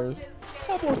Care Bears.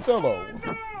 Oh, poor fellow.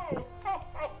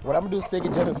 What I'm gonna do is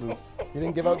Sega Genesis. He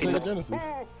didn't give out Sega Genesis.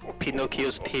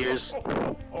 Pinocchio's tears.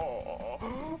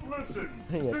 Listen,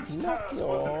 Hey, this task Pinocchio.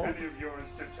 wasn't any of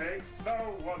yours to take,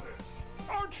 now was it?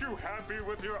 Aren't you happy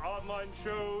with your online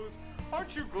shows?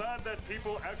 Aren't you glad that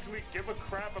people actually give a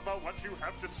crap about what you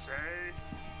have to say?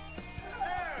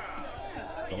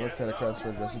 Don't let Santa Claus for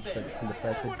aggression from the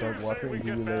fact that Doug Walker and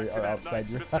Google Larry are outside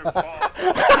your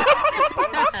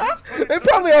They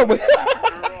probably are.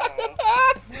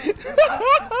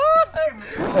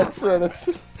 That's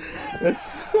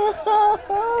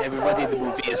Everybody in the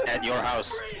movie is at your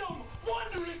house.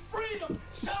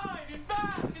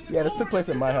 Yeah, this took place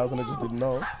at my house and I just didn't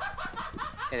know.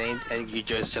 And you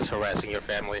just harassing your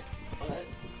family.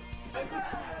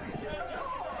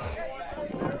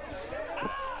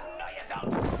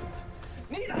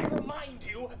 Need I remind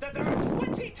you that there are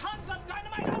 20 tons of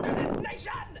dynamite under this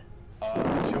nation?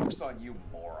 Joke's on you,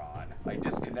 moron. I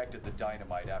disconnected the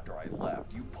dynamite after I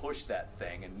left. You push that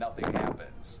thing and nothing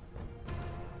happens.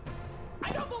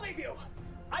 I don't believe you!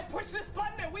 I push this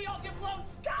button and we all get blown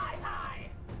sky high!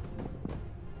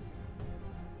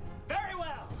 Very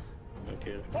well.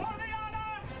 Okay. For the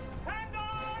honor and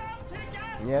all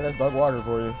together! Yeah, that's Doug Walker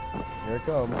for you. Here it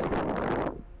comes.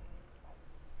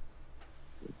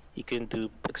 He can do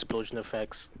explosion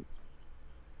effects.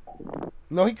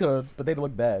 No, he could, but they'd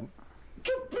look bad.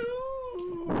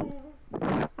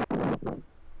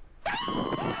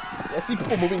 I see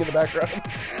people moving in the background.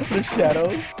 The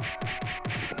shadows.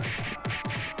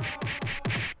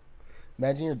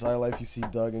 Imagine your entire life you see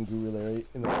Doug and Guru Larry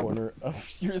in the corner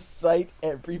of your sight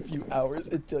every few hours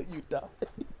until you die.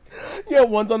 Yeah,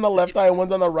 one's on the left eye and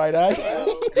one's on the right eye.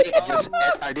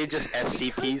 Are they just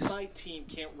SCPs? My team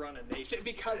can't run a nation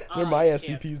because They're my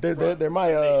SCPs. They're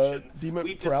my demon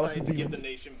We've paralysis decided to give demons. the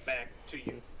nation back to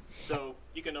you, so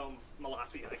you can own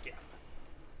Molossia again.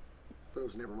 But it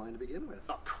was never mine to begin with.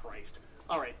 Oh Christ!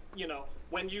 All right,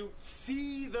 when you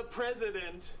see the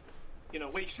president,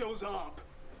 when he shows up,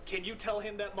 can you tell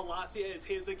him that Molossia is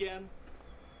his again?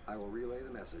 I will relay the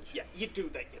message. Yeah, you do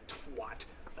that, you twat.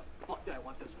 The fuck did I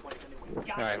want this place anyway?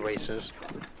 Alright, racist.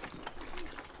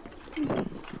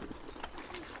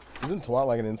 Isn't twat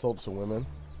like an insult to women?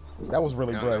 That was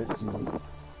really bright. Jesus.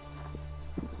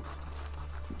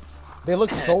 They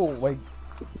look so like.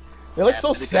 They look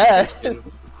so sad.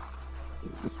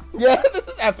 Yeah, this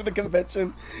is after the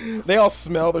convention. They all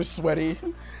smell. They're sweaty.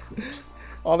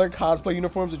 All their cosplay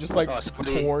uniforms are just like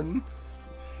torn.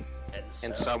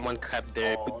 And someone kept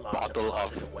their bottle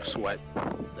of sweat.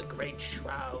 The great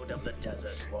shroud of the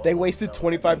desert. They wasted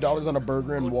 $25 on a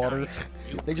burger and water.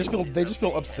 They just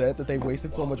feel upset that they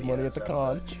wasted so much money at the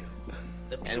con.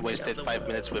 And wasted 5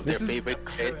 minutes with their favorite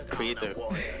creator.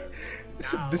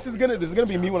 This is gonna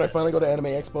be me when I finally go to Anime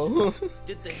Expo.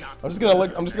 I'm just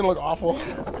gonna look awful.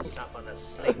 To suffer the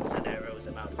slings and arrows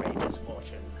of outrageous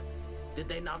fortune. Did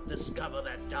they not discover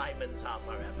that diamonds are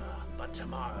forever, but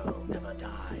tomorrow never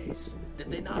dies?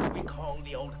 Did they not recall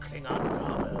the old Klingon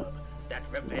proverb that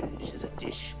revenge is a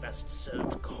dish best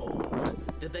served cold?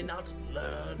 Did they not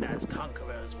learn as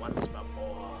conquerors once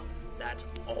before that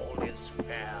all is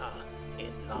fair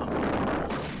in love?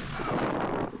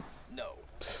 No.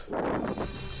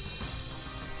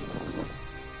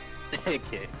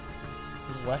 Okay.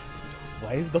 What?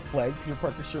 Why is the flag Peter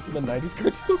Parker shirt from the 90s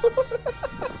cartoon?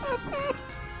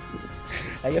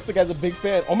 I guess the guy's a big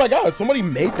fan. Oh my god, somebody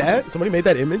made that. Somebody made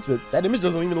that image. That image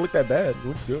doesn't even look that bad. It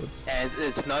looks good. And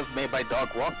it's not made by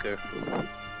Dog Walker.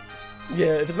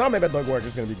 Yeah, if it's not made by Doug Walker,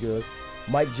 it's gonna be good.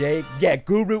 Mike J. Yeah,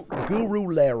 Guru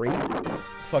Larry.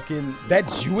 Fucking that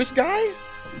Jewish guy?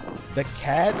 The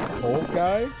cat cold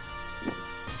guy?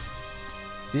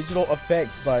 Digital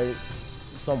effects by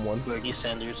someone. Bernie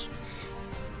Sanders.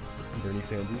 Bernie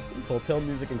Sanders. Hotel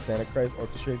music in Santa Christ,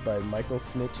 orchestrated by Michael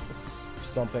Snitch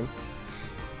something.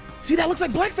 See, that looks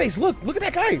like blackface. Look at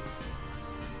that guy.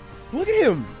 Look at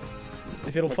him.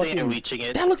 If it'll fucking reaching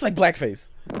it. That looks like blackface.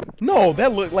 No,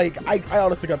 that look like I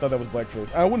honestly thought that was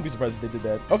blackface. I wouldn't be surprised if they did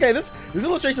that. Okay, this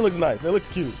illustration looks nice. That looks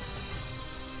cute.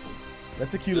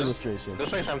 That's a cute illustration.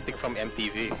 Looks like something from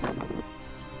MTV.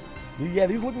 Yeah,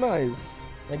 these look nice.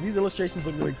 Like these illustrations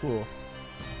look really cool.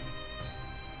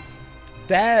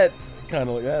 That kind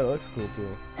of that looks cool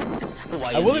too.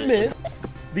 I will admit,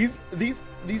 these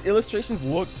illustrations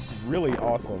look really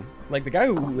awesome. Like the guy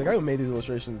who made these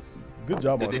illustrations, good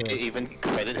job on him. Did they even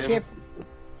credit him?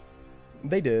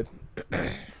 They did.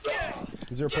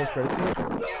 Is there a post credit scene?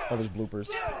 Oh, there's bloopers.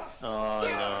 Oh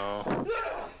no.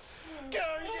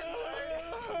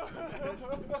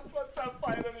 Let's not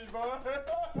fight anymore.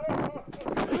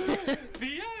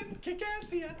 The end,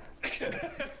 Kikassia.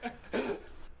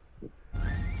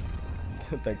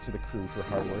 Thanks to the crew for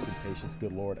hard work and patience.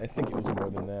 Good lord, I think it was more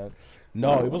than that.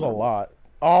 No, it was a lot.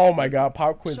 Oh my god,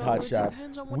 Pop Quiz Hot Shot.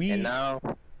 And now,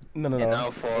 no. And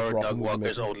now for Doug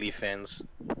Walker's OnlyFans.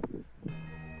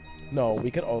 No,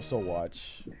 we could also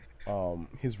watch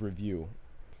his review,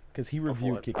 because he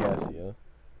reviewed Kikassia.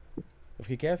 Of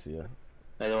Kikassia.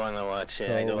 I don't want to watch it.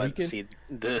 I don't want to see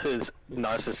the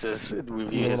narcissist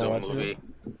review his own movie.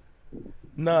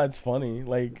 Nah, it's funny.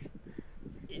 Like,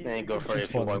 go for it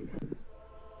if you want.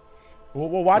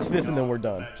 We'll watch this and then we're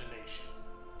done.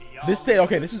 This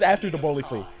is after the Bowley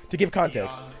Flea. To give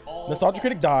context, Nostalgia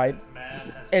Critic died,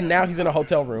 and now he's in a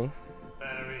hotel room.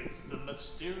 There is the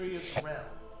mysterious realm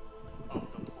of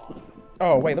the plot.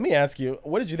 Oh wait, let me ask you.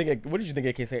 What did you think of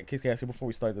Kikassia before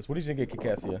we start this? What did you think of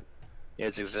Kikassia? Yeah,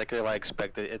 it's exactly what I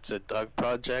expected. It's a Doug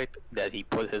project that he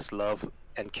put his love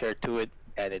and care to it,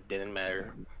 and it didn't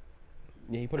matter.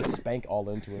 Yeah, he put his spank all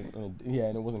into it. And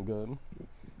it wasn't good.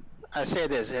 I say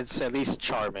this, it's at least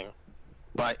charming,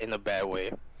 but in a bad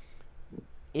way.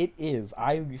 It is.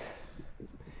 It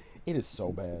is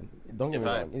so bad. Don't get me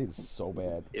wrong. It is so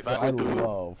bad. If I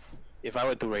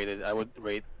were to rate it, I would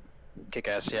rate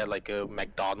Kikassia like a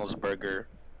McDonald's burger.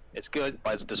 It's good,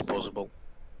 but it's disposable.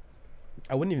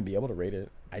 I wouldn't even be able to rate it.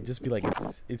 I'd just be like,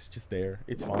 it's just there.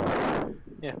 It's fine.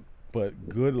 Yeah. But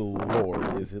good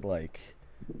lord, is it like...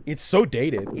 It's so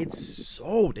dated. It's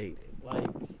so dated. Like...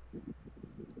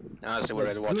 Honestly, I would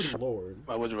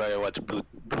rather watch Blue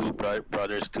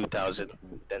Brothers 2000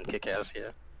 than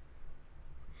Kikassia.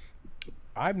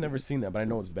 I've never seen that, but I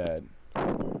know it's bad.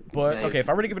 But, okay, if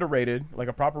I were to give it a rated, like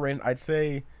a proper rating, I'd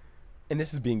say... And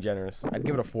this is being generous. I'd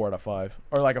give it a 4 out of 5.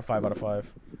 Or like a 5 out of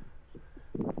 5.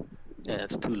 Yeah,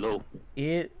 that's too low.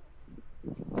 You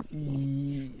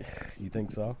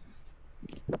think so?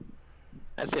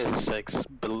 I'd say it's a 6,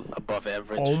 above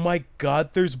average. Oh my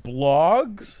god, there's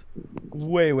blogs?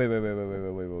 Wait.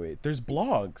 There's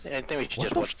blogs. I think we should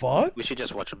What the fuck? We should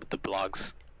just watch the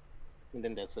blogs. And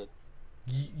then that's it.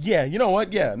 Yeah, you know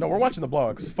what? Yeah, no, we're watching the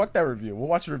blogs. Fuck that review. We'll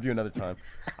watch the review another time.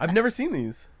 I've never seen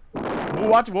these. We'll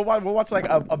watch like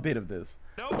a bit of this.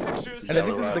 No pictures. And I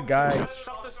think this is the guy.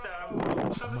 Shut this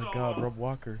down. Oh my god, Rob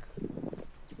Walker.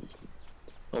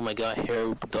 Oh my god,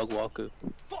 hair Doug Walker.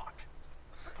 Fuck.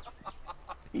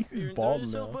 He's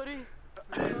bald now.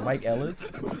 Mike Ellis.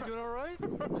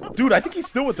 Dude, I think he's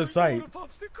still with the site.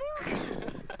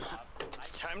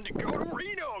 It's time to go to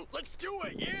Reno. Let's do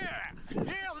it. Yeah,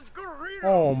 let's go to Reno.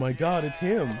 Oh my god, it's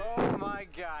him. Oh my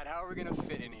god, how are we gonna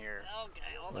fit in here?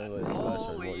 I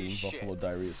started eating Buffalo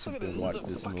Diarrhea soup and watch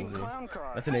this movie.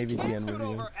 That's an AVGN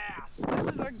review. This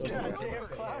is a goddamn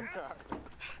clown car.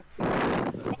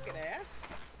 Fucking ass.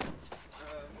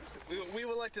 We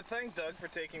would like to thank Doug for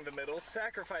taking the middle,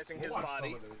 sacrificing his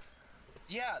body.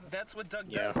 Yeah, that's what Doug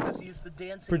does because he's the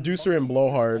dancing. Producer and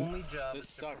Blowhard. This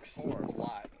sucks a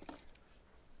lot.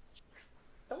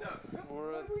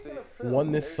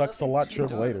 One This Sucks a Lot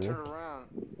trip later. Turn around.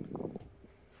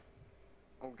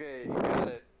 Okay, you got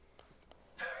it.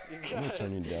 Let me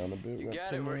turn you down a bit. You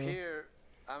got it. We're here.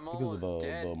 I'm because almost of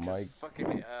dead. the mic.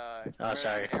 Fucking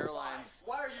sorry. Airlines.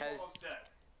 Why are you has, almost dead?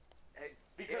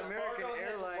 Because American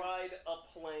Airlines. Ride a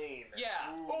plane.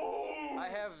 Yeah. I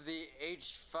have the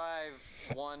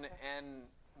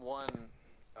H51N1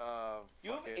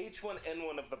 You have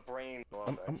H1N1 of the brain.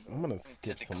 I'm gonna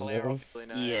skip some of this.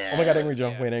 Yeah. Oh my god, Angry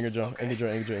Joe. Wait, Angry Joe. Angry Joe.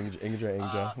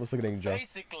 Let's look at Angry Joe.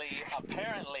 Basically,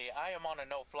 apparently, I am on a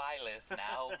no-fly list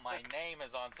now. My name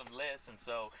is on some lists, and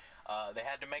so they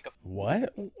had to make a.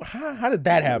 What? How did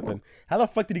that happen? How the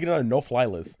fuck did he get on a no-fly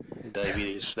list?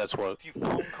 Diabetes. That's what. Few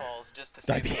phone calls just to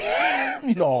say.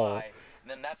 No. And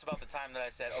then that's about the time that I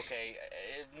said, okay,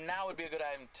 now would be a good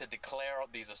time to declare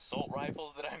these assault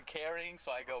rifles that I'm carrying. So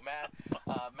I go, madam,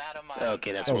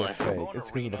 okay, that's why. Fake.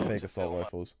 It's because of the fake assault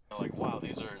rifles. Like, wow,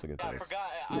 these are. I forgot.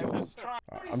 I was trying.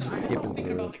 I'm just skipping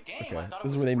through it. Okay,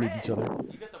 this is where they meet each other.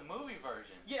 You got the movie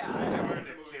version. Yeah, I heard it,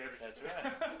 kid. That's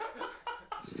right.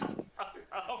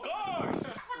 Of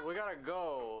course. We gotta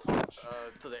go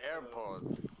to the airport.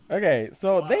 Okay,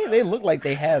 so they look like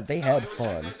they had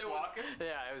fun.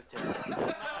 Yeah, it was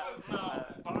terrible.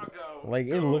 Like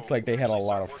it looks like they had a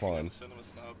lot of fun.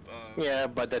 Yeah,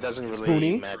 but that doesn't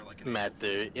really Spoonie?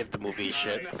 matter if the movie is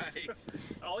shit. Nice.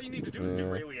 All you need to do is do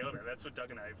Ray Liotta. That's what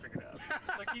Doug and I figured out.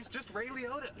 Like he's just Ray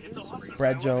Liotta. It's awesome.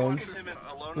 Brad Jones,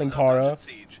 Linkara.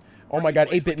 Oh my god,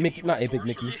 8-bit Mickey, not 8-bit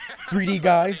Mickey. 3D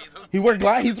guy. He wears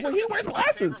glasses. He wears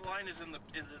glasses. Line is in the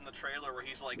trailer where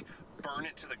he's like, burn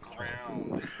it to the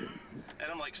ground. And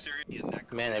I'm like, seriously,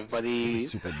 man, everybody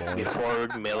before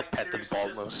male patent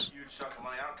baldness. Huge chunk of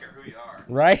money. I don't care who you are.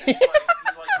 Right? He's like,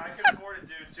 I can afford it,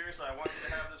 dude. Seriously, I want you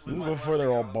to have this with my Before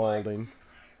they're all balding.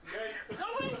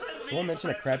 Like, Someone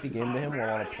mentioned a crappy game to him while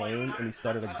on a plane, and he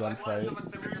started a gunfight.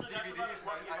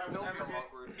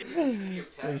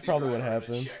 That's probably what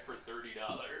happened.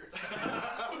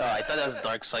 I thought that was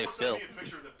Dark Side Phil.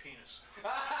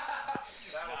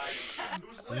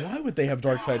 Why would they have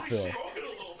Dark Side Phil?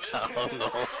 I don't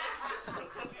know.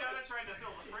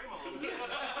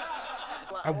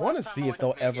 I want to see if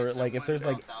they'll ever, like, if there's,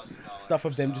 like, stuff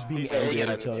of them just being angry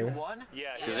at each other.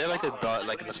 Is there, like, a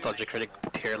nostalgia critic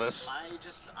tier list? I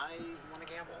want to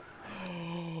gamble.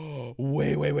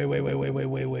 Wait.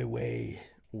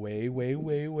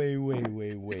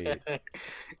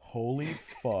 Holy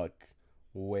fuck.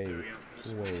 Wait.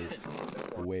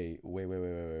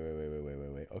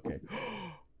 Okay.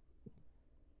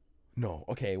 No.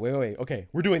 Okay. Wait. Okay.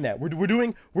 We're doing that. We're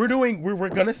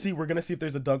gonna see if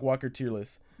there's a Doug Walker tier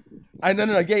list.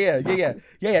 No.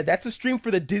 Yeah. That's a stream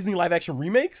for the Disney live action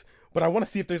remakes. But I want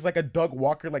to see if there's like a Doug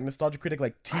Walker like nostalgia critic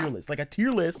like tier list, like a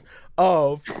tier list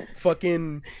of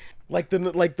fucking like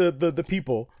the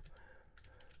people.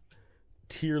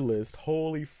 Tier list.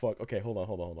 Holy fuck. Okay. Hold on.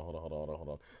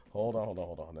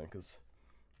 Because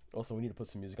also we need to put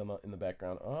some music on in the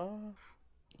background.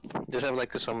 Just have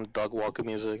like some Doug Walker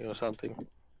music or something.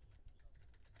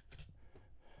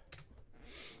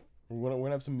 We're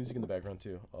gonna have some music in the background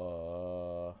too.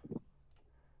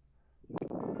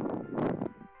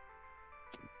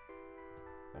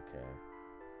 Okay.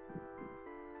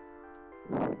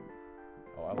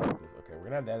 Oh, I like this. Okay, we're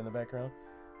gonna have that in the background.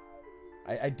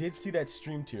 I did see that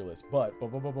stream tier list, but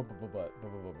look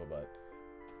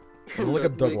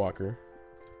up Doug Walker.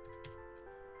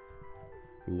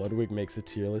 Ludwig makes a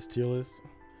tier list.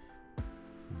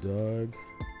 Doug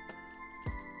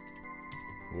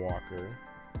Walker.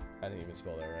 I didn't even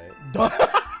spell that right. Doug.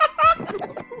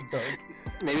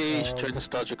 Maybe you should try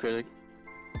nostalgia critic.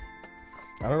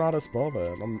 I don't know how to spell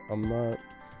that.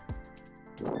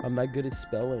 I'm not good at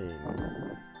spelling.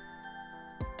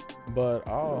 But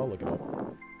I'll look it up.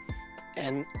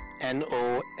 Nostalgia.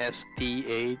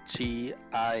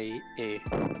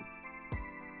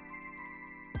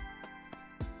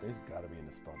 There's gotta be a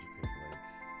nostalgia critic link.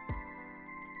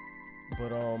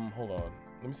 But hold on.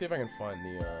 Let me see if I can find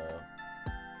the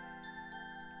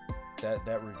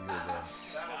that review again.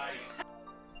 Nice.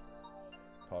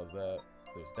 Pause that.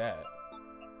 There's that.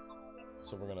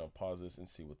 So we're gonna pause this and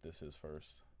see what this is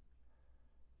first.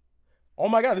 Oh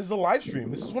my god, this is a live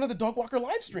stream. This is one of the Doug Walker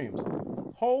live streams.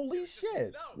 Holy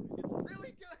shit. No, it's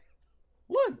really good.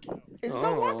 Look, it's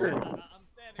Doug Walker. I'm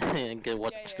standing. And get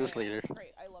watch this later.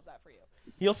 Great, I love that for you.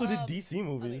 He also did DC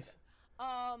movies. Who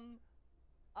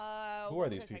are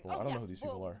these okay, people? oh, I don't know yes, who these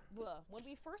people are. When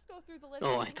we first go through the list,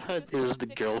 Oh, I thought it was the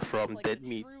girl from like Dead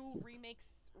Meat. True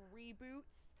remakes,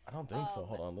 reboots. I don't think so.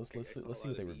 Hold on. Let's see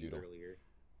what they reviewed. Earlier.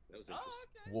 That was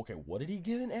interesting. Okay, what did he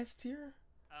give an S tier?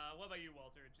 What about you,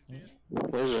 Walter? Did you see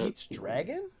it? What is it? Pete's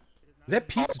Dragon? Is that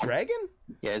Pete's Dragon?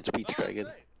 Yeah, it's Pete's Dragon.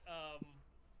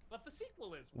 But the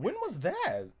sequel is. When was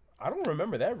that? I don't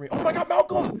remember that. Oh my god,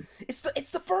 Malcolm! It's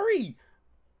the furry.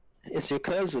 It's your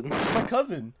cousin. It's my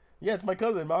cousin. Yeah, it's my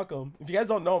cousin, Malcolm. If you guys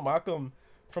don't know, Malcolm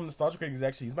from Nostalgia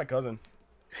Critic he's my cousin.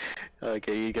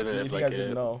 Okay, you're gonna have like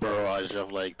a barrage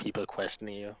of like people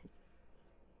questioning you.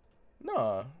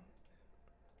 Nah.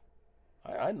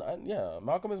 Yeah,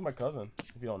 Malcolm is my cousin.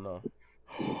 If you don't know.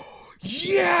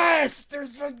 Yes,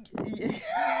 there's a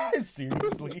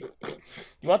seriously.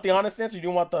 You want the honest answer? Or do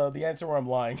you want the answer where I'm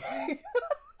lying?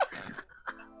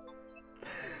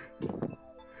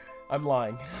 I'm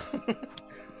lying.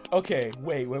 Okay,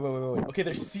 wait. Okay,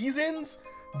 there's seasons,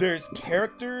 there's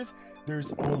characters,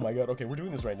 there's oh my god. Okay, we're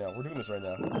doing this right now. We're doing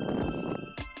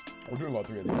all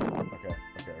three of these. Okay.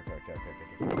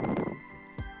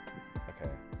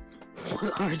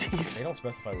 What are these? They don't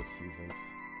specify what seasons.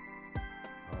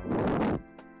 What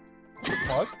the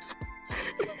fuck?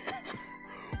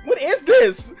 What is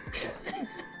this?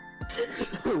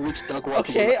 Which Doug Walker?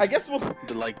 Okay, I guess we'll.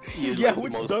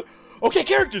 Which Doug? Okay,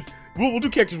 characters. We'll do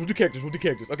characters.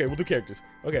 Okay, we'll do characters.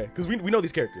 Okay, because we know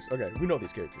these characters. Okay, we know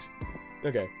these characters.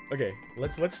 Okay.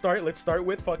 Let's start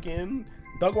with fucking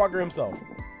Doug Walker himself.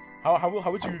 How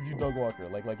would you review Doug Walker?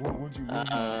 Like what would you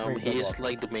he's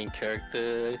like the main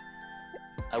character.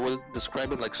 I would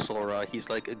describe him like Sora. He's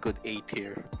like a good A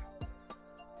tier.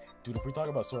 Dude, if we talk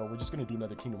about Sora, we're just gonna do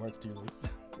another Kingdom Hearts tier list.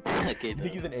 Okay, you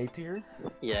think he's an A tier?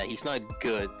 Yeah, he's not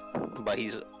good, but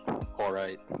he's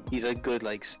alright. He's a good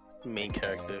like main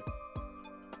character.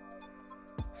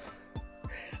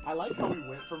 I like how we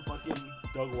went from fucking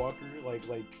Doug Walker, like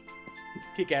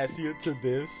Kick-Assia to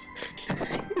this.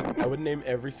 I would name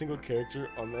every single character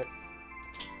on that.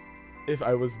 If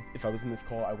I was in this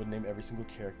call, I would name every single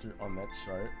character on that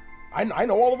chart. I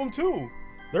know all of them too.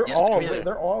 They're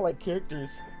all like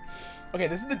characters. Okay,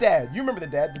 this is the dad. You remember the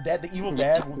dad, the evil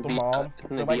dad with the mom.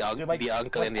 They're like the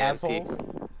uncle and the assholes.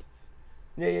 auntie.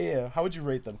 Yeah. How would you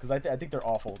rate them? Because I think they're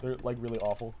awful. They're like really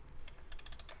awful.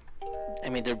 I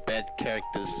mean, they're bad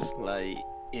characters, like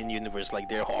in universe, like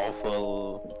they're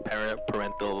awful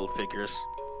parental figures,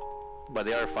 but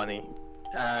they are funny.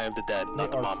 The dad,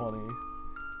 not the mom. Funny.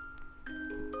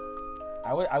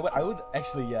 I would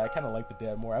actually, yeah, I kind of like the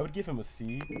dad more. I would give him a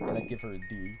C, and I'd give her a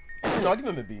D. Actually, no, I'll give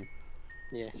him a B.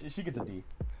 Yeah. She gets a D.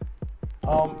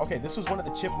 Okay, this was one of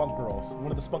the Chipmunk girls, one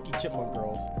of the spunky Chipmunk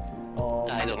girls.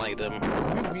 I don't like them.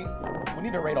 We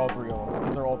need to rate all three of them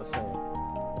because they're all the same.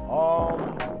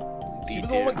 She was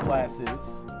the one with glasses.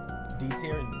 D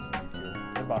tier and D tier.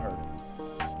 What about her?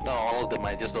 No, all of them.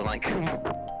 I just don't like them.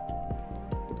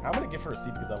 I'm gonna give her a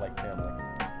C because I like Tamara.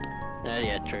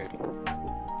 Yeah, true.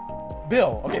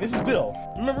 Bill. Okay, this is Bill.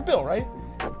 Remember Bill, right?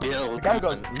 Bill. The guy who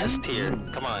goes S tier.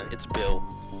 Come on, it's Bill.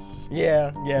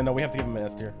 Yeah. No, we have to give him an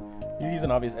S tier. He's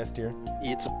an obvious S tier.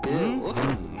 It's Bill.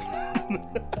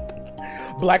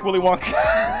 Black Willy Wonka.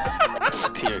 S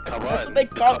tier. Come on.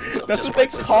 That's what they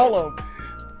call him.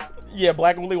 Yeah,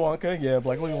 Black Willy Wonka. Yeah,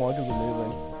 Black Willy Wonka's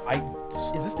amazing.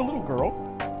 Is this the little girl?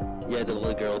 Yeah, the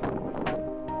little girl.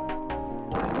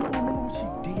 I don't remember what she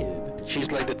did.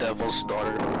 She's like the devil's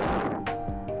daughter.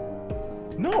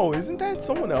 No, isn't that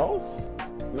someone else?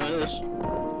 No, it is.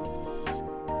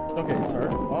 Okay, it's her.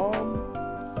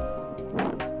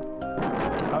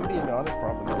 If I'm being honest,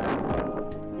 probably C.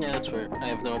 Yeah, that's fair. I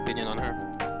have no opinion on her.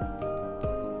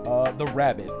 The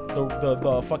rabbit.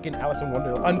 The fucking Alice in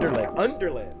Underland.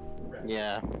 Underland.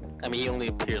 Yeah. I mean, he only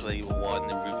appears like one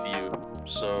in review,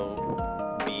 so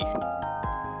B.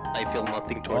 I feel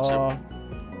nothing towards him.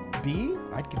 B?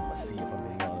 I'd give him a C if I'm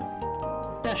being honest.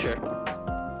 Yeah, sure.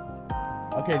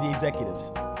 Okay, the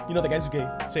executives. You know the guys who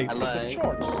say what the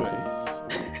charge say.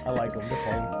 I like them. They're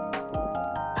funny.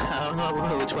 I don't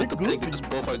know which one to pick because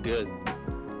both are good.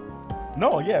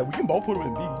 No, yeah, we can both put them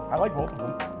in B. I like both of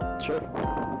them. Sure.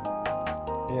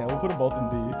 Yeah, we'll put them both in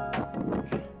B.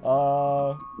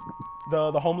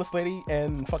 The homeless lady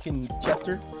and fucking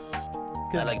Chester.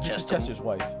 I like this Chester. is Chester's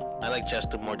wife. I like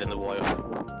Chester more than the wife.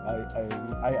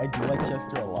 I do like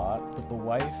Chester a lot, but the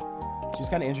wife, she was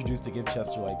kind of introduced to give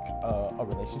Chester like a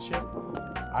relationship.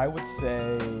 I would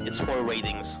say it's 4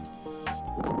 ratings.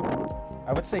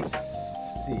 I would say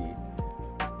C.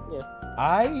 Yeah.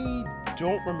 I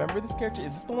don't remember this character.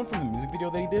 Is this the one from the music video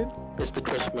that he did? It's the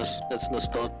Christmas.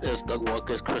 It's Doug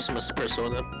Walker's Christmas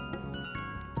persona.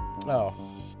 Oh.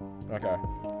 Okay.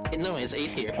 No, it's A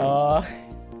tier.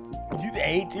 You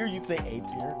A tier? You'd say A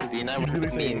tier? Do you not really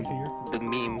say meme, A tier? the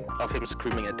meme of him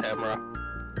screaming at Tamara?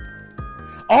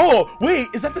 Oh, wait,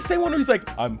 is that the same one where he's like,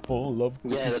 I'm full of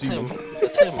Christmas Yeah, that's semen. him.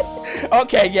 That's him.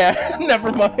 Okay, yeah, never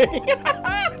mind.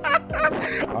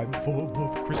 I'm full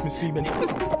of Christmas semen.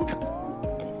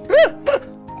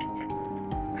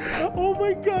 Oh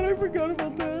my god, I forgot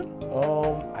about that.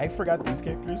 I forgot these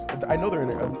characters. I know they're in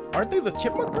there. Aren't they the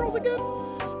Chipmunk girls again?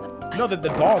 No, they're the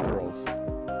dog girls.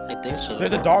 I think so. They're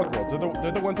the dog girls.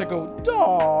 They're the ones that go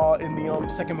daw in the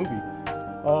second movie.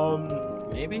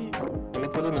 Maybe. Let me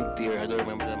put them in tier. I don't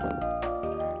remember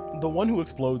them. the one who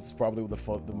explodes is probably the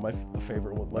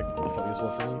favorite one, like the funniest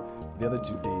one for me. The other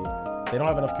two, they don't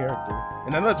have enough character,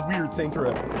 and I know that's weird saying for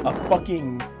a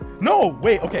fucking. No,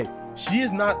 wait, okay. She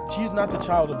is not the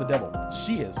child of the devil.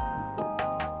 She is.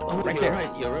 Oh, right you're there.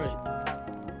 right. You're right.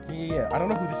 Yeah, I don't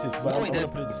know who this is, but I'm gonna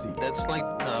put it to see. That's like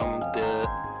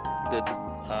the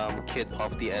kid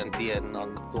of the auntie and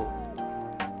uncle.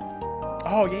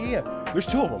 Oh yeah. There's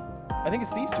two of them. I think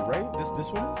it's these two, right? This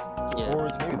one is, Yeah. or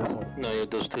it's maybe this one. No, yeah,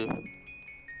 those two.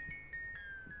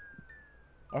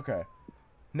 Okay.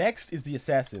 Next is the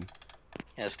assassin.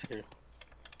 S tier.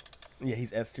 Yeah,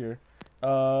 he's S tier.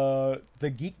 The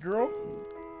geek girl.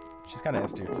 She's kind of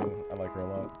S tier too. I like her a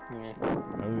lot. Yeah.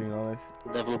 I'm being honest.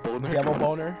 Devil boner. Devil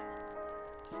boner.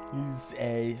 He's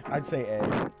A. I'd say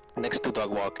A. Next to Dog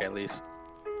Walker, at least.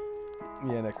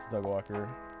 Yeah, next to Doug Walker.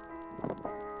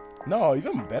 No,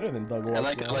 even better than Doug Walker. I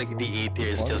like the A tier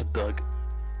is just Doug.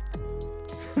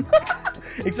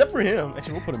 Except for him.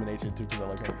 Actually, we'll put him in A tier too because I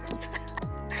like him.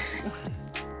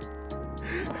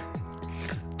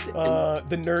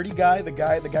 The nerdy guy, the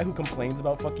guy who complains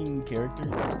about fucking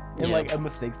characters and like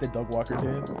mistakes that Doug Walker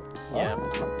did. Yeah.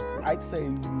 I'd say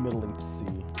middling to C.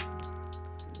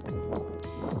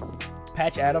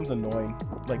 Patch Adams annoying.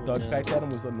 Like Doug's Patch Adam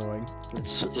was annoying.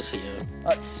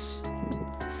 It's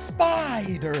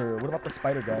Spider. What about the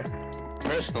Spider guy?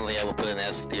 Personally, I would put an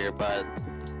S tier, but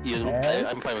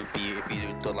I'm fine with B if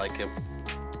you don't like him.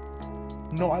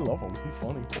 No, I love him. He's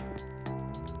funny.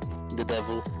 The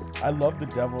devil. I love the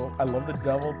devil. I love the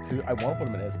devil too. I want to put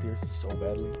him in S tier so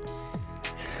badly.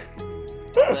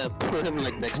 Put him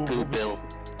like next to Bill.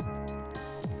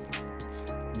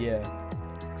 Yeah,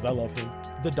 because I love him.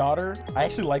 The daughter, I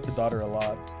actually like the daughter a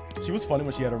lot. She was funny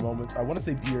when she had her moments. I want to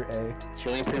say B or A. She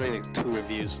only put like 2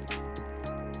 reviews.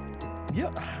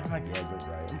 Yeah, yeah, you're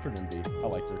right. I'm putting B. I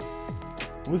liked her.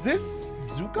 Was this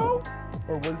Zuko?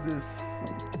 Or was this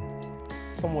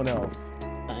someone else?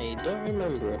 I don't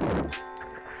remember.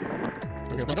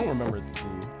 Okay, if I don't remember, it's D.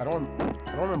 I don't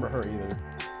remember her either.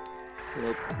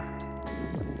 Nope.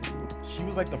 She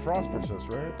was like the Frost Princess,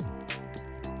 right?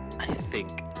 I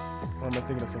think. Or am I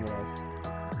thinking of someone else?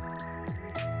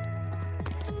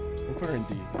 We'll put her in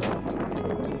D.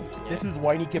 This is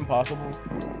Whiny Kim Possible.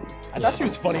 I thought she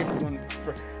was funny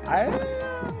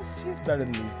she's better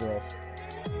than these girls.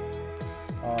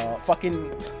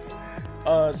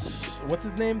 What's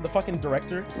his name? The fucking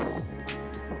director?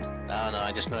 I don't know,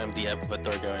 I just know him, the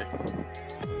Avatar guy.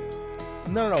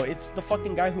 No, it's the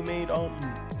fucking guy who made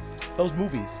those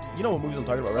movies. You know what movies I'm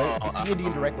talking about, right? It's the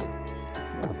Indian director.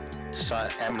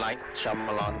 M. Night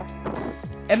Shyamalan.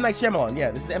 M. Night Shyamalan,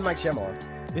 yeah, this is M. Night Shyamalan.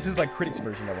 This is like critics'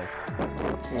 version of him.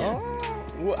 Yeah.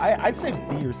 Well, I'd say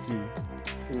B or C.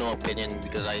 No opinion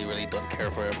because I really don't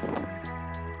care for him.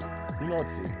 You know what,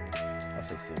 C. I'll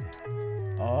say C.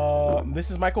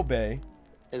 This is Michael Bay.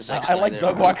 I like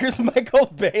Doug Walker's Michael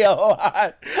Bay a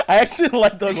lot. I actually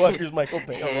like Doug Walker's Michael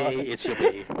Bay a lot. Hey, it's your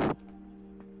bae.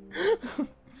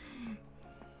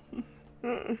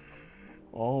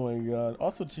 Oh my god.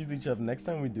 Also, Cheesy Chef, next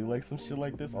time we do like some shit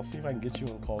like this, I'll see if I can get you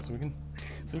on call so we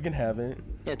can have it.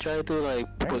 Yeah, try to like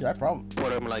put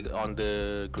him like on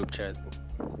the group chat.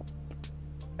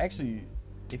 Actually,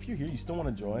 if you're here, you still want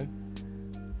to join?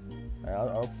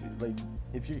 I'll see. Like,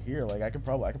 if you're here, like I could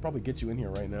probably get you in here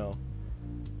right now.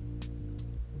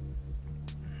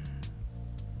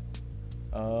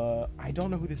 I don't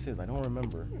know who this is. I don't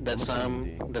remember. That's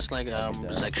like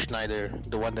Zack Snyder,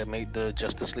 the one that made the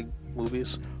Justice League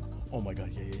movies. Oh my god,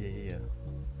 yeah.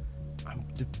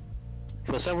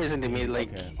 For some reason they made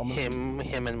like him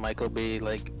and Michael Bay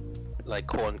like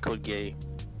quote unquote gay.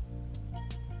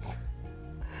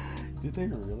 Did they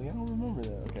really? I don't remember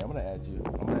that. Okay, I'm gonna add you.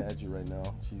 I'm gonna add you right now,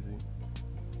 Cheesy.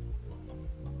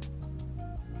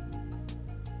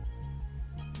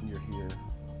 You're here.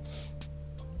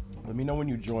 Let me know when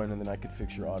you join, and then I could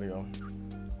fix your audio.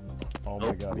 Oh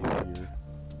my god, he's here.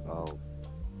 Oh.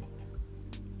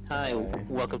 Hi,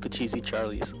 welcome to Cheesy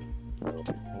Charlie's.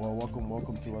 Well,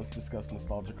 welcome to Let's Discuss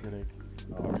Nostalgia Critic.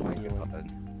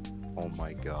 Oh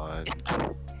my god.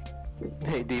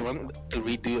 Hey, do you want to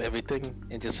redo everything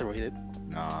and just rate it?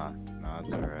 Nah,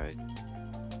 it's alright.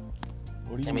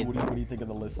 What do you think of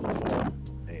the list so far?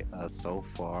 Hey, so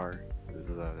far, this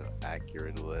is an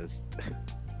accurate list.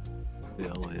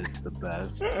 Bill is the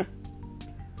best.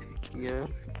 Yeah.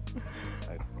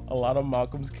 A lot of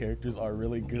Malcolm's characters are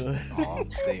really good. Oh,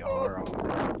 they are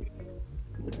alright.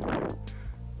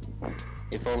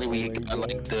 If only we got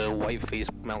like the white face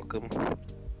Malcolm.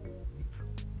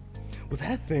 Was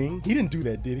that a thing? He didn't do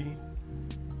that, did he?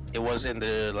 It was in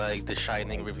the the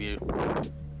Shining review.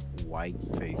 White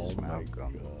face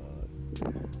Malcolm.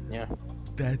 God. Yeah.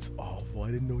 That's awful.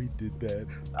 I didn't know he did that.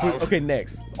 Okay,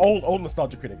 next. Old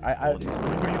nostalgia critic. What do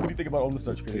you think about old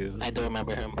nostalgia critic? I don't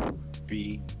remember him.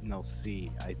 B, no,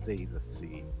 C. I say he's a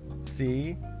C.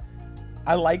 C.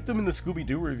 I liked him in the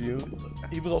Scooby-Doo review.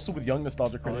 He was also with Young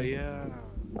Nostalgia Critic. Oh yeah.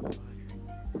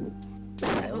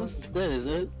 What is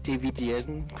it?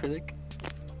 AVGN critic?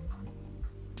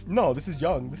 No, this is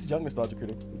Young. This is Young Nostalgia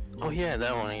Critic. Oh yeah,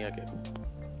 that one. Yeah, okay.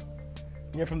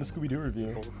 Yeah, from the Scooby-Doo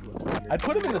review. I'd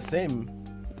put him in the same.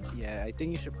 Yeah, I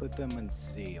think you should put them in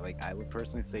C. Like, I would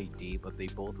personally say D, but they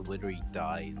both literally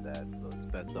die in that, so it's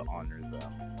best to honor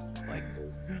them. Like,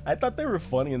 I thought they were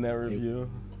funny in that review.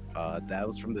 That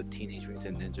was from the Teenage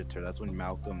Mutant Ninja Turtle. That's when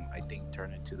Malcolm, I think,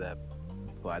 turned into that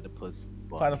platypus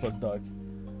bunny. Platypus duck.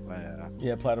 Yeah.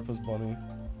 Yeah, platypus bunny.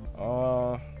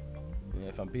 Yeah,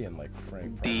 if I'm being like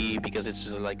frank. D, because it's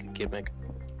like a gimmick.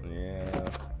 Yeah.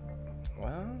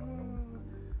 Well,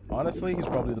 honestly, he's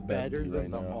probably the best Better D than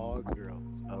right the now. All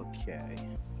Girls. Okay.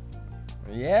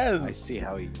 Yes. I see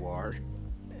how you are.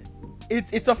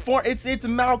 It's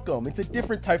Malcolm. It's a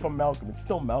different type of Malcolm. It's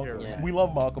still Malcolm. Yeah. We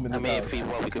love Malcolm in this house. If we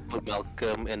want, we could put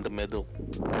Malcolm in the middle.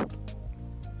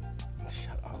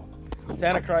 Shut up.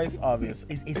 Santa Christ, obvious.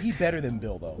 Is he better than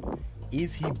Bill though?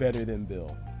 Is he better than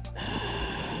Bill?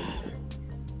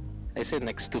 I said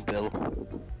next to Bill.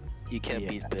 You can't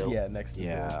beat Bill. Yeah, next to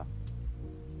Bill.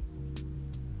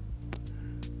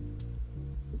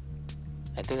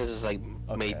 I think this is like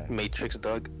Matrix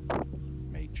Dog.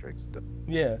 Matrix Dog.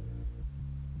 Yeah.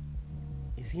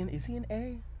 Is he an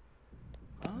A?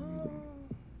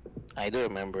 I don't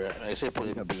remember. I said put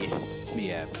it in B.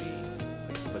 Yeah, B.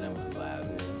 Put him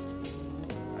last.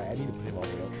 I need to put him all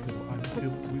the way up because I'm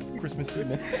filled with Christmas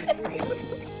semen.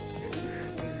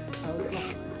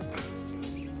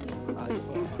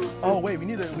 Oh wait, we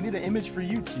need an image for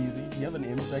you, Cheesy. Do you have an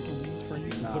image I can use for you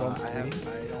to put on screen?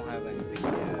 I don't have anything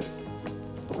yet.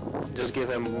 Just give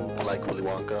him like Willy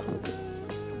Wonka.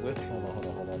 Hold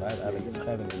on. I have an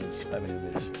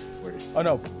image. Oh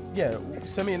no, yeah.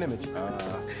 Send me an image.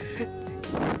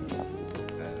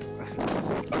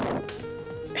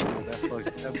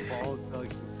 That bald Doug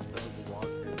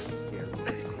Walker scared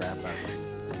the crap out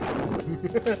of me.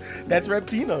 That's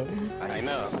Raptina. I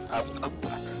know.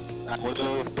 I would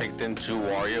have picked in Jew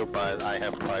Warrior, but I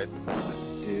have pride.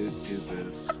 Dude, do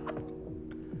this.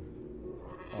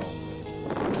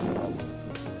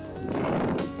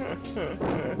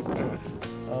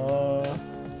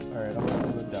 Alright, I'm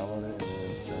gonna download it and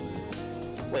then send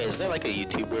it. Wait, is that like a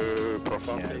YouTuber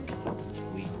profile? Yeah,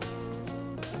 please.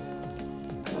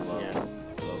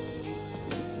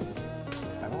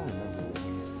 I don't remember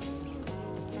Whis.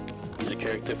 He's a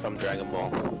character from Dragon Ball.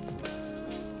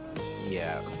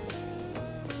 Yeah.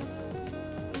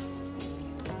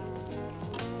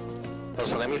 Oh,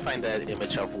 so let me find that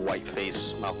image of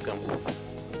Whiteface Malcolm.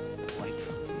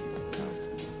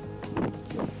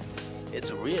 It's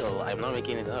real. I'm not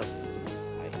making it up.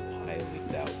 I highly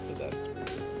doubt that that's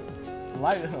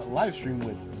Live stream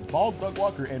with Bald Doug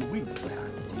Walker and Whis.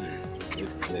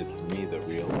 It's me, the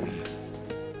real Whis.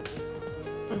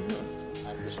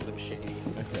 I'm just Slim Shady.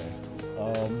 Okay.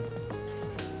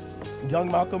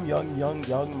 Young Malcolm, young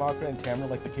Malcolm and Tamara,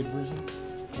 like the kid versions.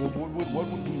 What would we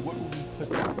put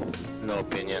them in? No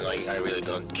opinion. Like I really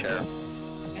don't care.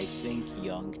 I think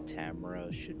young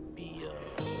Tamara should be.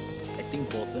 I think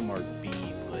both of them are B,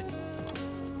 but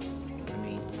I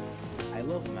mean, I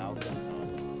love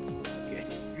Malcolm. Okay.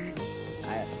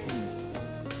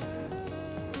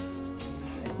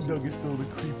 Doug is still the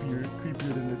creepier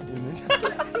than this image.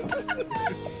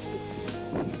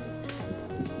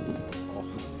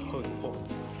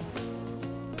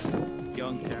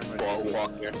 Young Tamara. Ball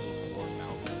Walker.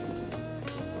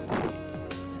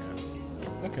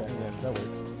 Okay, yeah, that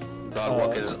works. Dog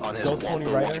Walker is on his Ghost Pony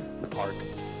Rider arc.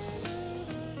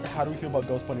 How do we feel about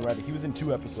Ghost Pony Rider? He was in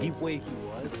 2 episodes. Wait, he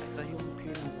was? I thought he only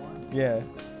appeared in 1. Yeah.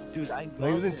 Dude, No,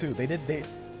 he was in 2.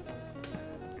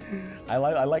 I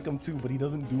like him too, but he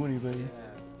doesn't do anything.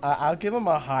 Yeah. I'll give him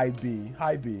a high B.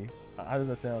 High B. How does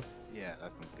that sound? Yeah,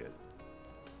 that sounds good.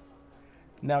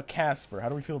 Now Casper. How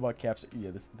do we feel about Casper?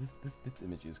 Yeah, this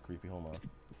image is creepy. Hold on.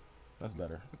 That's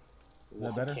better. Is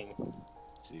that better?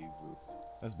 Jesus.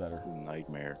 That's better.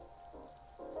 Nightmare.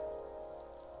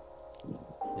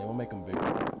 Yeah, we'll make him bigger.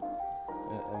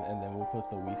 And then we'll put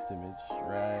the Whis image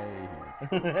right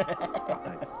here.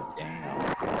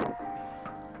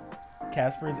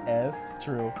 Casper's S.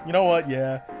 True. You know what?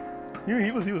 Yeah.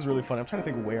 He was really funny. I'm trying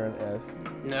to think where in S.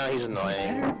 No, he's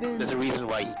annoying. There's a reason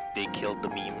why they killed the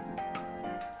meme.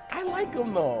 I like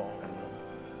him though.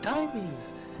 Timing.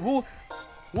 We'll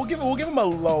give him a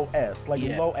low S, like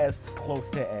low S close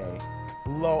to A.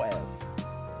 Low S.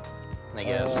 I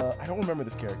guess. I don't remember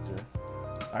this character.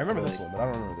 I remember this one, but I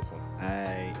don't remember this one.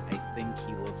 I think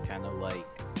he was kind of like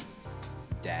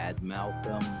Dad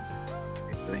Malcolm.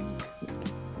 I think.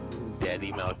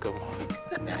 Daddy Malcolm.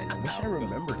 I wish I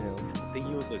remembered him. I think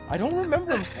he was a. I don't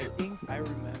remember him. I think I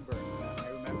remember.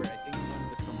 I think one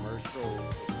of the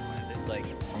one of his like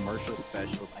commercial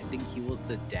specials. I think he was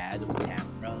the dad of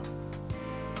Tamra,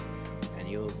 and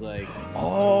he was like,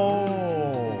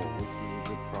 oh, this is a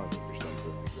good product or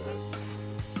something like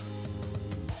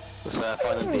that. So I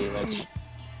found the image.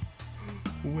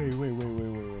 Wait.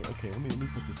 Okay, let me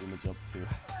put this image up too.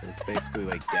 It's basically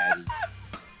like Daddy's.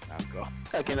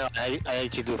 Okay, no, I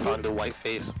actually do found the white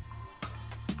face.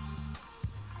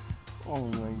 Oh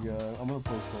my god, I'm gonna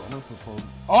post.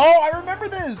 Oh, I remember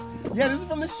this! Yeah, this is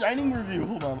from the Shining review.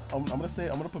 Hold on, I'm gonna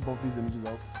put both these images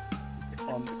up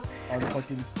on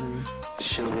fucking stream.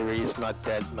 Chivalry is not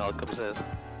dead, Malcolm says.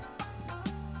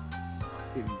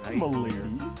 I'm a lady.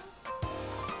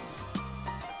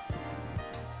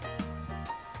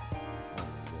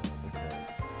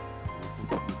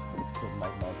 Let's put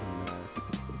Mike Malcolm in there,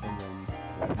 and then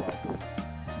White Malcolm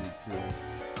here too.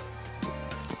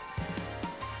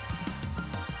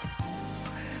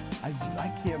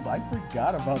 I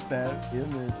forgot about that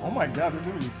image. Oh my god, this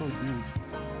image is so huge.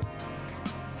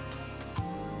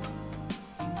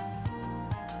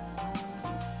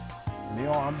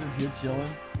 Neil, I'm just here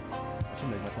chilling. I should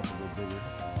make myself a little bigger.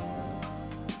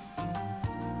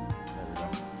 There we go.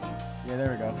 Yeah,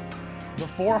 there we go. The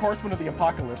 4 Horsemen of the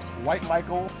Apocalypse: White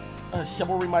Michael,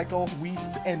 Chivalry Michael,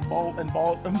 Whist, and Bald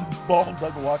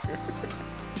Doug Walker.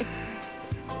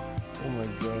 Oh my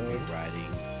god.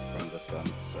 Riding from the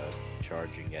sunset,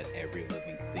 charging at every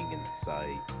living thing in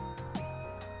sight.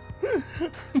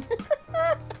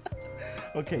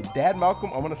 Okay, Dad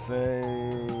Malcolm, I'm gonna say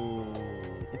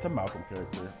it's a Malcolm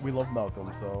character. We love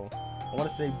Malcolm, so I wanna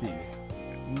say B.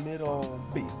 Middle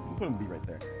B. I'm putting B right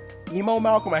there. Emo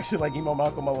Malcolm, I actually like Emo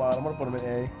Malcolm a lot. I'm gonna put him in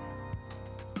A.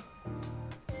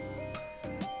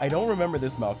 I don't remember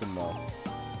this Malcolm though.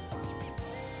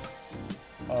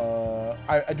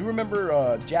 I do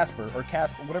remember Jasper or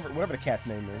Casper, whatever the cat's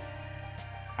name is.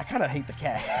 I kind of hate the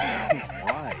cat.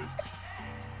 Why?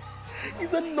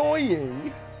 He's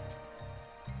annoying.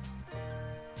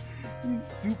 He's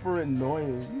super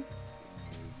annoying.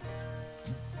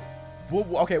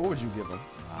 Okay, what would you give him?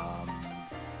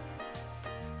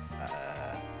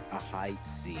 A high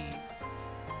C.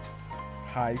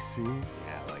 High C?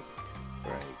 Yeah, like,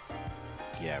 right.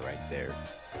 Yeah, right there.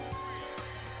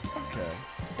 Okay.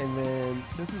 And then,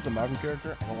 since he's the Malcolm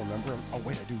character, I don't remember him. Oh,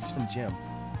 wait, I do. He's from Gem.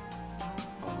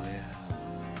 Oh,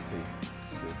 yeah. C.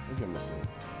 We'll give him a C.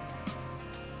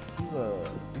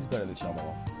 He's better than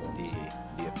Shyamalan. So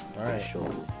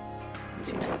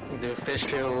The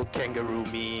official Kangaroo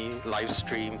Me live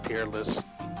stream tier list.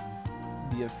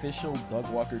 The official Doug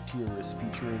Walker tier list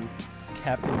featuring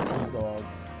Captain T-Dog,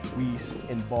 Whist,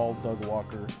 and Bald Doug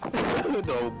Walker.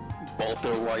 No,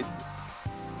 Balter White.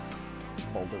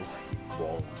 Balder White.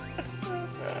 Bald.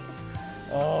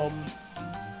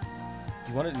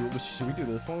 You want to do? Should we do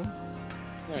this one?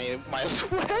 I mean, might as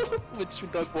well. Which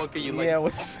Doug Walker you like?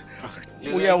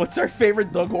 Yeah, what's our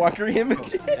favorite Doug Walker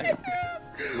image?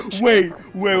 Wait.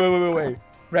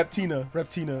 Raptina.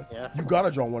 Yeah. You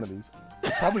gotta draw one of these.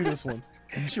 Probably this one.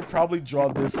 You should probably draw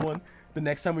this one. The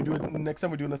next time we do a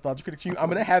nostalgia critic stream, I'm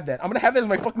gonna have that. as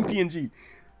my fucking PNG.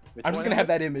 I'm just gonna have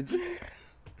that image.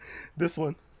 This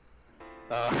one.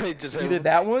 Either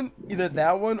that one,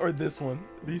 or this one.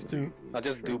 These two. I'll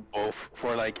just do both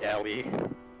for like Ellie.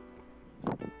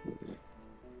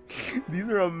 These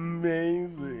are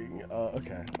amazing.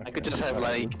 Okay. I could just have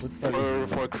like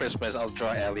for Christmas, I'll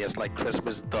draw Ellie as like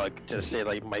Christmas Doug. Just say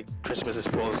like my Christmas is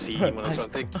full of semen or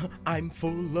something. I'm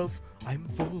full of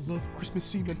Christmas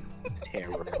semen.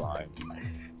 Terrifying.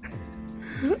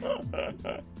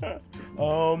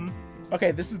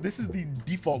 Okay, this is the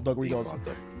default Doug where he goes,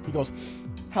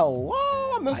 hello,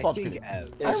 I'm the nostalgia critic. I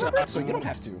remember it, so you don't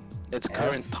have to. It's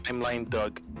current timeline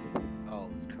Doug. Oh,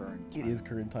 it's current. It is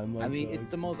current timeline. I mean, Doug. it's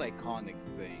the most iconic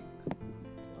thing.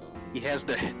 He has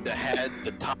the head,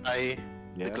 the tie,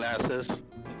 the glasses,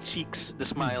 the cheeks, the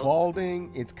smile.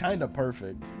 Balding. It's kind of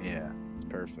perfect. Yeah, it's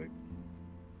perfect.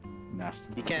 Nah,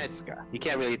 you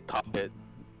can't really top it,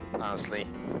 honestly.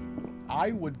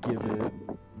 I would give it.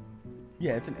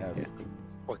 Yeah, it's an S. Yeah.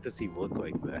 What does he look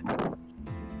like then?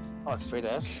 Oh, straight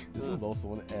S? This is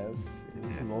also an S.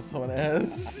 This is also an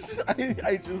S.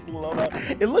 I just love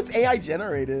that. It looks AI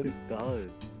generated. It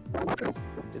does.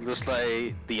 It looks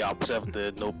like the opposite of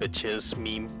the no bitches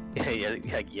meme.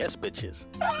 Like, yes, bitches.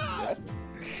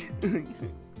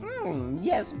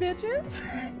 Yes, bitches.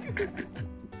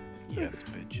 Yes,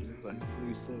 bitches. I see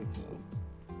you say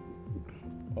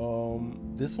so.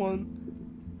 This one,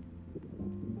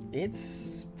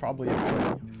 it's probably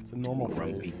it's a normal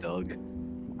Grumpy face. Doug.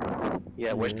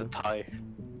 Yeah, where's the tie?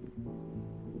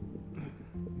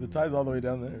 The tie's all the way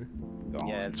down there.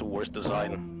 Yeah, it's the worst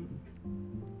design.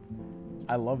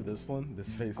 I love this one.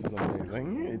 This face is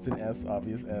amazing. It's an S,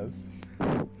 obvious S.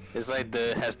 It's like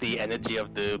has the energy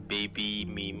of the baby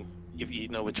meme. If you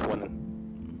know which one.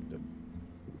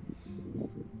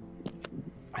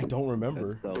 I don't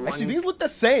remember. The Actually, one- these look the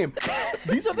same.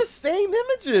 These are the same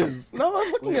images. Now that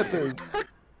I'm looking at this.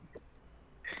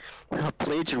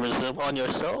 Plagiarism on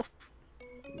yourself?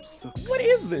 What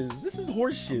is this? This is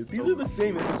horseshit. These are the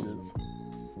same images.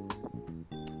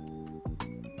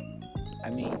 I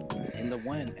mean, in the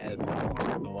one as that one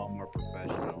looks a lot more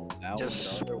professional. That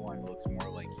Just- the other one looks more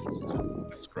like he's just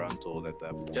disgruntled at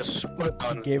that point. Just put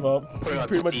on. He gave up. Put He on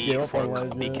pretty much Steve gave up for on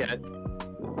life. Yeah. copycat.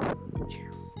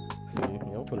 See,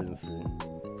 yeah, I'll put it in C.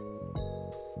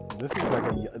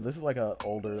 This is like a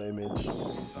older image.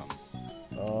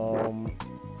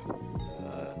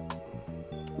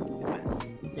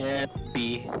 Yeah,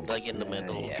 B, like in the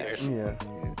middle. Who cares? Yeah.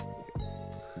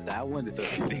 That one is a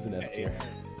It's an S tier.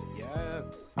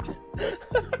 Yes.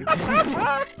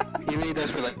 He really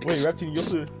does feel like Wait, Raptina, you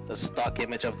also the stock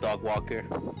image of Dog Walker.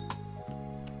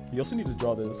 you also need to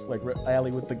draw this like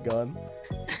Allie with the gun.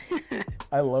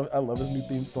 I love his new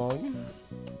theme song.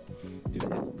 Dude,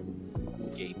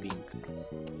 it's gaping.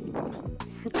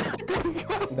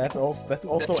 That's also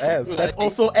S. from, That's like-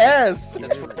 also S.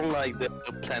 That's from like the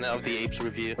Planet of the Apes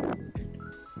review.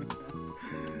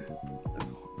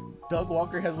 Doug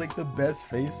Walker has like the best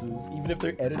faces, even if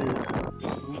they're edited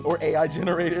or AI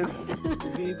generated. Who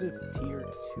gave this tier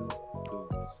 2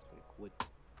 boots? Like, what?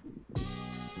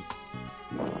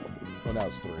 Well, now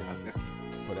it's 3.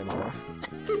 But anyway.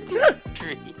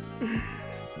 3.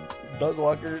 Doug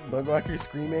Walker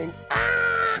screaming,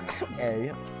 ah!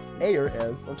 A or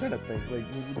S? I'm trying to think. Like,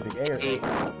 what do you think? A or S?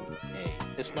 A.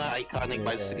 It's not iconic,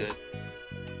 but it's A. good.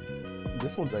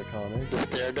 This one's iconic. The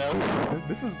stare down.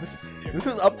 This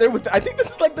is up there with. I think this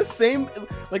is like the same.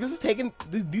 Like this is taken.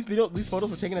 These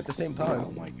photos were taken at the same time.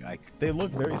 Oh my god. They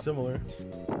look very similar.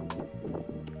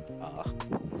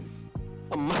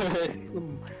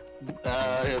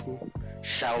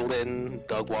 Shaolin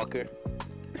Dog Walker.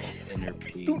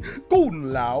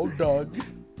 Golden Lao Doug.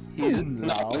 He's Golden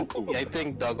no, Lao. I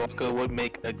think Dog Walker would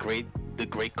make the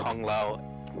great Kung Lao.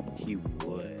 He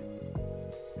would.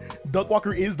 Doug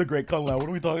Walker is the great Kung Lao. What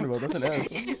are we talking about? That's an S.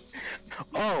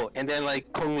 Oh, and then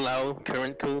like Kung Lao,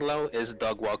 current Kung Lao is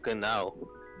Dog Walker now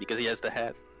because he has the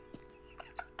hat.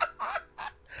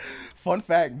 Fun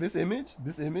fact: this image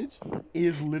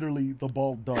is literally the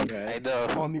bald Doug I know.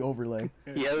 on the overlay.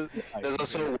 Yeah, there's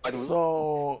also one.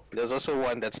 So there's also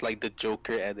one that's like the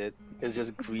Joker edit. It's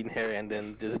just green hair and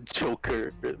then this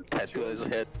Joker tattoo on his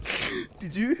head.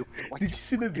 Did you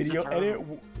see the video edit?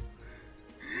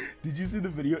 Did you see the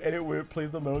video edit where it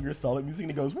plays the Metal Gear Solid music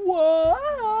and it goes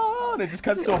whoa, and it just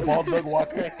cuts to a bald Doug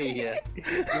Walker? Yeah.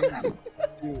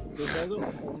 Dude, was I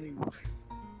the only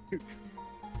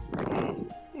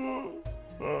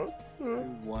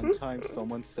one time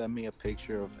someone sent me a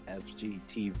picture of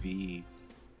FGTV,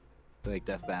 like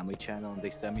that family channel, and they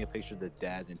sent me a picture of the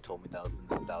dad and told me that was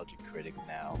a nostalgic critic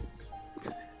now.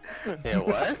 Yeah,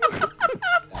 what?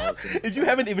 If you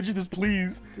have an image of this,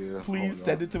 please Dude, please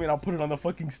send it to me and I'll put it on the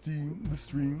fucking the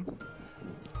stream.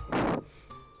 Are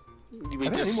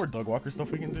there any more Doug Walker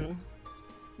stuff we can do?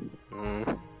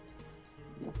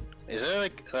 Is there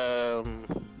like I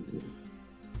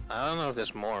don't know if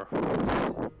there's more.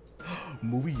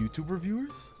 Movie YouTube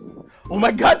reviewers? Oh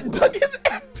my god, Doug is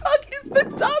the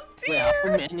top tier!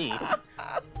 Wait, how many?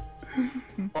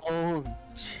 Oh,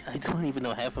 I don't even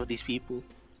know half of these people.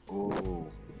 Oh.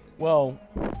 Well,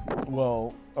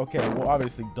 okay, well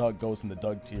obviously Doug goes in the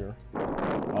Doug tier.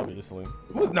 Obviously.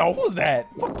 Who's that?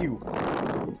 Fuck you.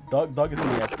 Doug is in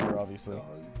the S tier, obviously.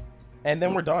 And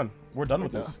then we're done. We're done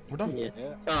with this. We're done. Yeah.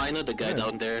 Oh, I know the guy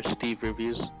down there, Steve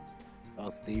Reviews. Oh,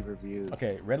 Steve Reviews.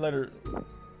 Okay, red letter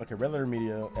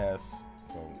media S.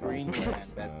 So Greenland,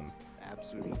 that's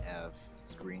absolutely F.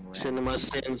 Greenland. Cinema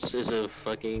Sins is a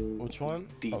fucking which one?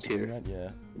 D Oh, tier. Greenland,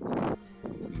 yeah.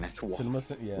 That's Cinema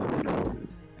yeah. D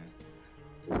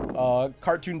tier.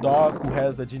 Cartoon dog who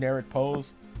has the generic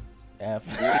pose. F.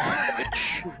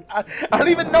 I don't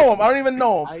even know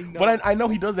him. But I know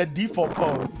he does that default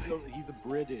pose. He's a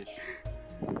British.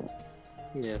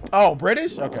 Yeah. Oh,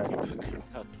 British? Okay.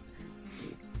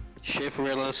 Shea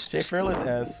Fearless. Shea Fearless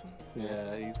S.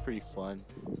 Yeah, he's pretty fun.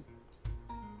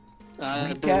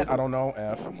 Weak Cat, I don't know.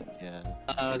 F. Yeah.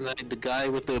 Like the guy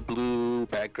with the blue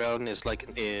background is like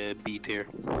an B tier.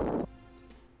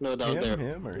 No, down there.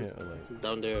 Him or him? Like,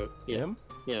 down there. Yeah. Him?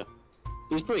 Yeah.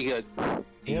 He's pretty good.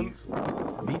 Him?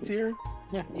 B tier?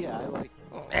 Yeah, I like.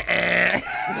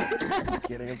 I'm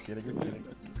kidding.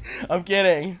 I'm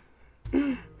kidding.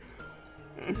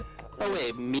 Oh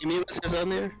wait, Mimimus is on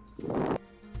there.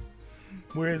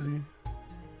 Where is he?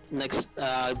 Next,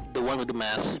 the one with the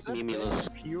mask, Mimimus.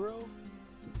 Hero?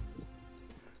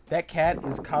 That cat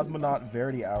is Cosmonaut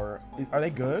Verity Hour. Are they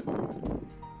good?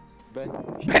 Ben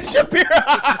Shapiro!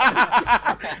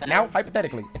 Now,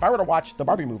 hypothetically, if I were to watch the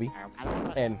Barbie movie,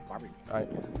 and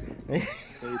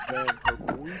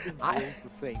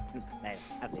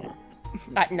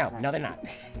no, they're not.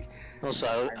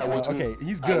 Also, I wouldn't. Okay,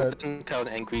 he's I good. wouldn't count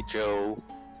Angry Joe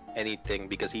anything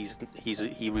because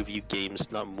he reviewed games,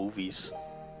 not movies.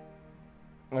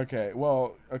 Okay,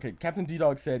 well, okay. Captain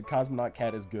D-Dog said Cosmonaut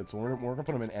Cat is good, so we're gonna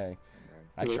put him in A.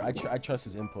 I trust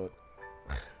his input.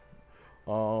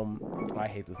 I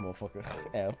hate this motherfucker.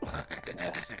 F.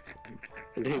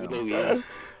 I don't even know who he is.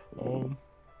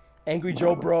 Angry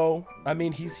Joe, bro. I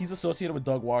mean, he's associated with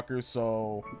Doug Walker,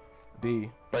 so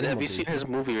B. But have you seen his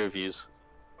movie reviews?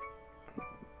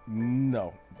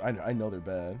 No, I know they're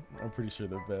bad. I'm pretty sure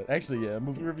they're bad. Actually, yeah,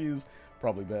 movie reviews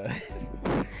probably bad.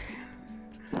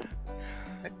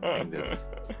 I think that's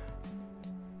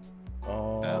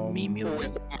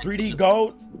Mimulus. 3D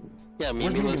Goat. Yeah,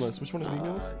 Where's Mimulus. Mimulus? Which one is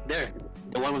Mimulus? There,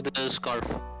 the one with the scarf,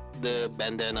 the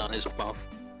bandana on his mouth.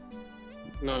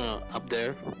 No, up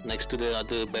there, next to the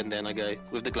other bandana guy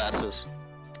with the glasses.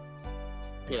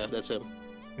 Yeah, that's him.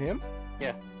 Him?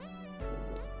 Yeah.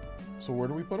 So where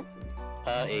do we put him?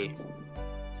 A.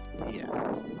 Yeah.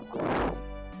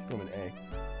 Put him in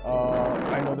A.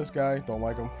 I know this guy. Don't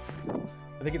like him.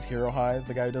 I think it's Hero High,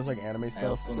 the guy who does like anime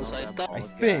stuff. I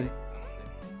think.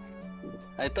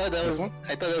 I thought that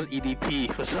was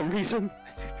EDP for some reason.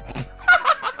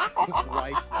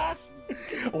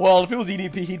 Well, if it was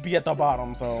EDP, he'd be at the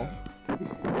bottom. So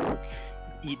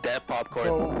eat that popcorn.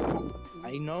 So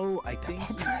I know. I think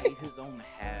he made his own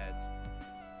hat.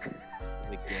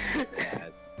 The game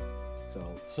hat.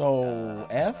 So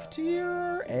F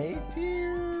tier, A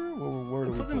tier. Where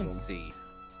do we put put him in him? C.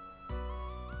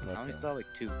 I only saw like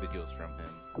 2 videos from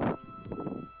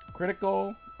him.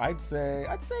 Critical, I'd say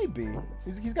B.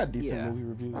 He's got decent Yeah. movie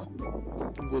reviews.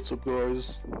 What's up,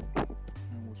 guys?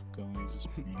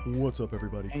 What's up,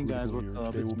 everybody? Hey guys, what's up?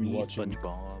 Today It's we'll be me, watching.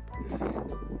 SpongeBob.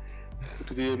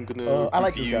 Today I'm gonna. I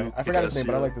like this guy. review I forgot his name,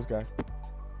 but I Picasso. like this guy.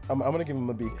 I'm gonna give him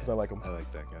a B because I like him. I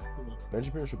like that guy. Ben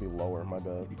Shapiro should be lower. My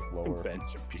bad. Lower. Ben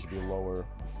Shapiro should be lower.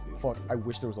 Fuck. I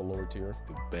wish there was a lower tier.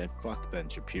 Fuck Ben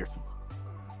Shapiro.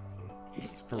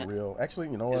 For real. Actually,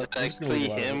 you know what? Is it I'm just gonna actually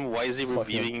leave it out of him? it. Why is he Just fuck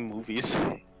him. reviewing movies?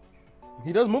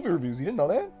 He does movie reviews. You didn't know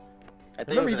that? I think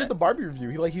Remember, it he was did the Barbie review.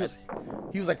 He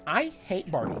was like, I hate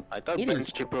Barbie. I thought It Ben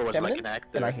is Shapiro was feminine, like an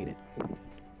actor. and I hate it.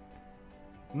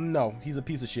 No, he's a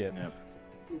piece of shit.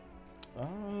 I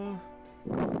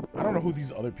don't know who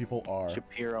these other people are.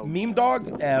 Shapiro. Meme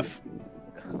Dog F.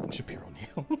 Shapiro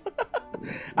Neal.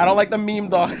 I don't like the Meme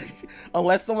Dog.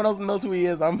 Unless someone else knows who he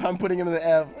is, I'm putting him in the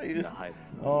F.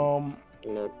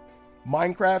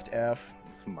 Minecraft F.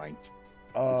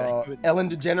 Ellen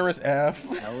DeGeneres F.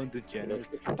 Ellen DeGeneres.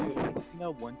 Dude, have you seen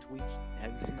that one tweet?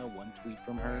 Have you seen that one tweet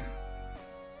from her?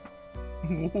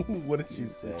 What did she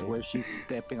say? It's where she's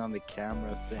stepping on the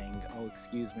camera saying, "Oh,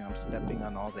 excuse me, I'm stepping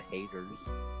on all the haters."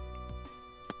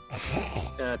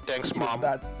 Thanks, Mom. Did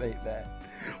not say that.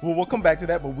 Well, we'll come back to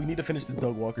that, but we need to finish this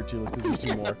Doug Walker tier list because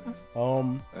there's 2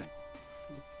 more.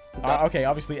 Okay,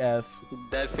 obviously S.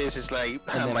 That face is like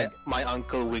And then my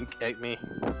uncle winked at me.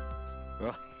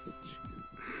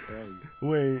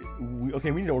 Wait,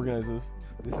 okay, we need to organize this.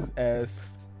 This is S.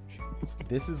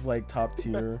 This is like top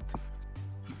tier.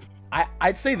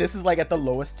 I'd say this is like at the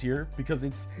lowest tier because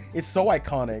it's so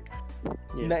iconic.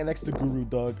 Yeah. Next to Guru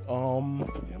Doug.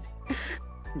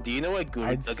 Do you know what Guru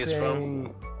I'd Doug say is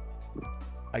from?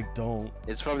 I don't.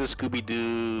 It's from the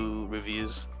Scooby-Doo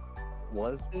reviews.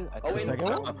 Was it? I Oh wait, thought it no,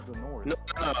 was no, North of the North.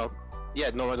 no. Yeah,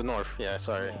 North of the North. Yeah,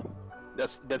 sorry.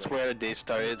 That's where they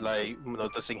started like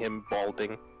noticing him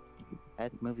balding.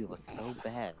 That movie was so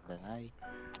bad that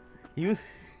He was.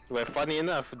 Well, funny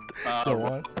enough, So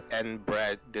Rob and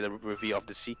Brad did a review of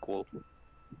the sequel.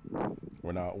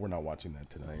 We're not watching that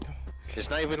tonight. It's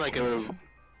not even like a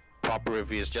proper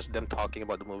review. It's just them talking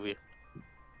about the movie.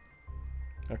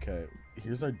 Okay,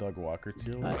 here's our Doug Walker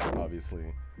tier list. Obviously,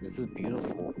 this is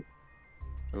beautiful.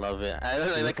 Love it. I don't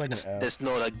It like looks like an this. F. There's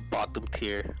no like bottom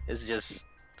tier. It's just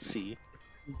C.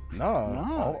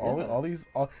 Nah,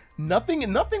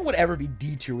 nothing would ever be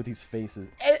D tier with these faces.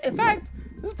 In fact,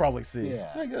 this is probably C.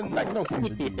 Yeah. Like no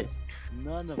C's or D's.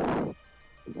 None of them.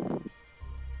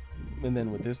 And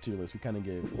then with this tier list, we kind of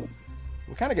gave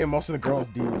most of the girls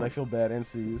D's. I feel bad, and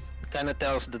C's. Kind of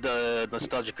tells the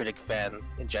nostalgia critic fan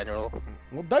in general.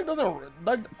 Well, Doug.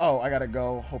 Oh, I gotta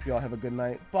go. Hope y'all have a good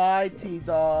night. Bye,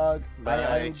 T-Dog.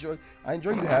 I enjoy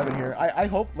you having here. I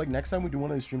hope like next time we do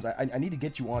one of these streams, I need to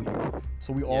get you on here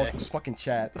so we all can just fucking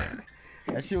chat.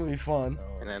 That shit would be fun.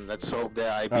 And then let's hope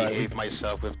that I behave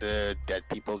myself with the dead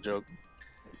people joke.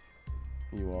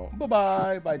 You won't.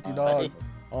 Bye, T-Dog.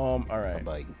 All right.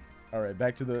 Bye. All right,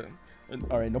 back to the.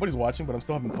 All right, nobody's watching, but I'm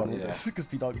still having fun with this because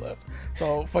T-Dog left.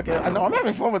 So fuck it. I know I'm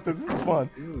having fun with this. This is fun.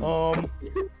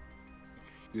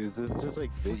 Dude, is this just like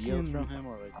videos from him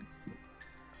or like?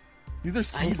 These are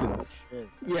seasons.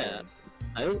 Yeah.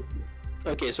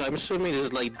 Okay, so I'm assuming this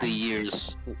is like the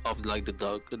years of like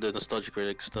the nostalgia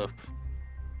critic stuff.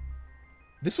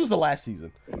 This was the last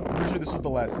season. I'm pretty sure this was the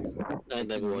last season. I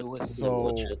never watched.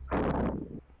 So.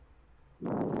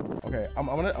 Okay, I'm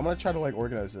gonna try to like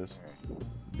organize this.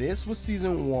 This was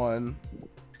season 1.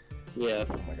 Yeah.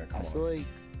 Oh my god, come on. I feel like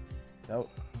that.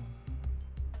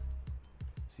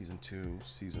 Season 2,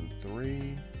 season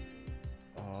 3.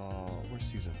 Where's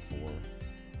season 4?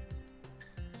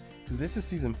 Because this is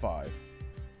season 5.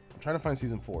 I'm trying to find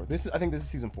season 4. I think this is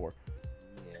season 4.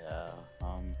 Yeah.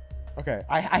 Okay,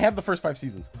 I have the first 5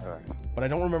 seasons, Alright. but I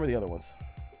don't remember the other ones.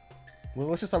 Well,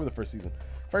 let's just start with the first season.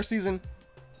 First season,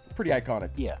 pretty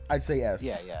iconic. Yeah. I'd say S.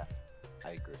 Yeah,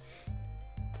 I agree.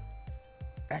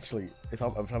 Actually, if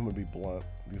I'm gonna be blunt,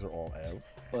 these are all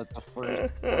S. But the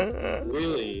first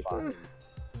really?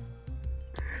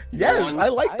 Yes, I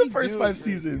like the first 5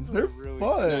 seasons. They're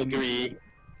fun. I agree.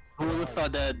 Who would have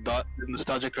thought that the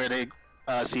nostalgia critic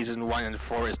season 1 and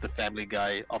 4 is the Family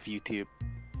Guy of YouTube?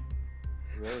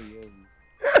 Really is.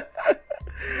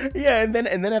 Yeah, and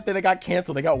then after they got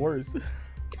canceled, they got worse.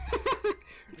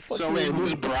 So wait,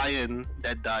 who's Brian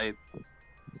that died?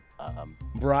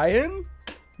 Brian?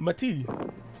 Mati.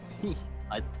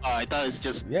 I thought it's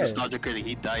just nostalgia critic.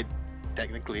 He died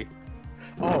technically.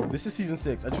 Oh, this is season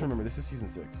 6. I just remember this is season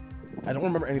 6. I don't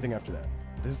remember anything after that.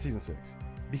 This is season 6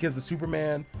 because the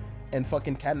Superman and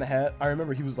fucking Cat in the Hat. I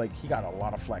remember he got a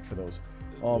lot of flack for those.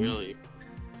 Really?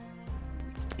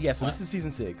 Yeah. So this is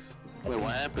season 6. Wait,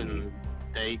 what happened?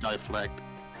 They got flagged.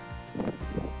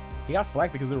 He got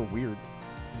flagged because they were weird.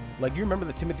 Like, you remember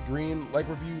the Timothy Green like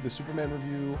review, the Superman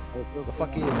review, the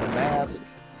fucking mask.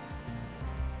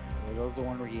 That was the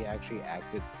one where he actually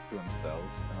acted to himself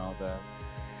and all that.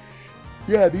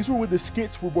 Yeah, these were when the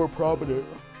skits were more prominent.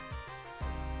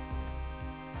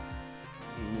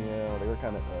 Yeah, they were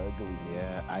kind of ugly.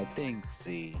 Yeah, I think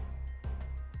C.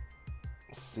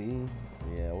 C?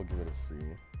 Yeah, we'll give it a C.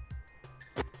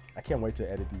 I can't wait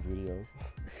to edit these videos.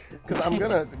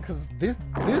 Cause this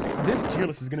tier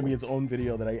list is gonna be its own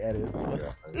video that I edit.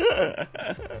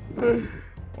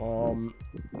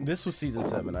 This was season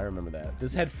 7. I remember that.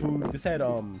 This had food. This had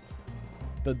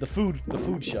the food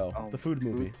show, the food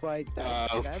movie. Food Fight.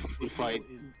 Food Fight.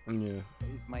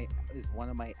 Is one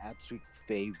of my absolute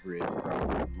favorite.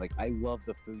 Like, I love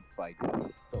the Food Fight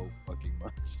so fucking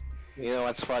much. You know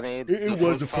what's funny? It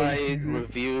was a Food funny Fight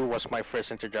review was my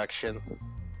first introduction.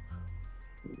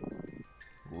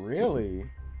 Really?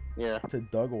 Yeah. To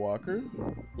Doug Walker?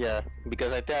 Yeah,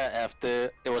 because I think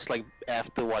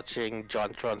after watching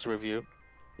John Tron's review.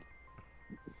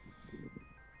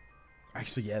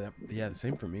 Actually, yeah, the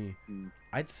same for me.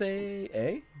 I'd say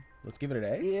A. Let's give it an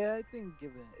A. Yeah, I think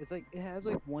give it. It's like it has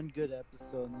like one good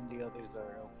episode, and then the others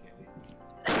are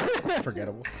okay.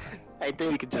 Forgettable. I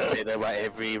think we could just say that about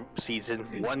every season.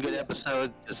 One good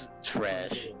episode, just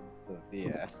trash.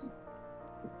 Yeah.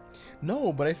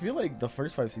 No, but I feel like the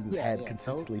first 5 seasons had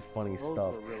consistently funny those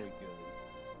stuff. were really good.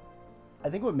 I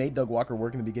think what made Doug Walker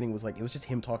work in the beginning was like it was just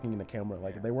him talking in the camera.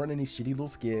 Like there weren't any shitty little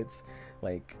skits.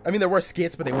 Like I mean there were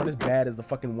skits, but they weren't as bad as the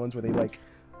fucking ones where they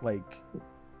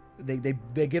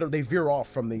they veer off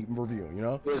from the review. You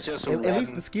know. It was just at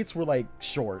least the skits were like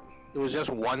short. It was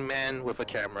just one man with a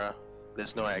camera.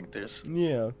 There's no actors.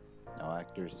 Yeah. No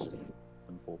actors, just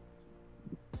simple.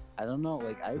 I don't know,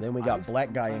 like then we got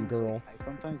black guy and girl. Like, I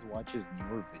sometimes watch his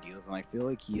newer videos, and I feel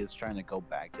like he is trying to go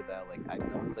back to that. Like I've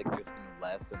noticed, like there's been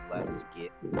less and less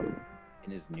skit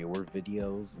in his newer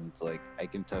videos, and it's like I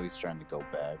can tell he's trying to go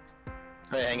back.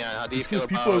 Hey, hang on. How do you feel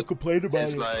people complain about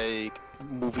his it. like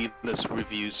movie list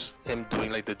reviews? Him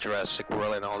doing like the Jurassic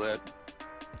World and all that.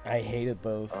 I hated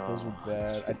those. Those were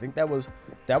bad. I think that was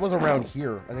around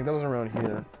here.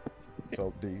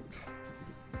 So deep.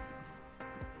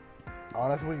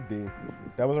 Honestly, D.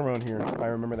 That was around here. I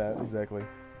remember that exactly.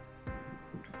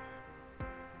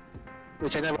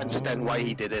 Which I never understand why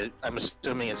he did it. I'm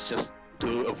assuming it's just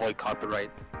to avoid copyright.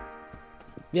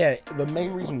 Yeah, the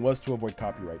main reason was to avoid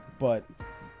copyright, but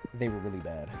they were really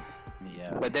bad.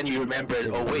 Yeah. But then you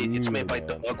remembered, oh wait, it's made by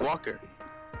Doug Walker.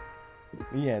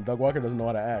 Yeah, Doug Walker doesn't know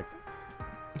how to act.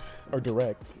 Or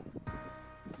direct.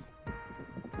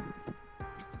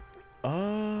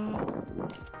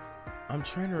 I'm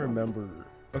trying to remember.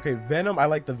 Okay, Venom. I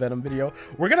like the Venom video.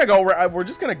 We're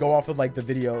just gonna go off of like the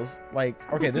videos. Like,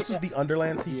 okay, this was the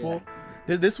Underland sequel.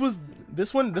 Yeah. This one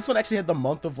actually had the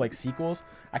month of like sequels.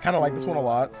 I kind of like this one a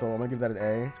lot, so I'm gonna give that an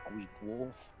A. Squeak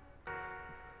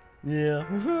Yeah.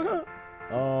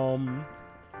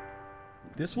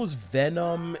 This was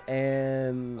Venom,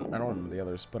 and I don't remember the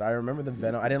others, but I remember the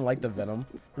Venom. I didn't like the Venom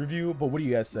review, but what do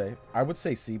you guys say? I would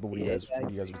say C, but what do you guys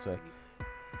would say?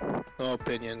 No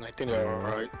opinion. I think they're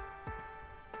alright.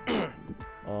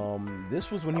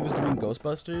 This was when he was doing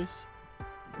Ghostbusters.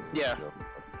 Yeah,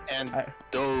 and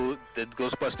though the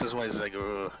Ghostbusters one is like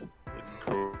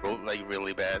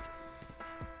really bad.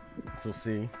 So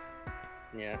C.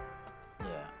 Yeah.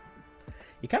 Yeah.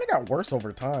 He kind of got worse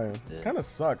over time. It kind of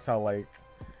sucks how like.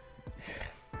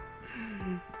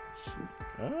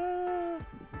 I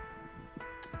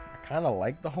kind of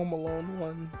like the Home Alone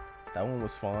one. That one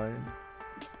was fine.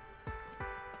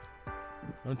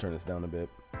 I'm gonna turn this down a bit.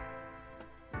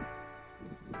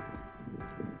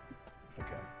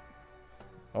 Okay.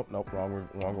 Oh nope, wrong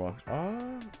one.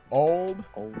 Old.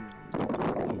 I'm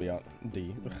gonna be out.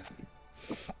 D.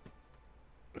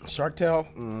 Shark Tale.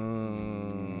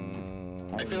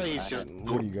 I feel like he's just.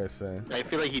 What do you guys say? I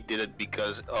feel like he did it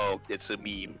because it's a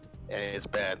meme and it's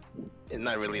bad. It's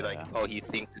not really like he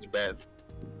thinks it's bad.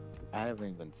 I haven't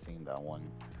even seen that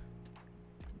one.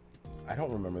 I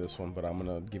don't remember this one, but I'm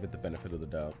gonna give it the benefit of the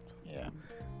doubt. Yeah.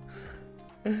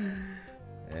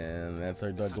 And that's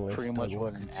our Douglas. Pretty much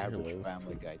what an average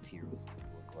Family Guy tier list would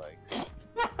look like.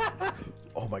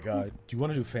 Oh my god. Do you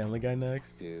want to do Family Guy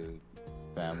next? Dude,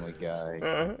 Family Guy.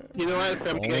 You know what?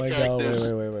 Family Guy characters.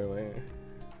 characters. Wait.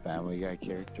 Family Guy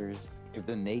characters. If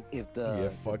the naked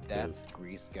death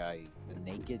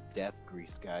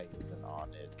grease guy isn't on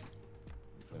it,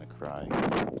 I'm gonna cry.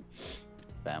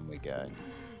 Family Guy.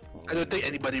 I don't think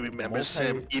anybody remembers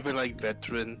him, even like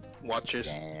veteran watchers.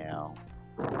 Damn.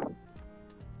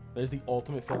 There's the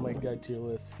ultimate Family Guy tier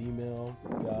list, female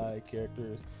guy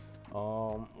characters.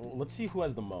 Let's see who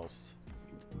has the most.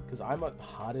 Cause I'm a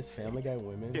hottest Family Guy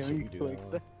women. Should we do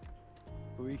that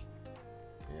one?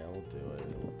 Yeah, we'll do it.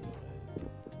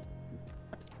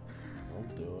 We'll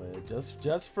do it.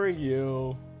 Just for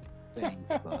you.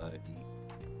 Thanks, buddy.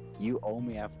 You owe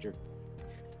me after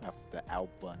the Al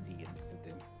Bundy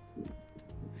incident.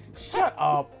 Shut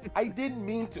up! I didn't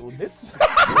mean to. This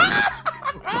fucking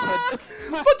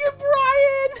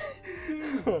Brian.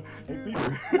 Hey,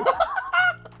 Peter.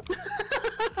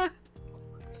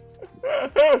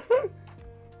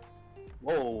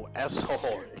 Whoa,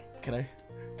 asshole! Can I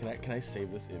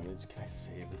save this image? Can I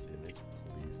save this image,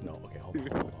 please? No. Okay, hold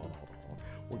on.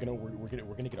 We're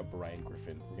gonna get a Brian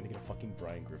Griffin. We're gonna get a fucking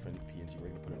Brian Griffin PNG. We're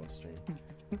gonna put it on stream.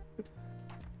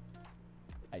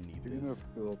 I need this.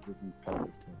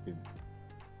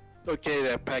 Okay,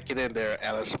 then pack it in there,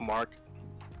 Alice Mark.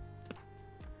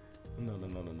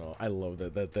 No. I love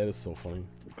that. That is so funny.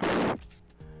 No,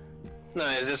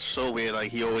 it's just so weird.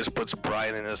 Like he always puts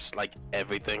Brian in his like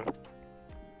everything.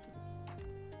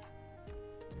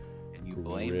 And you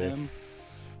blame him?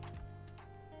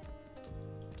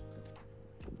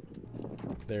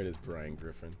 There it is, Brian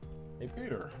Griffin. Hey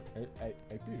Peter. Hey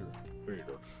Peter.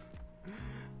 Peter.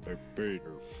 Hey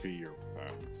Peter, be your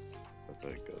pants. That's how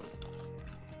it goes.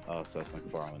 Oh, Seth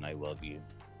MacFarlane, I love you.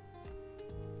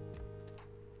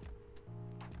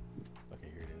 Okay,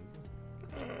 here it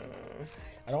is.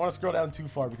 I don't want to scroll down too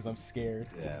far because I'm scared.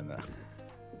 Yeah, no.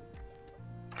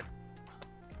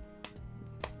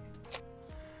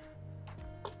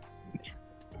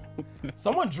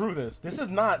 Someone drew this. This is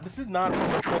not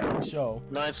from the fucking show.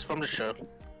 No, it's from the show.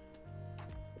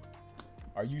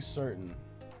 Are you certain?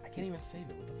 I can't even save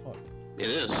it. What the fuck? It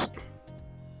is.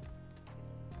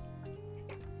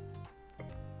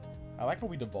 I like how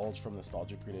we divulged from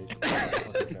Nostalgia Critic.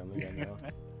 Family Guy now.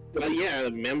 But yeah,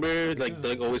 remember, like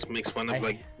Doug always makes fun of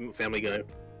like Family Guy.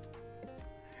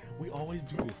 We always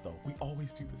do this though.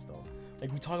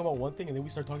 Like we talk about one thing and then we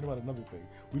start talking about another thing.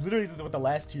 We literally did it with the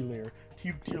last tier list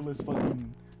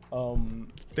fucking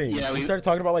thing. Yeah, we started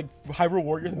talking about like Hyrule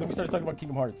Warriors and then we started talking about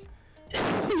Kingdom Hearts.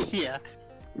 Yeah.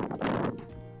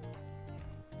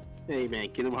 Hey man,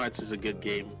 Kingdom Hearts is a good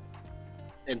game,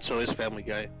 and so is Family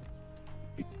Guy.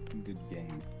 Good game.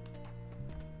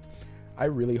 I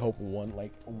really hope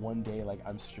one day like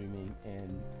I'm streaming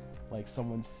and like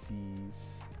someone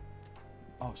sees.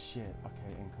 Oh shit.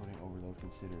 Okay, encoding overload.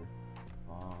 Consider.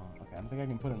 Okay, I don't think I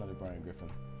can put another Brian Griffin.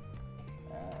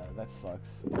 That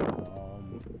sucks.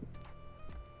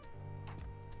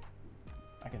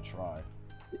 I can try.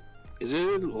 Is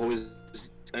it always?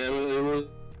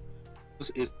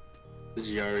 It's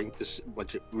jarring to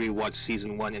rewatch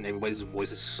season 1 and everybody's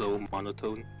voice is so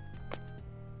monotone.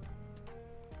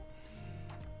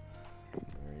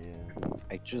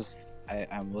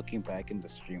 I'm looking back in the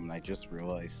stream and I just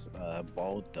realized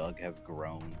Bald Doug has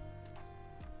grown.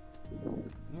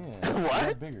 Yeah.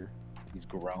 What? Bigger. He's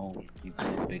grown. He's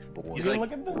a big boy. He's like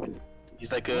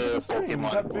a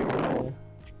Pokemon.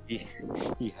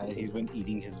 He's been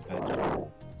eating his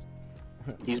vegetables.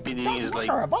 He's been eating his like.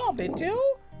 Evolved into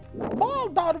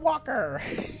Bald Dog Walker.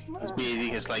 He's been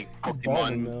eating his like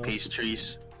Pokemon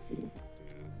pastries.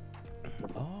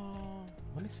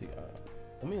 Let me see.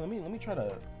 Let me try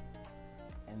to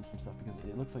end some stuff because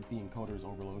it looks like the encoder is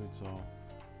overloaded. So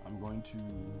I'm going to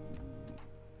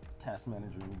task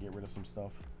manager and get rid of some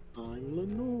stuff. I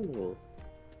don't know.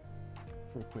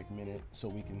 For a quick minute, so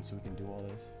we can do all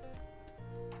this.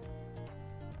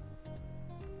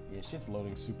 Yeah, shit's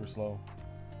loading super slow.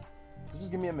 So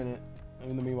just give me a minute.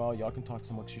 In the meanwhile, y'all can talk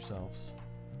amongst yourselves.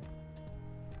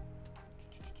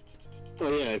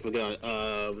 Oh yeah, I forgot.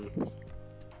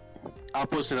 I'll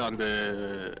post it on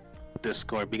the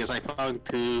Discord because I found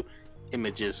 2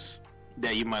 images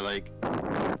that you might like.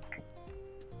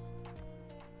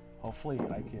 Hopefully,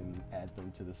 I can add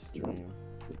them to the stream.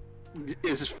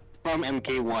 This is from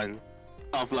MK1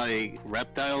 of like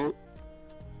Reptile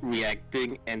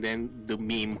reacting and then the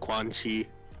meme Quan Chi.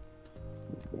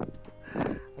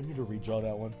 I need to redraw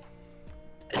that one.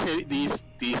 these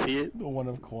here? The one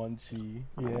of Quan Chi.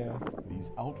 Yeah. These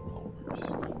outrollers.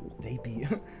 They be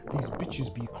these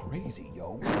bitches be crazy,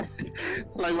 yo.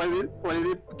 Like why did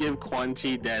it give Quan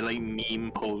Chi that like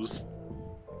meme pose?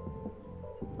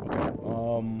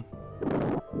 Okay,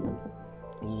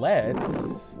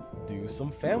 let's do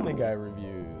some Family Guy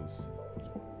reviews.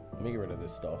 Let me get rid of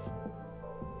this stuff.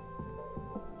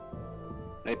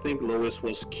 I think Lois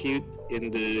was cute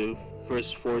in the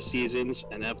first 4 seasons,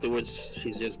 and afterwards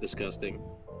she's just disgusting.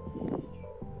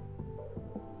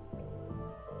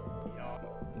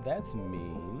 That's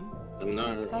mean. I'm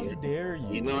not. How dare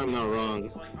you? You know I'm not wrong.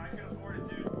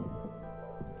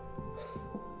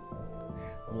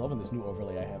 I'm loving this new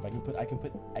overlay I have. I can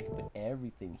put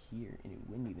everything here, and it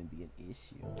wouldn't even be an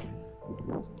issue.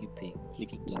 You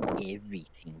can keep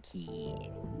everything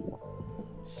here.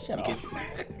 Shut up.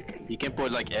 You can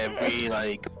put like every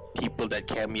like people that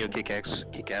cameo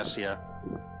kick-ass, yeah.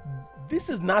 This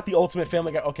is not the ultimate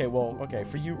Family Guy. Okay, well, okay,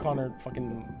 for you, Connor,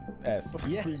 fucking S.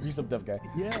 Yes. You sub dev guy.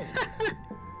 Yes.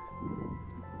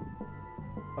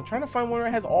 I'm trying to find one where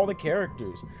it has all the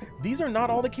characters. These are not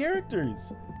all the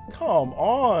characters. Come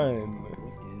on. What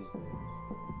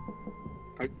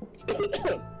is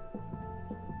this?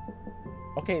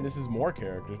 Okay, this is more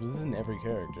characters, but this isn't every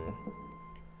character.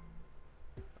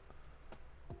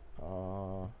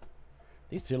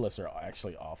 These tier lists are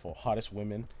actually awful. Hottest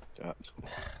women. I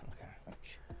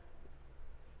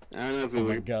don't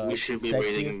know if we should be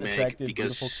rating Meg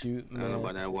because beautiful, cute, I don't know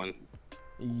about that one.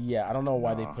 Yeah, I don't know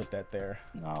why they put that there.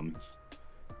 Yeah,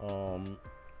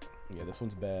 this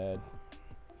one's bad.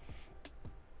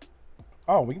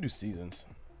 Oh, we can do seasons.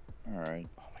 All right.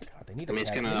 Oh my god, they need to it's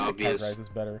kind of obvious. Categorize this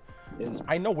better.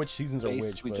 I know which seasons are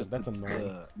which, but that's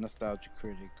annoying. Nostalgia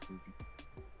Critic.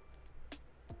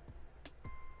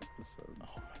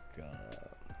 Oh my god.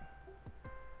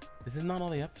 This is not all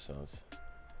the episodes.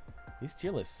 These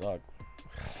tier lists suck.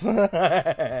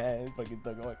 Fucking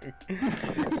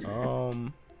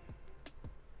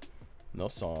no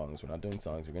songs. We're not doing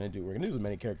songs. We're gonna do as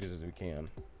many characters as we can.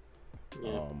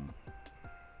 Yeah.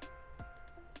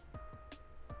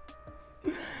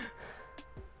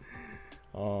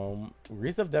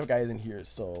 Grease of Dev Guy isn't here,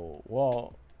 so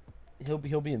well he'll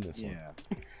be in this one.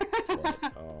 But,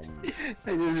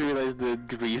 I just realized the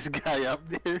Grease guy up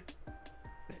there.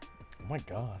 Oh my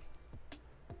god.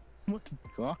 Oh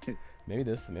my god. Maybe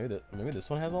this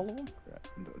one has all of them.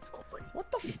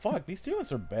 What the fuck? These tier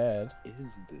lists are bad. What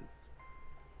is this?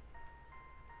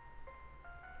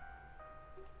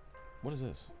 What is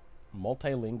this?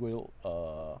 Multilingual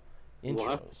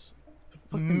intros.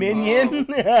 Minion.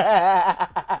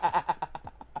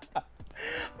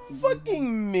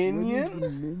 Fucking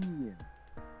Minion.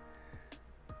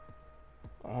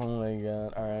 Oh my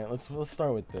god. All right, let's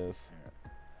start with this.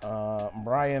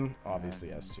 Brian,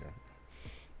 obviously S tier.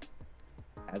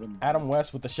 Adam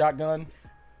West with the shotgun.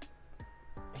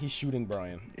 He's shooting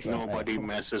Brian. So Nobody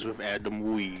messes with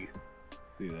Adam Wee.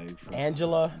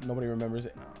 Angela. Nobody remembers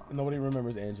it. Nobody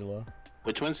remembers Angela.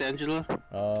 Which one's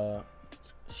Angela?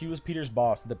 She was Peter's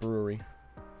boss at the brewery.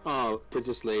 Oh,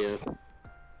 Princess Leia.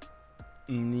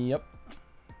 Yep.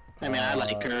 I mean, I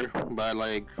like her, but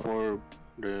like for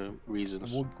the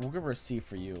reasons. We'll give her a C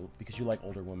for you because you like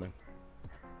older women.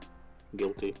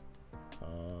 Guilty.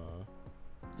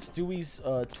 Stewie's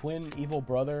twin evil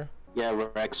brother. Yeah,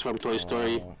 Rex from Toy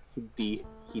Story. D.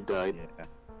 He died. Yeah.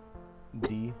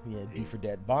 D. Yeah, D for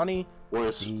dead. Bonnie.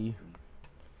 Worse. D.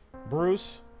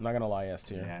 Bruce. I'm not gonna lie, S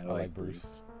tier. Yeah, I like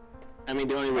Bruce. I mean,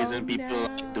 the only reason people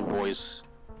like the voice.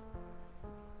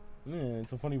 Yeah,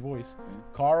 it's a funny voice.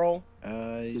 Carl.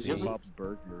 He's C. Bob's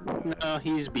Burger. No,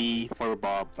 he's B for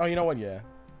Bob. Oh, you know what? Yeah.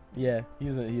 Yeah,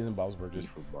 he's in Bob's Burgers.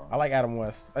 I like Adam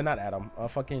West. Not Adam.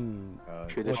 Fucking.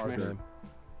 What's his name?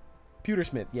 Pewter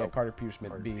Smith. Yeah, Carter Pewter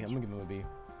Smith. B. I'm gonna give him a B.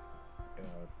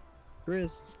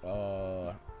 Chris.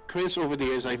 Chris, over the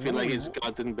years, I feel like he's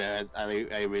gotten bad.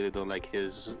 I really don't like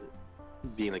his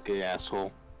being like an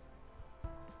asshole.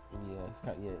 Yeah, it's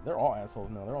kind of, yeah. They're all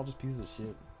assholes now. They're all just pieces of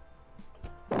shit.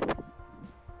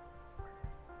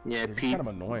 Yeah, it's kind of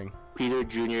annoying. Peter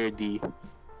Jr. D.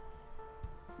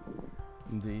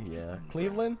 D. Yeah.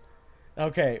 Cleveland.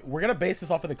 Okay, we're gonna base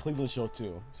this off of the Cleveland show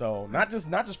too. So not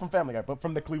just from Family Guy, but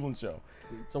from the Cleveland show.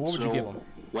 So what would you give him?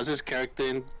 What's his character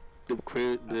in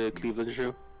the Cleveland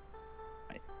show?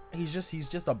 He's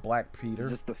just a black Peter.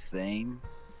 He's just the same,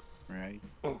 right?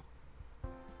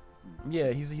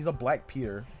 Yeah, he's a black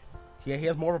Peter. He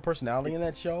has more of a personality in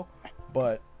that show,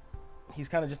 but he's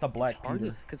kind of just a black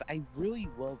Peter. Because I really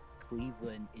love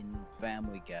Cleveland in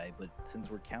Family Guy, but since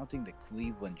we're counting the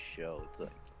Cleveland show, it's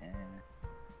like,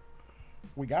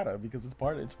 We gotta because it's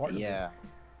part of yeah. it.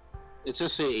 It's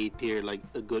just a A tier, like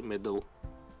a good middle.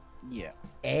 Yeah.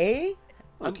 A?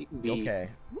 Okay. B. Okay.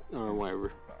 Or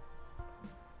whatever.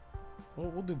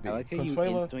 We'll do B. I like how you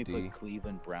Consuela, instantly D. put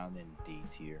Cleveland Brown in D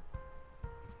tier.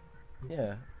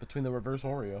 Yeah, between the reverse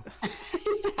Oreo.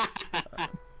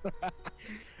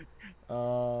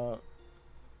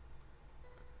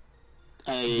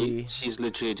 She's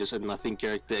literally just a nothing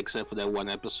character except for that one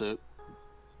episode.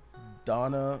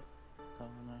 Donna.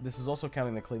 This is also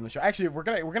counting the Cleveland show. Actually, we're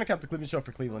gonna count the Cleveland show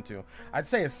for Cleveland too. I'd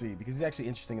say a C because he's actually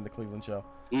interesting in the Cleveland show.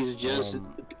 He's just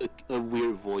a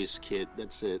weird voice kid.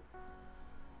 That's it.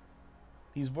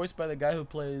 He's voiced by the guy who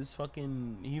plays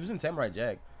fucking. He was in Samurai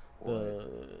Jack.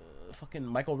 The fucking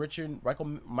Michael Richardson.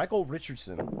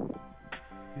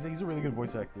 He's a really good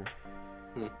voice actor.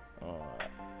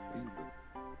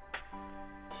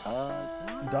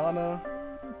 Donna.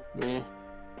 Yeah.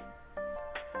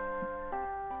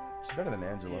 She's better than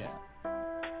Angela. Yeah.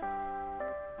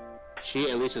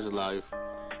 She at least is alive.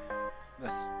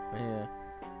 Yeah.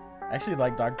 I actually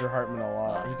like Dr. Hartman a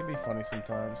lot. He can be funny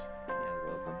sometimes. Yeah, I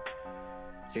love him.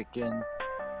 Chicken.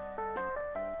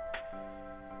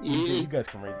 You guys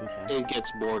can rate this one. It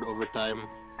gets bored over time.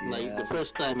 Like the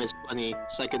first time is funny,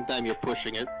 second time you're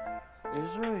pushing it.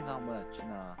 There's really not much.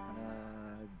 No.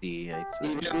 D. I'd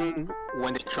say. Even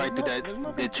when they tried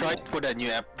they tried for that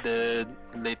new the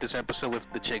latest episode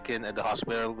with the chicken at the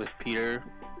hospital with Peter.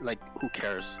 Like, who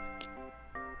cares?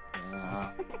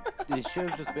 It should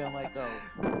have just been like a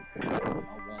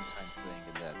one-time thing,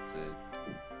 and that's it.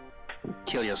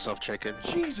 Kill yourself, chicken.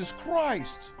 Jesus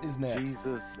Christ is next.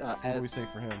 Jesus. That's what we say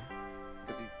for him.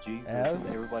 Because he's Jesus.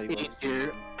 As? Everybody wants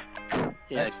Jesus.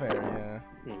 That's fair,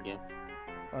 yeah. Okay.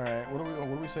 All right. What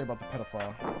do we say about the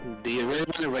pedophile? Do you really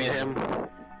want to rate him?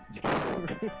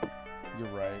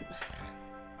 You're right.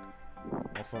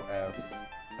 Also S,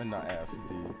 and not S. D.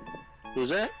 Who's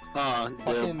that?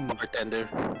 Fucking the bartender.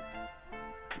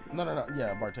 No.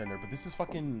 Yeah, bartender. But this is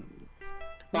fucking.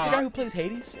 Who's the guy who plays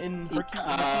Hades in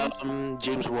Hercules?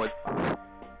 James Wood.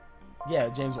 Yeah,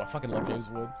 James Wood. I fucking love James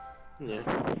Wood. Yeah.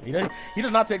 He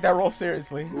does not take that role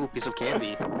seriously. Ooh, piece of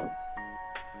candy.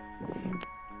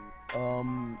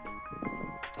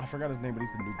 I forgot his name, but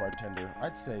he's the new bartender.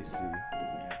 I'd say C.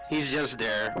 He's just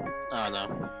there. I don't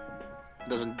know.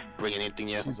 Doesn't bring anything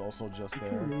yet. She's also just You there.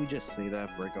 can really just say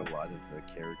that for like a lot of the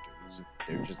characters. It's just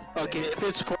they're just Okay, there. if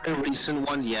it's for the recent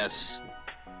one, yes.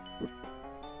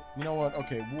 You know what?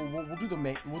 Okay, we'll do the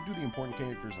important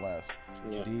characters last.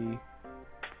 Yeah. D.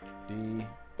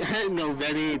 No,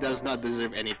 Venny does not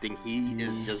deserve anything. He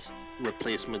is just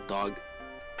replacement dog.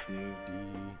 D.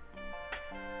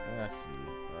 C.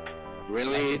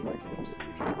 Really? I like him, C.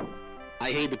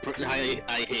 I hate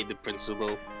I hate the principal.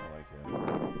 I like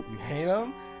him. You hate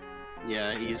him?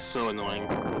 Yeah, he's so annoying.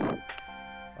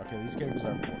 Okay, these characters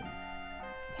are important.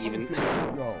 Even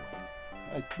Yo,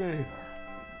 like Vader.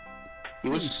 he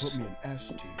was Please put me in S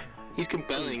tier. He's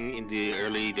compelling in the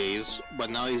early days, but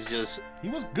now he's just. He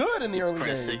was good in the early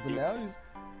days, but now he's.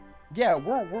 Yeah,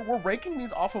 we're ranking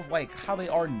these off of like how they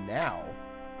are now.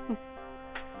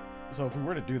 So if we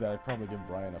were to do that, I'd probably give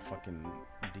Brian a fucking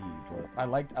D. But I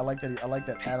like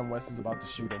that Adam West is about to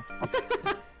shoot him.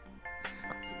 That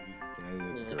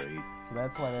is great. So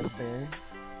that's why that's there.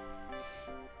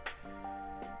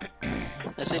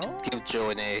 I say give Joe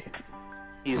an A.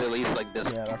 He's at least like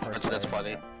this. Yeah, that's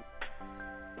funny.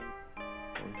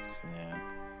 Yeah.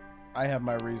 I have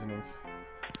my reasonings.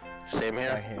 Same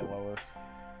here. I hate Lois.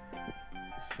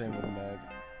 Same with Meg.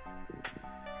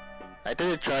 I think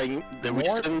they're trying the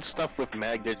recent stuff with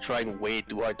Meg. They're trying way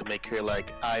too hard to make her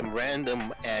like I'm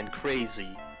random and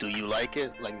crazy. Do you like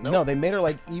it? Like no. No, they made her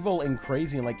like evil and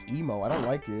crazy and like emo. I don't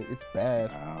like it. It's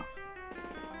bad.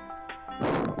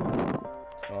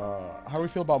 How do we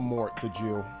feel about Mort, the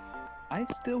Jew? I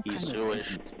still kind of think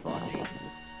he's funny.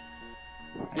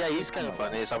 Yeah, he's kind of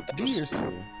funny sometimes. B or C?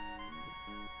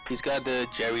 He's got the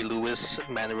Jerry Lewis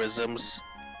mannerisms.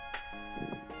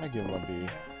 I give him a B.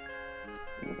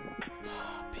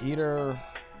 Peter,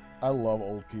 I love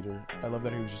old Peter. I love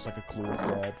that he was just like a clueless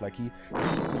dad. Like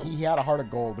he had a heart of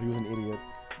gold, but he was an idiot.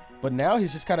 But now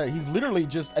he's just he's literally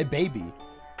just a baby.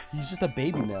 He's just a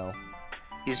baby now.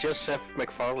 He's just Seth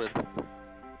MacFarlane.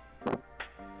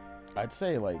 I'd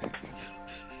say like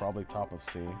probably top of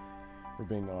C, for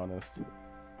being honest.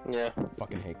 Yeah.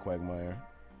 Fucking hate Quagmire.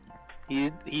 He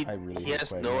really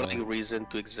has no like reason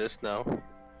to exist now.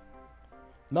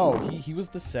 No, he was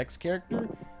the sex character.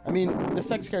 I mean, the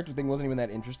sex character thing wasn't even that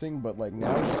interesting, but like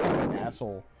now he's just kind of an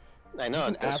asshole. I know. He's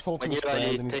an asshole to his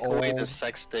friends, and he's take away the old.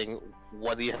 sex thing.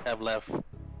 What do you have left?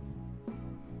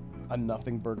 A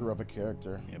nothing burger of a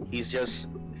character. He's just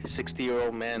a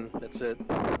 60-year-old man. That's it.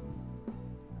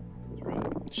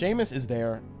 Seamus is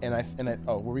there, and I.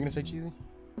 Oh, were we gonna say cheesy?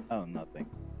 Oh, nothing.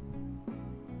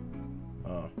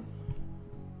 Oh.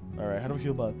 All right. How do we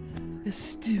feel about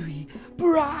Stewie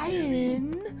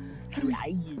Brian?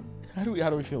 How do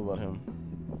we feel about him?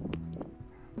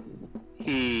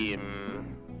 He.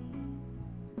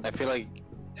 I feel like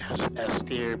S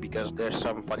tier because there's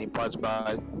some funny parts,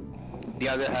 but the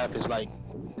other half is like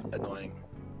annoying.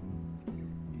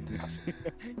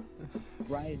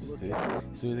 Brian, look out.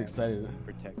 So he's excited.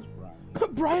 Protects Brian.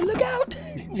 Brian, look out!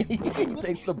 He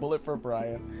takes the bullet for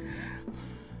Brian.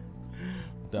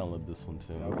 Download this one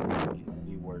too.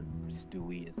 Where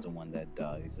Stewie is the one that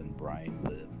dies and Brian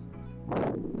lives.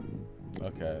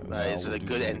 Okay. Is it a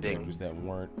good ending? That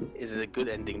weren't. Is it a good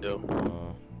ending though?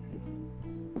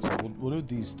 So we'll do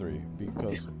these three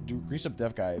because Grease Up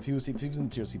Death Guy. If he was in the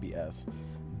tier CBS,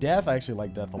 Death I actually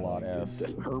like Death a lot. S.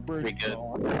 Herbert's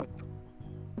good.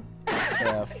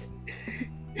 F.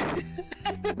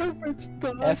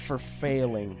 F for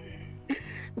failing.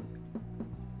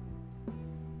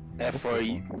 F for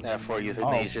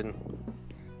euthanasia.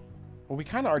 Well, we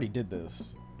kind of already did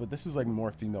this, but this is like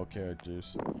more female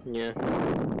characters. Yeah.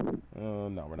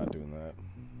 No, we're not doing that.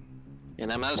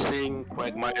 And I'm not saying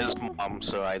Quagmire's mom,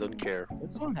 so I don't care.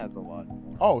 This one has a lot.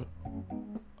 Oh,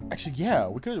 actually, yeah,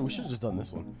 we should have just done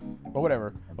this one, but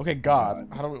whatever. Okay, God.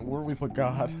 Where do we put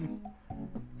God?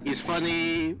 He's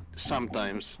funny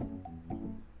sometimes.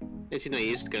 Yes, you know,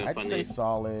 he's kind of funny. I'd say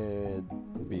solid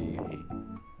B.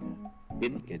 They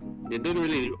didn't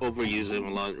really overuse him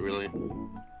a lot, really.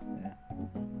 Yeah.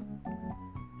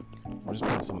 We're just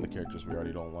putting some of the characters we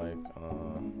already don't like.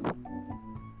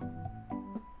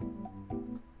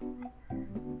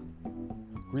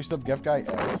 Greased Up Geff Guy,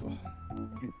 S.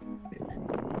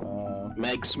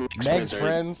 Meg's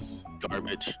friends.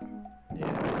 Garbage.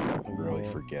 Yeah, really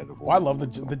forgettable. Well, I love the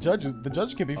judge. The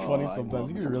judge can be funny sometimes.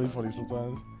 He can be really funny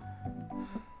sometimes.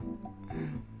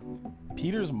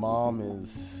 Peter's mom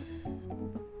is.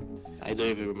 I don't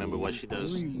even remember what she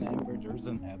does. I remember there was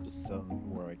an episode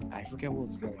where like, I forget what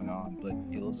was going on, but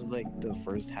it was just like the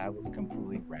first half was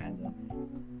completely random,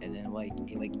 and then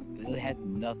it had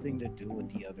nothing to do with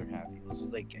the other half. It was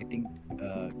just like I think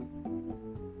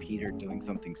Peter doing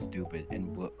something stupid,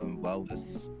 and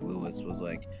Lewis was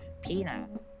like, Peter,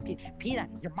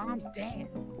 your mom's dead.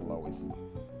 Lois.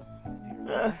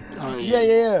 Oh,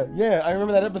 Yeah. I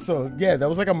remember that episode. Yeah, that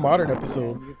was like a modern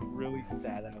episode. Really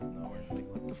sad out of nowhere. It's like,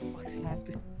 what the fuck's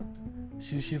happened?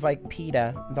 She's like,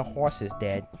 Peter, the horse is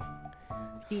dead.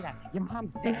 Peter, your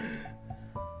mom's dead.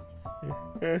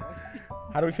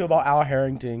 How do we feel about Al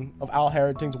Harrington? Of Al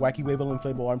Harrington's Wacky Wavell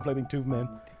Inflatable Arm Flaming Tube Man?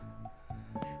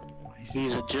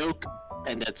 He's a joke,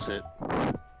 and that's it.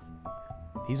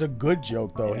 He's a good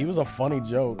joke, though. He was a funny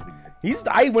joke.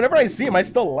 Whenever I see him, I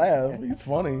still laugh. He's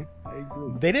funny. I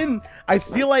agree. They didn't. I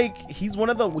feel like he's one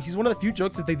of the few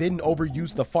jokes that they didn't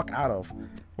overuse the fuck out of.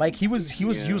 Like he was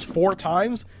used 4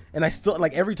 times, and I still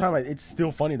like every time. It's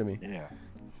still funny to me. Yeah.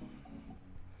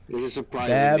 It was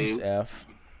surprising. Babs F.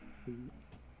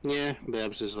 Yeah,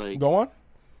 Babs is like. Go on.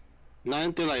 Not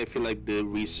until I feel like the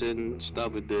recent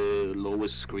stuff with the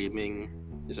Lois screaming.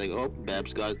 It's like, oh,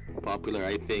 Babs got popular.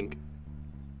 I think.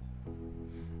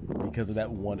 Because of that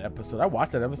one episode. I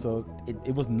watched that episode.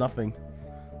 It was nothing.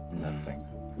 Nothing.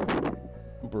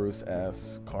 Bruce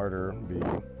S. Carter B.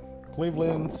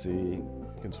 Cleveland C.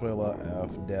 Consuela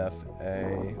F. Death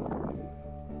A.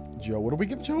 Joe. What did we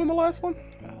give Joe in the last one?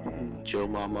 Joe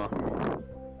Mama.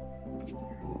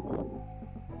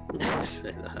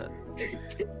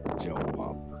 Joe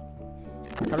Mama.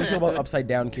 How do you feel about Upside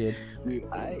Down Kid? Dude,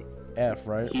 F,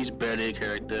 right? He's barely a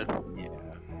character. Yeah.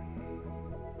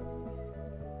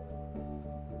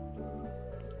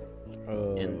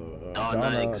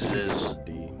 Donna exists.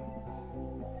 D.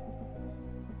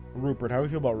 Rupert, how do you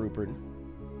feel about Rupert?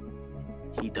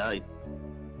 He died.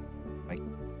 Like,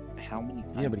 how many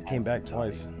times? Yeah, but he came back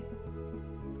twice.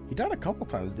 He died a couple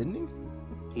times, didn't he?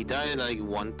 He died like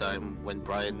one time when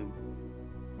Brian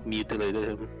mutilated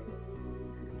him.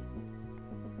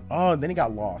 Oh, and then he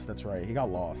got lost. That's right. He got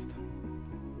lost.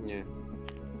 Yeah.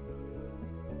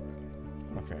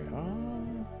 Okay.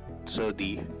 So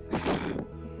D.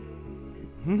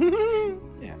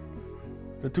 Yeah.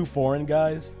 The 2 foreign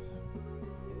guys.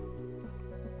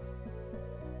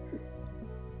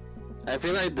 I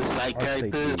feel like the side I'd say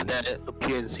characters D. that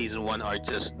appear in season 1 are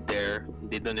just there.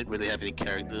 They don't really have any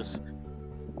characters.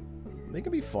 They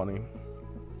could be funny.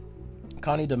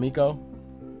 Connie D'Amico.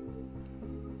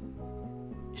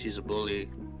 She's a bully.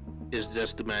 It's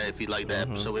just a matter if you like the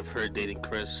episode with her dating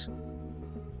Chris.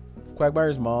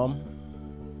 Quagmire's mom.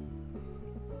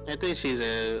 I think she's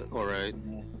alright.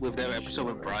 With that episode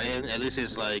with Brian, at least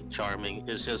it's like charming.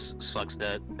 It just sucks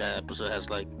that that episode has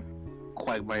like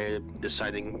Quagmire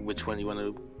deciding which one you want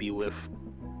to be with.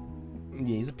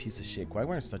 Yeah, he's a piece of shit.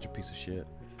 Quagmire's such a piece of shit.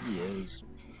 He is.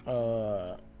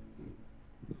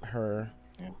 Her.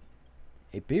 Yeah.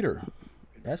 Hey, Peter.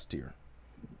 S tier.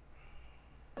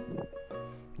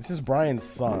 This is Brian's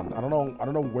son. I don't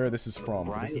know where this is from.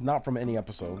 This is not from any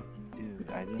episode. Dude,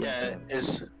 I didn't. Yeah, he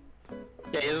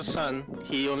has a son.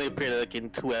 He only appeared like in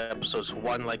 2 episodes.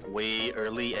 One like way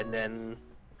early, and then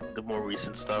the more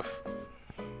recent stuff.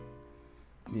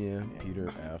 Yeah,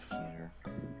 Peter F.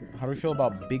 How do we feel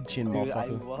about Big Chin, Dude,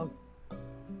 motherfucker?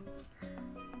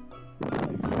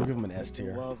 We'll give him an S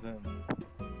tier. Love him.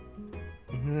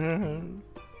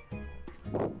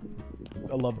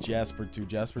 I love Jasper too.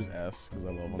 Jasper's S because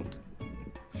I love him.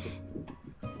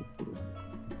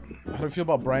 How do you feel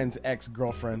about Brian's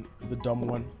ex-girlfriend, the dumb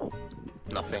one?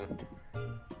 Nothing.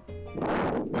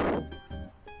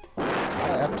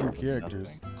 After your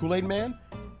characters, Kool-Aid Man.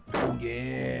 Oh,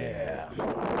 yeah.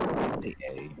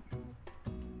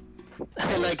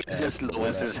 I like it's just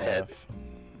Lois's head.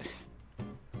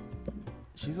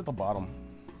 She's at the bottom.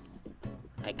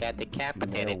 I got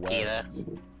decapitated, Peter.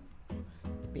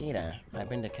 Peter, I've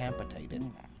been decapitated.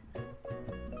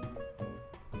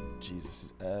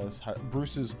 Jesus is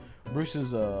Bruce's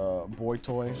boy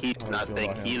toy. He's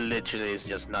nothing. He literally is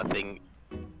just nothing.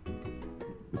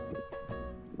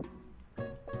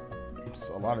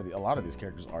 So a lot of these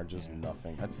characters are just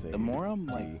nothing. I'd say. The more I'm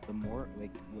like, the more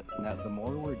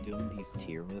we're doing these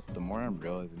tier lists, the more I'm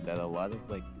realizing that a lot of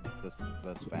like this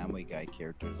Family Guy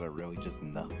characters are really just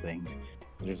nothing.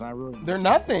 There's not really. They're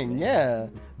nothing. Yeah,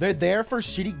 they're there for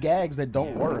shitty gags that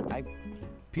don't work.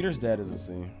 Peter's dad is a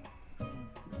C.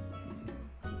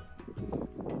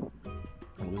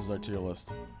 This is our tier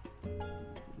list.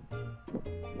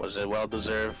 Was it well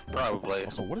deserved? Probably.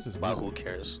 Also, what is this? Well, who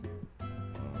cares?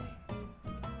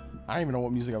 I don't even know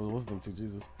what music I was listening to.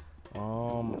 Jesus.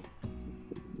 The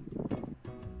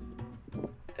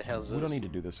hell's this? We don't need to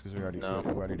do this because we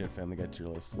already did Family Guy tier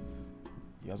list.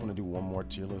 You guys want to do one more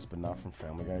tier list, but not from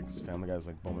Family Guy because Family Guy is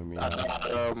like bumming me out.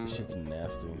 This shit's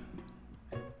nasty.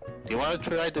 Do you want to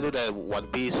try to do that One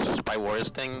Piece Spy Wars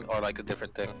thing or like a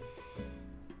different thing?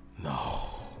 No.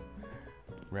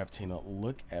 Raptina,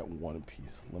 look at One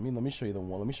Piece. Let me show you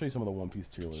Let me show you some of the One Piece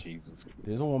tier list. Jesus.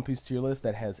 There's a One Piece tier list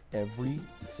that has and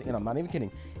I'm not even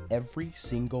kidding, every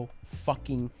single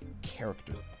fucking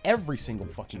character. Every single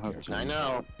fucking character. I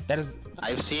know.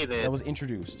 I've seen it. That was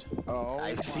introduced. Oh,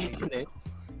 I've seen it.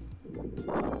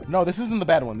 No, this isn't the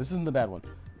bad one. This isn't the bad one.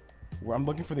 I'm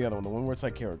looking for the other one, the one where it's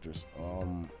like characters.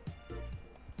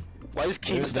 Why is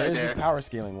Keemstar there's there? this power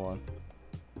scaling one.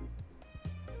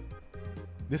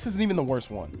 This isn't even the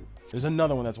worst one. There's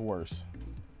another one that's worse.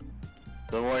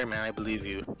 Don't worry, man. I believe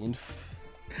you.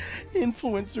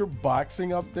 Influencer boxing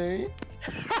update.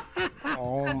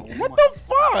 What the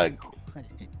fuck?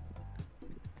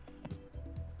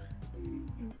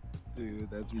 Dude,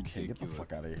 that's ridiculous. Get the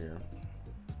fuck out of here.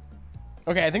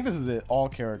 Okay, I think this is it. All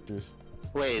characters.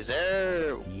 Wait, is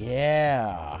there?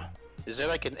 Yeah. Is there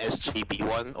like an SGP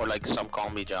one or like Some Call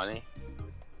Me Johnny?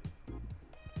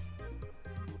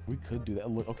 We could do that.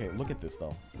 Look, okay, look at this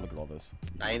though. Look at all this.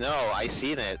 I know. I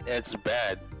seen it. It's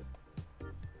bad.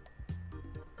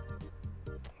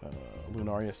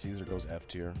 Lunaria Caesar goes F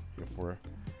tier. If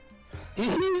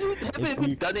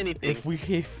we done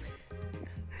anything.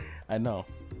 I know,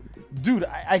 dude.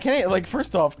 I can't. Like,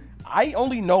 first off, I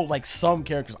only know like some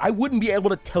characters. I wouldn't be able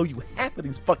to tell you half of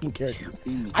these fucking characters.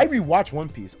 I rewatch One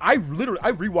Piece. I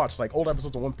rewatched like old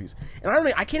episodes of One Piece, and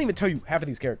I can't even tell you half of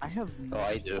these characters. I have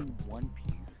I do. One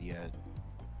Piece yet.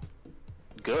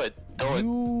 Good.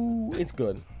 It's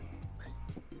good.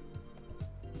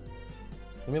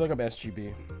 Let me look up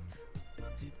SGB.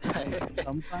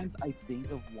 Sometimes I think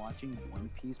of watching One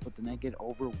Piece, but then I get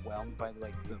overwhelmed by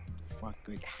like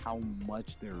how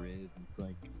much there is. It's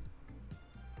like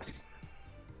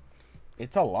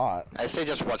it's a lot. I say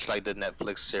just watch like the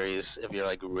Netflix series if you're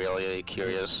like really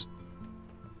curious.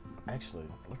 Actually,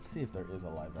 let's see if there is a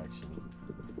live action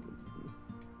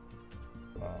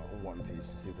One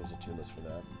Piece to see if there's a tier list for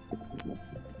that.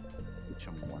 Which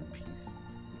One Piece?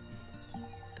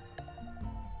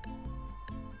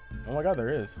 Oh my god, there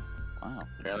is. Wow.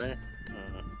 Really?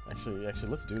 Actually,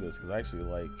 let's do this because I actually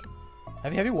like.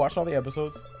 Have you watched all the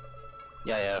episodes?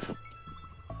 Yeah, I have.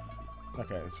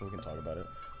 Okay, so we can talk about it.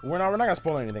 We're not gonna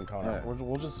spoil anything, Connor. Yeah.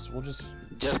 We'll just.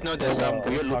 Just know there's some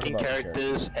weird talk looking about the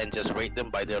characters and just rate them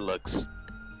by their looks.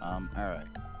 Alright.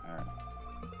 I'm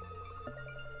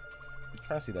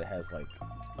trying to see that has like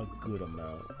a good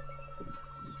amount. I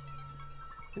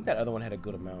think that other one had a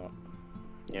good amount.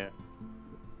 Yeah.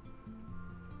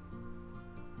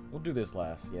 We'll do this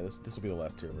last. Yeah, this will be the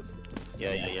last tier list.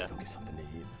 Yeah. Go get something to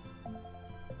eat.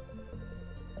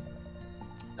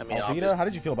 I mean, Alvida, how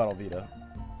did you feel about Alvida?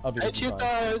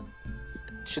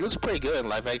 She looks pretty good in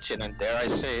live action, and dare I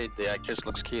say, the actress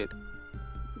looks cute.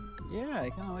 Yeah, I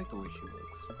kind of like the way she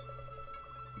looks.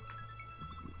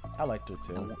 I liked her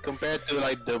too. Compared to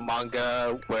like the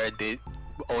manga where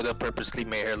Oda purposely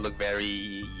made her look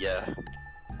very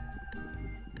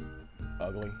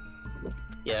ugly.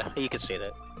 Yeah, you can say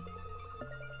that.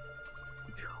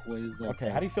 What is that? Okay,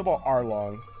 how do you feel about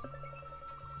Arlong?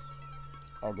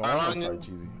 Oh, go on. I'm Arlong- sorry,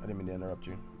 Cheesy. I didn't mean to interrupt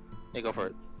you. Yeah, go for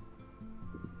it.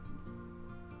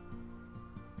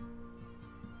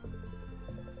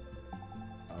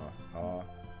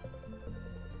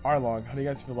 Arlong. How do you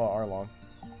guys feel about Arlong?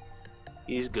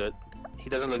 He's good. He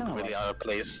doesn't look Kinda really like- out of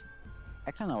place.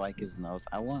 I kind of like his nose.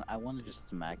 I want to just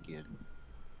smack it.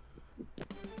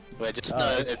 But just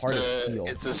it's hard to steal.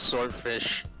 it's a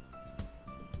swordfish.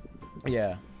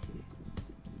 Yeah.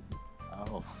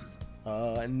 Oh.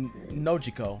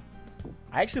 Nojiko.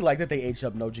 I actually like that they aged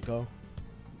up Nojiko.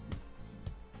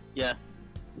 Yeah.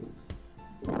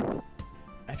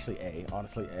 Actually,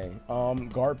 honestly,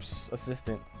 Garp's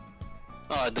assistant.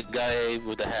 Oh, the guy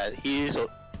with the hat.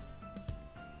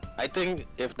 I think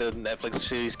if the Netflix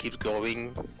series keeps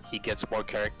going, he gets more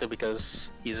character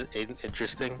because he's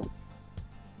interesting.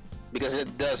 Because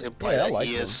it does imply Yeah, I that like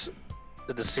he him. is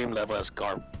at the same level as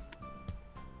Garp.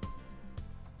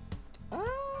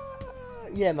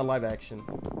 Yeah, in the live action.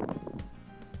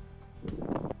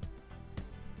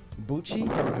 Bucci?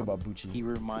 How do you feel about Bucci? He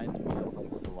reminds me of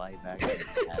like the live action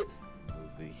cat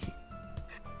movie.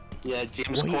 Yeah,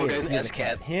 James Well, he is. Corden He is as a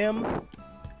Cat.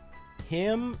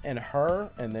 Him and her,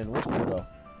 and then where's Pluto?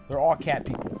 They're all cat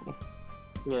people.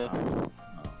 Yeah.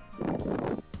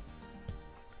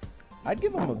 I'd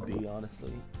give him a B,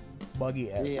 honestly.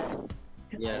 Buggy S.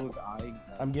 Yeah.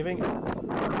 I'm giving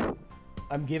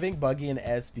Buggy an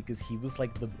S because he was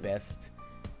like the best.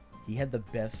 He had the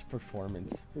best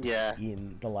performance. Yeah.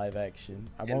 In the live action.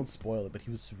 I won't spoil it, but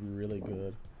he was really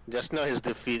good. Just know his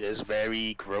defeat is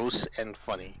very gross and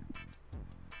funny.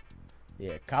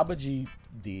 Yeah, Kabaji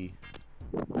D.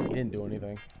 He didn't do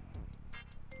anything.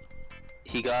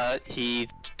 He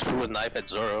threw a knife at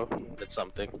Zoro. That's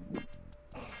something.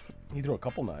 He threw a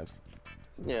couple knives.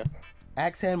 Yeah.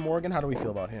 Axehand Morgan, how do we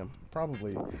feel about him?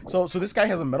 Probably. So this guy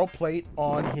has a metal plate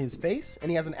on his face, and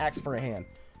he has an axe for a hand.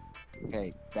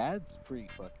 Okay, that's pretty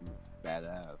fucking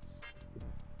badass.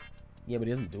 Yeah, but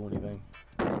he doesn't do anything.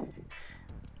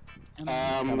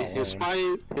 His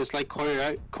fight, his like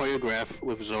choreograph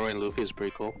with Zoro and Luffy is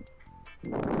pretty cool.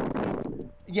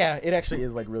 Yeah, it actually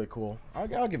is like really cool. I'll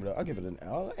give it an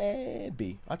L and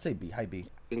B. I'd say B, high B.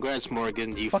 Congrats,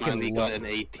 Morgan. You finally got an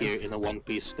A tier in a One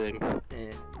Piece thing.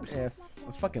 Yeah,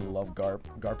 I fucking love Garp.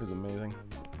 Garp is amazing.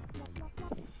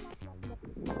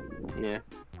 Yeah.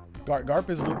 Garp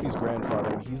is Luffy's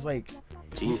grandfather. He's like,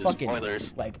 Jesus, he's fucking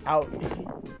spoilers. like out.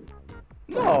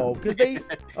 No, because they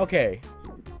okay.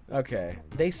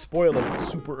 They spoil it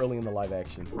super early in the live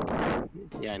action.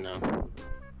 Yeah, I know.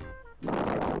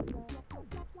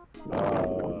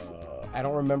 I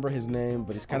don't remember his name,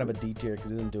 but he's kind of a D tier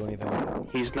because he didn't do anything.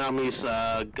 He's Nami's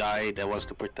guy that wants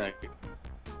to protect.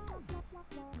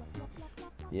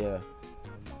 Yeah.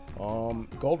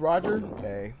 Gold Roger?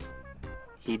 A.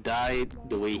 He died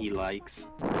the way he likes.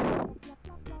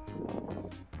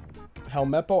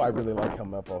 Helmeppo? I really like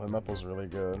Helmeppo. Helmeppo's really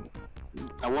good.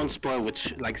 I won't spoil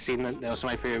which, like, scene that was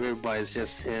my favorite, but it's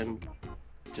just him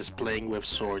just playing with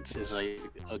swords. It's like,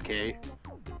 okay.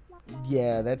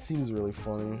 Yeah, that seems really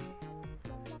funny.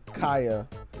 Kaya.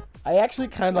 I actually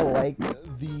kind of like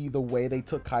the way they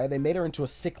took Kaya. They made her into a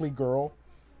sickly girl,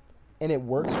 and it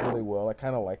works really well. I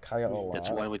kind of like Kaya a lot. That's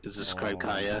one way to describe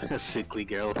Kaya, a sickly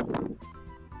girl.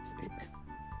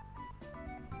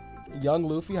 Young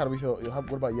Luffy, how do we feel?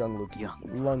 What about Young Luffy?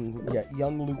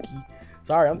 Young Luffy.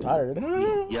 Sorry, I'm tired.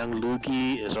 Young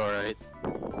Luffy is alright.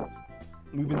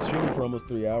 We've been streaming for almost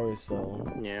 3 hours, so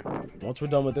yeah. Once we're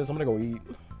done with this, I'm gonna go eat.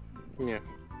 Yeah.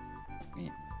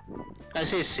 I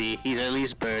say C. He's at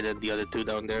least better than the other two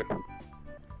down there.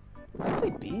 I'd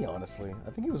say B, honestly. I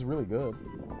think he was really good.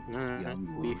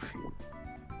 Beef.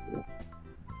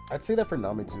 I'd say that for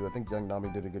Nami too. I think young Nami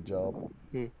did a good job.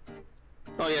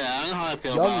 Oh yeah, I don't know how I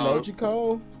feel young about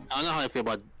Nojiko. I don't know how I feel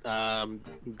about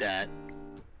that.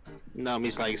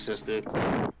 Nami's like sister.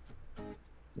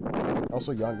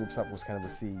 Also, young Usopp was kind of a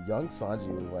C. Young Sanji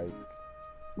was like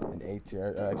an A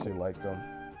tier. I actually liked him.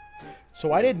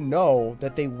 So I didn't know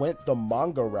that they went the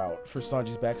manga route for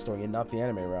Sanji's backstory and not the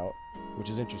anime route, which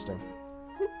is interesting.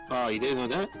 Oh, you didn't know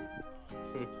that?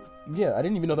 Yeah, I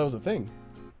didn't even know that was a thing.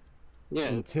 Yeah.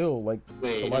 Until like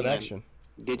the live action.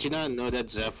 Did you not know that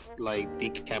Zeph like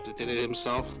decapitated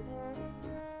himself?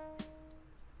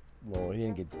 Well, he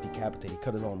didn't get decapitated. He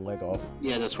cut his own leg off.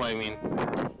 Yeah, that's what I mean.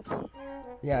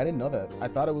 Yeah, I didn't know that. I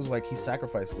thought it was like he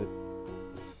sacrificed it.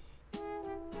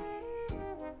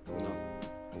 No.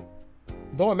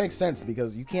 Though it makes sense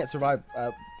because you can't survive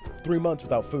 3 months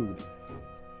without food.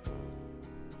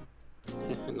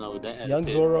 No, that Young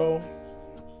Zoro,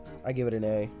 I give it an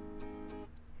A.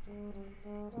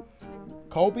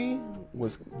 Kobe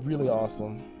was really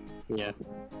awesome. Yeah.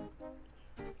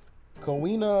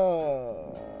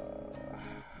 Kowina.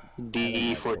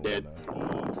 D for dead.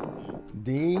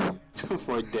 D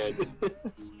for dead.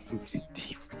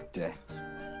 D for dead.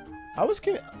 I was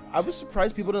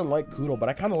surprised people didn't like Kudo, but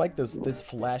I kind of like this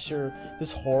flasher,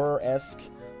 this horror-esque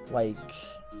like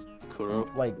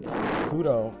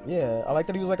Kudo. Yeah, I like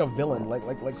that he was like a villain,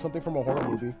 like something from a horror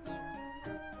movie.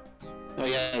 Oh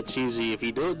yeah, cheesy. If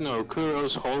you don't know,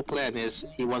 Kuro's whole plan is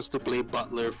he wants to play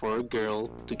butler for a girl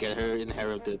to get her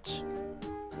inheritance.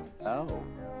 Oh.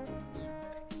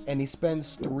 And he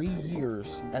spends 3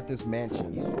 years at this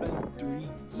mansion. He spends 3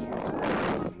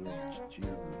 years. Jesus.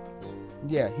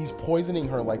 Yeah, he's poisoning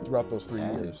her like throughout those 3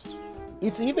 years.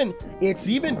 It's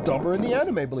even dumber in the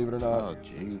anime, believe it or not. Oh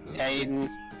Jesus. And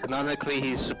canonically,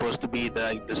 he's supposed to be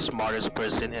the smartest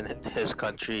person in his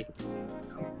country.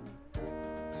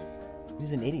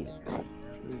 He's an idiot.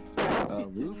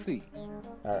 Luffy.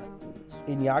 Alright.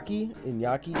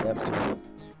 Iñaki, that's too.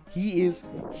 He is,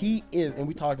 and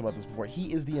we talked about this before,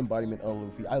 he is the embodiment of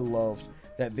Luffy. I loved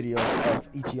that video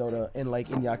of Ichioda and like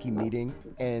Iñaki meeting,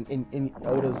 and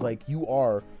Oda's like, you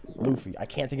are Luffy. I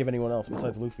can't think of anyone else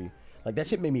besides Luffy. Like, that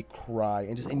shit made me cry,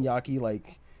 and just Iñaki,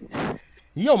 like,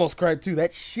 he almost cried too.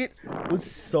 That shit was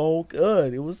so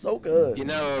good. It was so good. You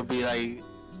know, it would be like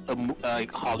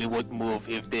a Hollywood move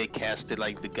if they casted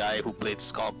like the guy who played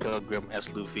Skull Pilgrim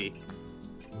as Luffy.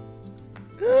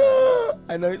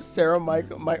 I know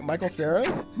Michael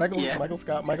Cera? Michael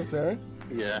Scott, Michael Cera?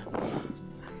 Yeah.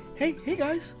 Hey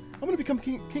guys, I'm gonna become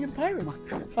king of the pirates.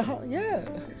 Yeah.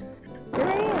 Here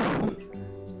I am.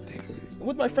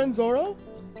 With my friend Zoro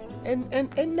and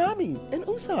Nami and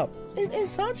Usopp and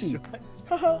Sanji.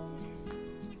 Haha.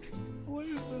 What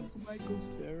is this Michael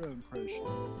Cera impression?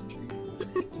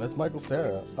 That's Michael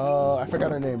Cera. I forgot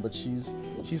her name, but she's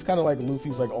kind of like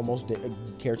Luffy's like almost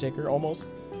caretaker almost.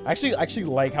 I actually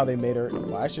like how they made her.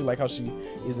 I actually like how she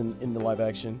is in the live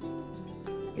action.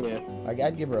 Yeah.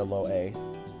 I'd give her a low A.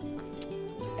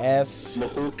 S.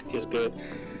 Mahook is good.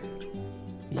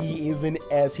 He is an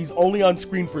S. He's only on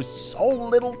screen for so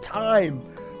little time,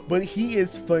 but he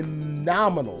is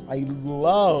phenomenal. I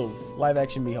love live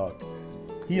action Mihawk.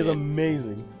 He is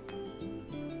amazing.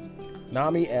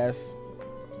 Nami S.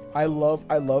 I love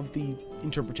the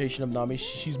interpretation of Nami.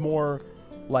 She's more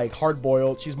like hard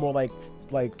boiled. She's more like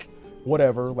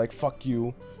whatever, like fuck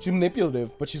you. She's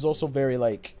manipulative, but she's also very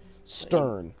like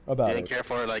stern about it. Didn't care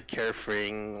for like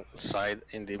carefree side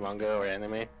in the manga or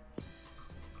anime.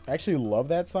 I actually love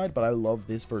that side, but I love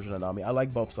this version of Nami. I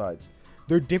like both sides.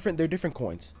 They're different. They're different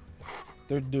coins.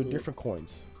 They're different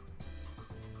coins.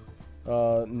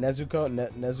 Nezuko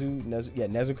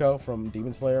from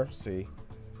Demon Slayer. C.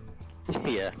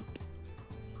 Yeah.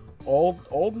 Old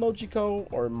Nojiko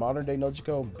or modern day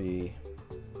Nojiko. B.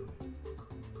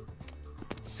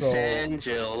 So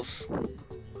Sanjils.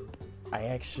 I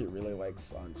actually really like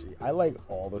Sanji. I like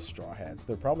all the Straw Hats.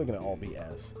 They're probably gonna all be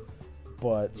S.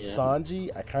 But yeah. Sanji,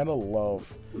 I kind of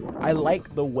love. I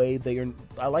like the way they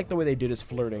did his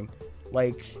flirting.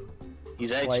 Like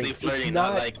he's actually flirting,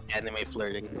 not like anime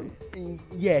flirting.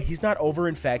 Yeah, he's not over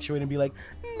infatuated and be like,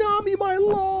 Nami, my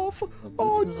love.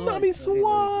 Oh, Nami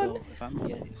Swan. From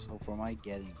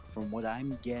what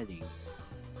I'm getting,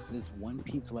 this One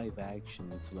Piece live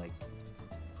action, it's like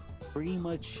pretty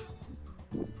much.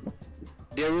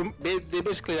 They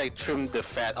basically like trim the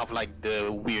fat of like the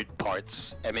weird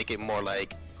parts and make it more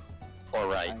like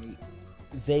alright.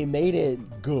 They made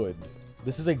it good.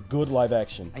 This is a good live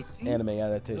action anime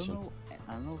adaptation.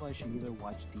 I don't know if I should either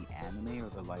watch the anime or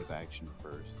the live action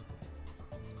first.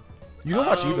 You don't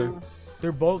watch either.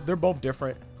 They're both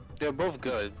different. They're both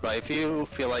good, but if you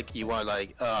feel like you want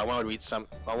like I want to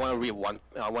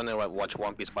watch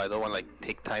One Piece, but I don't want to like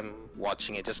take time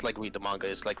watching it, just like read the manga.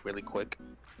 It's like really quick.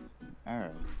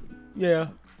 Alright. Yeah.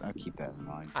 I'll keep that in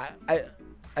mind.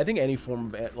 I think any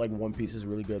form of like One Piece is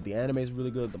really good. The anime is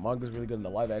really good. The manga is really good, and the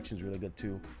live action is really good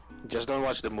too. Just don't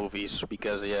watch the movies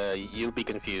because yeah, you'll be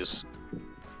confused.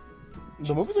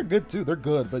 The movies are good too. They're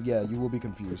good, but yeah, you will be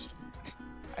confused.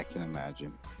 I can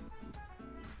imagine.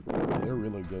 They're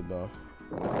really good though.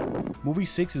 Movie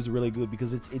 6 is really good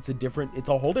because it's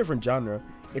a whole different genre.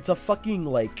 It's a fucking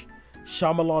like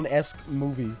Shyamalan-esque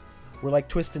movie where like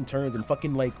twists and turns and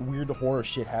fucking like weird horror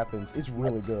shit happens. It's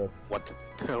really good. What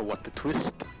the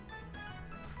twist?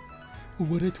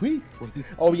 What a twist!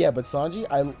 Oh yeah, but Sanji,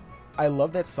 I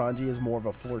love that Sanji is more of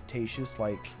a flirtatious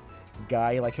like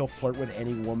guy. Like he'll flirt with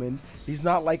any woman. He's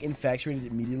not like infatuated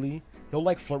immediately. He'll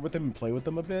like flirt with them and play with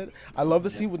them a bit. I love the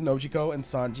scene with Nojiko and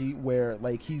Sanji where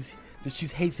like he's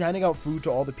handing out food to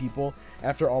all the people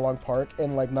after Along Park,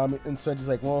 and like Nami and Sanji's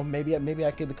like, well, maybe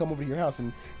I could come over to your house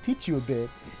and teach you a bit.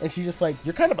 And she's just like,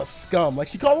 you're kind of a scum. Like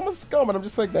she called him a scum, and I'm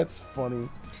just like, that's funny.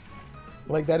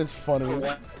 Like that is funny.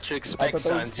 What you expect,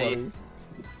 Sanji?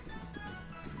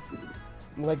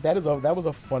 Like that was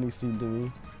a funny scene to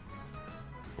me.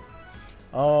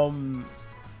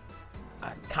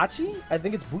 Kachi? I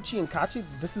think it's Bucci and Kachi.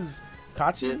 This is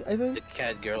Kachi, I think. The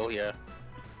cat girl, yeah.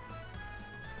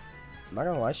 I'm not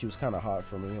gonna lie, she was kind of hot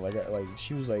for me. Like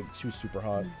she was super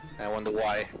hot. I wonder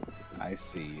why. I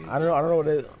see you. I don't know what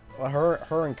it is.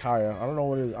 Her and Kaya. I don't know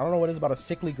what it is. I don't know what it is about a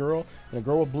sickly girl and a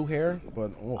girl with blue hair.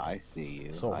 But oh, I see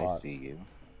you. So hot. I see you.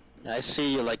 I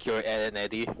see you like you're Ed and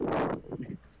Eddie.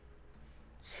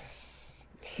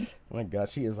 Oh my god,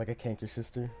 she is like a canker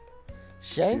sister.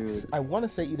 Shanks, dude. I want to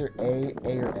say either A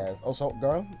or S. Oh, so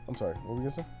girl, I'm sorry. What were you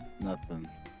gonna say? Nothing.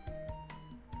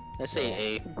 I say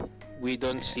A. We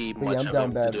don't see but much yeah,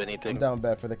 of them to do anything. I'm down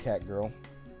bad for the cat girl.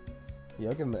 Yeah,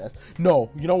 I'll give him an S. No,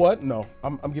 you know what? No,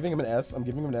 I'm giving him an S. I'm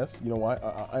giving him an S. You know why?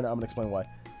 I'm gonna explain why.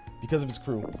 Because of his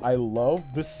crew. I love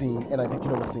the scene, and I think you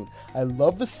know the scene. I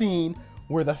love the scene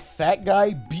where the fat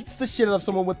guy beats the shit out of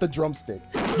someone with the drumstick.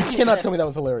 You cannot tell me that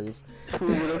was hilarious. Who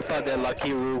would have thought that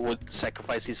Lucky Roo would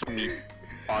sacrifice his meat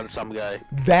on some guy?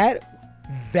 That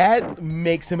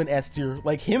makes him an S tier.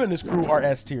 Like him and his crew are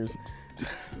S tiers.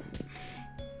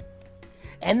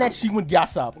 And that scene with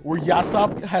Yasop, where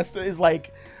Yasop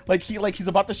he's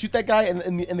about to shoot that guy,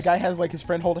 and the guy has like his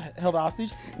friend held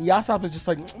hostage. And Yasop is just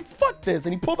like, fuck this,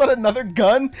 and he pulls out another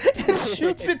gun and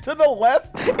shoots it to the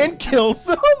left and kills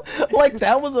him. Like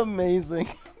that was amazing.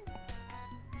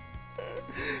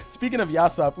 Speaking of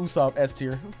Yasop, Usopp S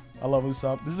tier. I love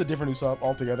Usopp. This is a different Usopp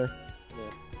altogether.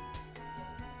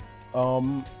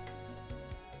 Yeah.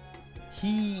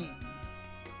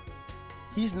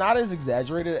 He's not as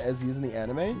exaggerated as he is in the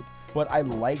anime, but I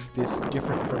like this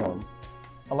different form.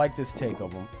 I like this take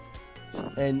of him.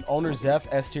 And Owner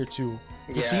Zeph S tier 2.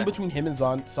 The scene between him and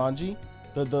Sanji,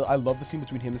 I love the scene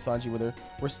between him and Sanji where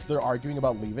they're arguing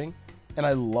about leaving, and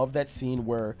I love that scene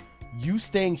where you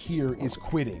staying here is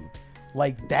quitting.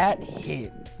 Like that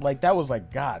hit. Like that was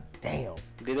like, god damn.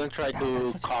 They don't try That's to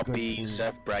such a good copy scene.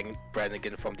 Zeph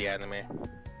Brannigan from the anime.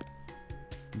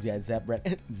 Yeah, Zep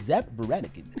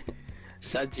Brannigan.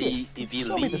 Sanji, if you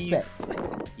Show me the leave, specs.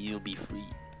 you'll be free.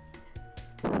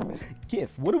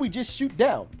 Gif, what do we just shoot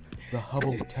down? The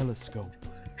Hubble telescope.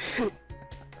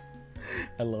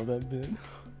 I love that bit.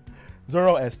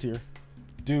 Zoro S tier.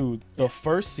 Dude, the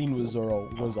first scene with Zoro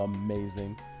was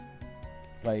amazing.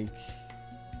 Like,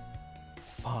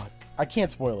 fuck. I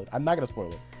can't spoil it. I'm not gonna spoil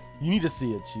it. You need to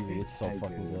see it, Cheesy. It's so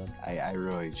fucking good. I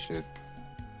really should.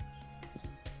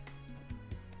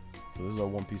 So this is our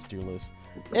One Piece tier list.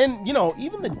 And, you know,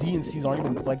 even the D and C's aren't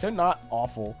even, like, they're not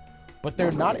awful, but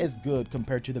they're not as good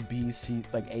compared to the B's, C,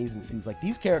 like, A's and C's. Like,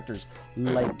 these characters,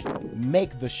 like,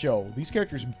 make the show. These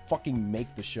characters fucking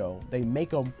make the show. They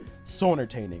make them so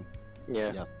entertaining.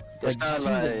 Yeah. Yes. It's Like, not see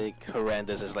the- like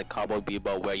horrendous as like Cowboy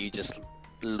Bebop where you just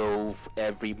loathe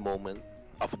every moment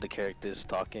of the characters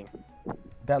talking.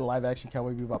 That live action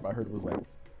Cowboy Bebop I heard was, like,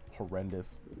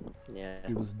 horrendous. Yeah.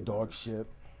 It was dog shit.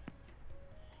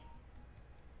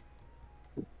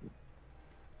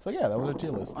 So yeah, that was our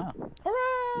tier list. Wow.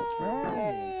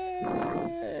 Hooray!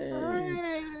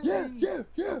 Yeah.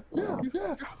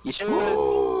 You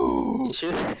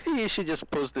should just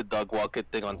post the dog walker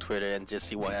thing on Twitter and just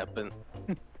see what happened.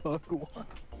 Dog walker.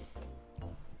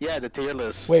 Yeah, the tier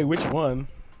list. Wait, which one?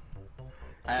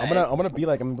 I'm gonna be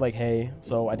like, hey,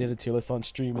 so I did a tier list on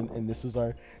stream, and this is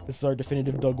our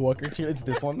definitive Doug Walker tier. It's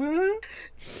this one.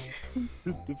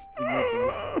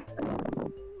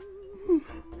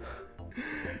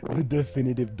 The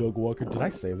definitive Doug Walker. Did I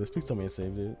save this? Please tell me I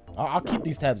saved it. I'll keep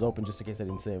these tabs open just in case I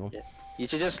didn't save them. Yeah. You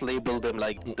should just label them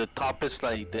like the top is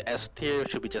like the S tier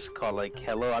should be just called like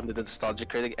hello, I'm the nostalgia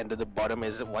critic, and then the bottom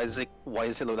is why does it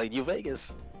look like New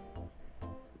Vegas?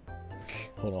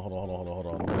 Hold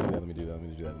on. Let me do that.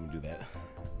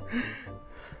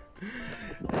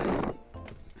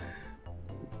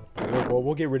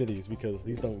 We'll get rid of these because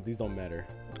these don't matter.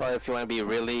 Or if you want to be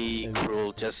really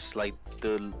cruel, just like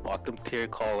the bottom tier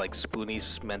called like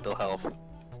Spoonie's mental health.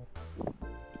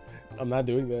 I'm not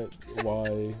doing that.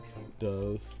 Why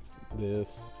does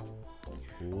this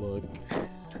look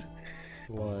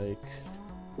like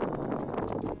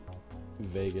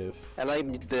Vegas? I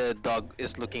like the dog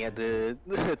is looking at the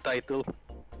title.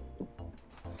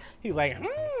 He's like,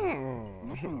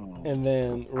 and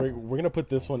then we're gonna put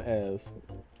this one as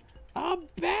a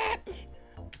bet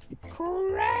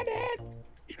credit.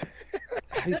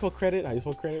 How do you spell credit? Fuck.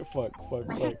 How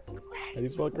do you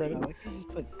spell credit? I like to just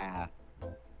put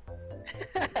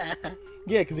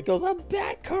Yeah, because it goes, a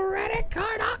bad credit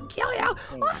card, I'll kill you.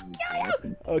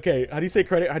 Okay, how do you say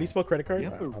credit? How do you spell credit card?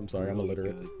 I'm sorry, I'm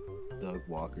illiterate. Doug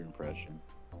Walker impression.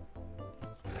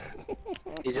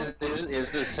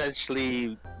 It's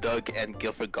essentially Doug and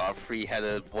Guilford Godfrey had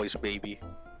a voice baby.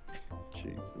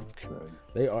 Jesus Christ.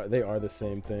 They are the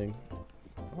same thing.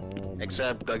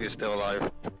 Except Doug is still alive.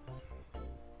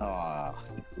 Oh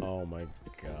my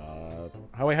god.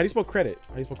 How do you spell credit?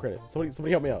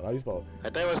 Somebody help me out. How do you spell it? I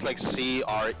thought it was like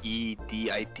Credit.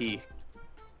 D-I-T.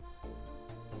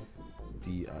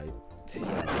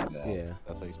 Yeah.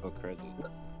 That's how you spell credit.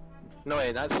 No,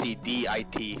 wait, not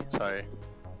C-D-I-T. Sorry.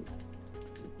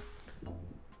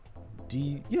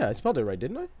 D. Yeah, I spelled it right,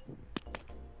 didn't I?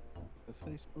 That's how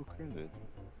you spell credit.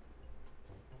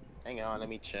 Hang on, let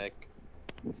me check.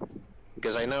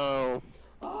 Because I know.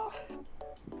 Has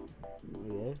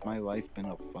my life been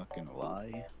a fucking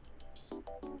lie?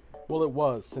 Well, it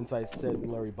was since I said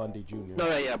Larry Bundy Jr.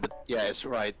 No, yeah, but yeah, it's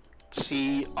right.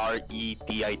 Credit.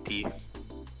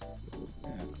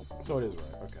 So it is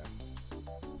right. Okay.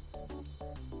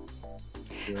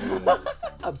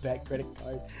 A bad credit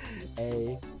card.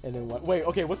 A and then what? Wait.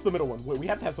 Okay. What's the middle one? Wait, we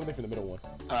have to have something for the middle one.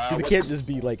 Because it can't just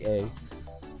be like A.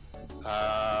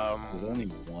 There's only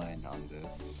one on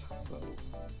this, so.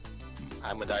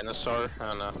 I'm a dinosaur. I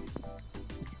don't know.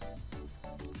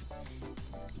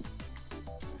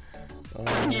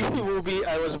 You will be.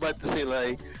 I was about to say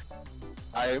like,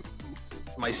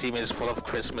 my semen is full of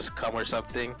Christmas cum or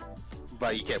something,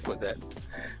 but you can't put that.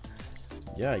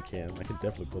 Yeah, I can. I can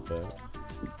definitely put that.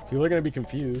 People are gonna be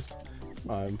confused.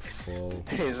 I'm full.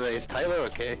 Is Tyler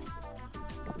okay?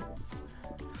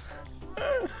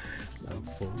 I'm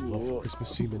full of Christmas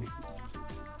semen.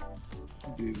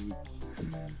 Dude.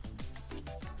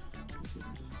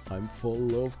 I'm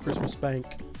full of Christmas spank.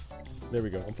 There we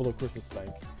go. I'm full of Christmas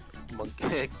spank.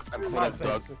 Monkey. I'm full of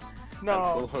dog. No,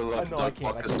 I'm full of no, dog I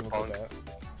can't Marcus even put Punk. that.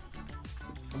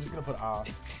 I'm just gonna put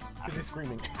because he's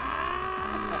screaming.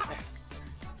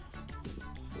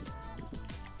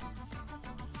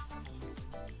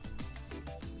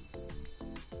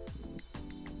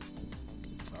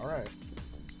 All right.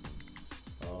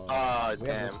 Oh, We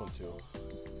have damn. this one too.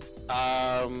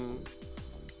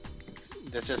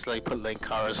 Let's just like put like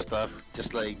Kara stuff,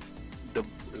 just like the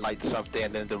light stuff there,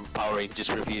 and then the Power Rangers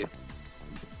review.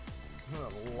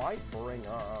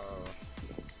 Lightbringer.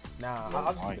 Nah,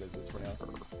 I'll just keep it as this for now.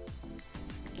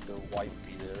 The white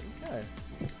beater. Okay.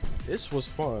 This was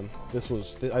fun. This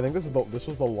was. I think this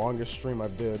was the longest stream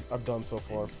I've done so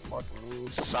far. Fuck me.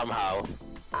 Somehow.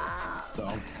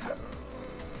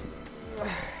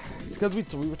 It's because we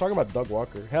were talking about Doug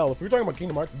Walker. Hell, if we were talking about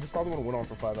Kingdom Hearts, this probably would have went on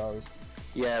for 5 hours.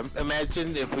 Yeah,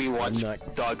 imagine if we watched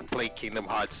Doug play Kingdom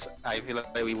Hearts. I feel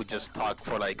like we would just talk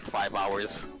for like 5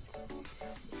 hours.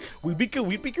 We'd be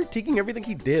critiquing everything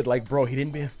he did. Like, bro, he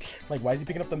didn't be like. Why is he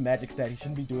picking up the magic stat? He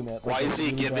shouldn't be doing that. Like, Why is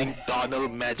he giving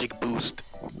Donald magic boost?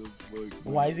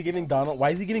 Why is he giving Donald?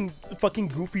 Why is he getting fucking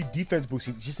Goofy defense boost?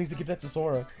 He just needs to give that to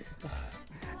Sora.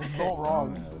 It's all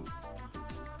wrong.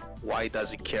 Why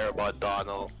does he care about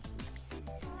Donald?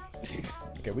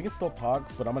 Okay, we can still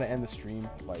talk, but I'm gonna end the stream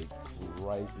like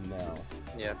right now.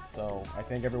 Yeah. So I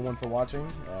thank everyone for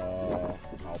watching.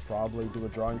 I'll probably do a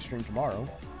drawing stream tomorrow.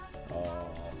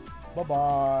 Bye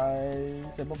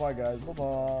bye. Say bye bye, guys. Bye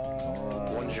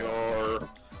bye. Bonjour.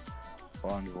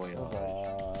 Bon voyage. Bye bye.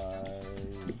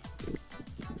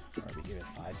 Alright, we give it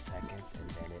 5 seconds, and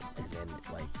then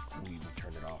like we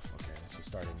turn it off. Okay, so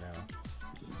start it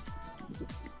now.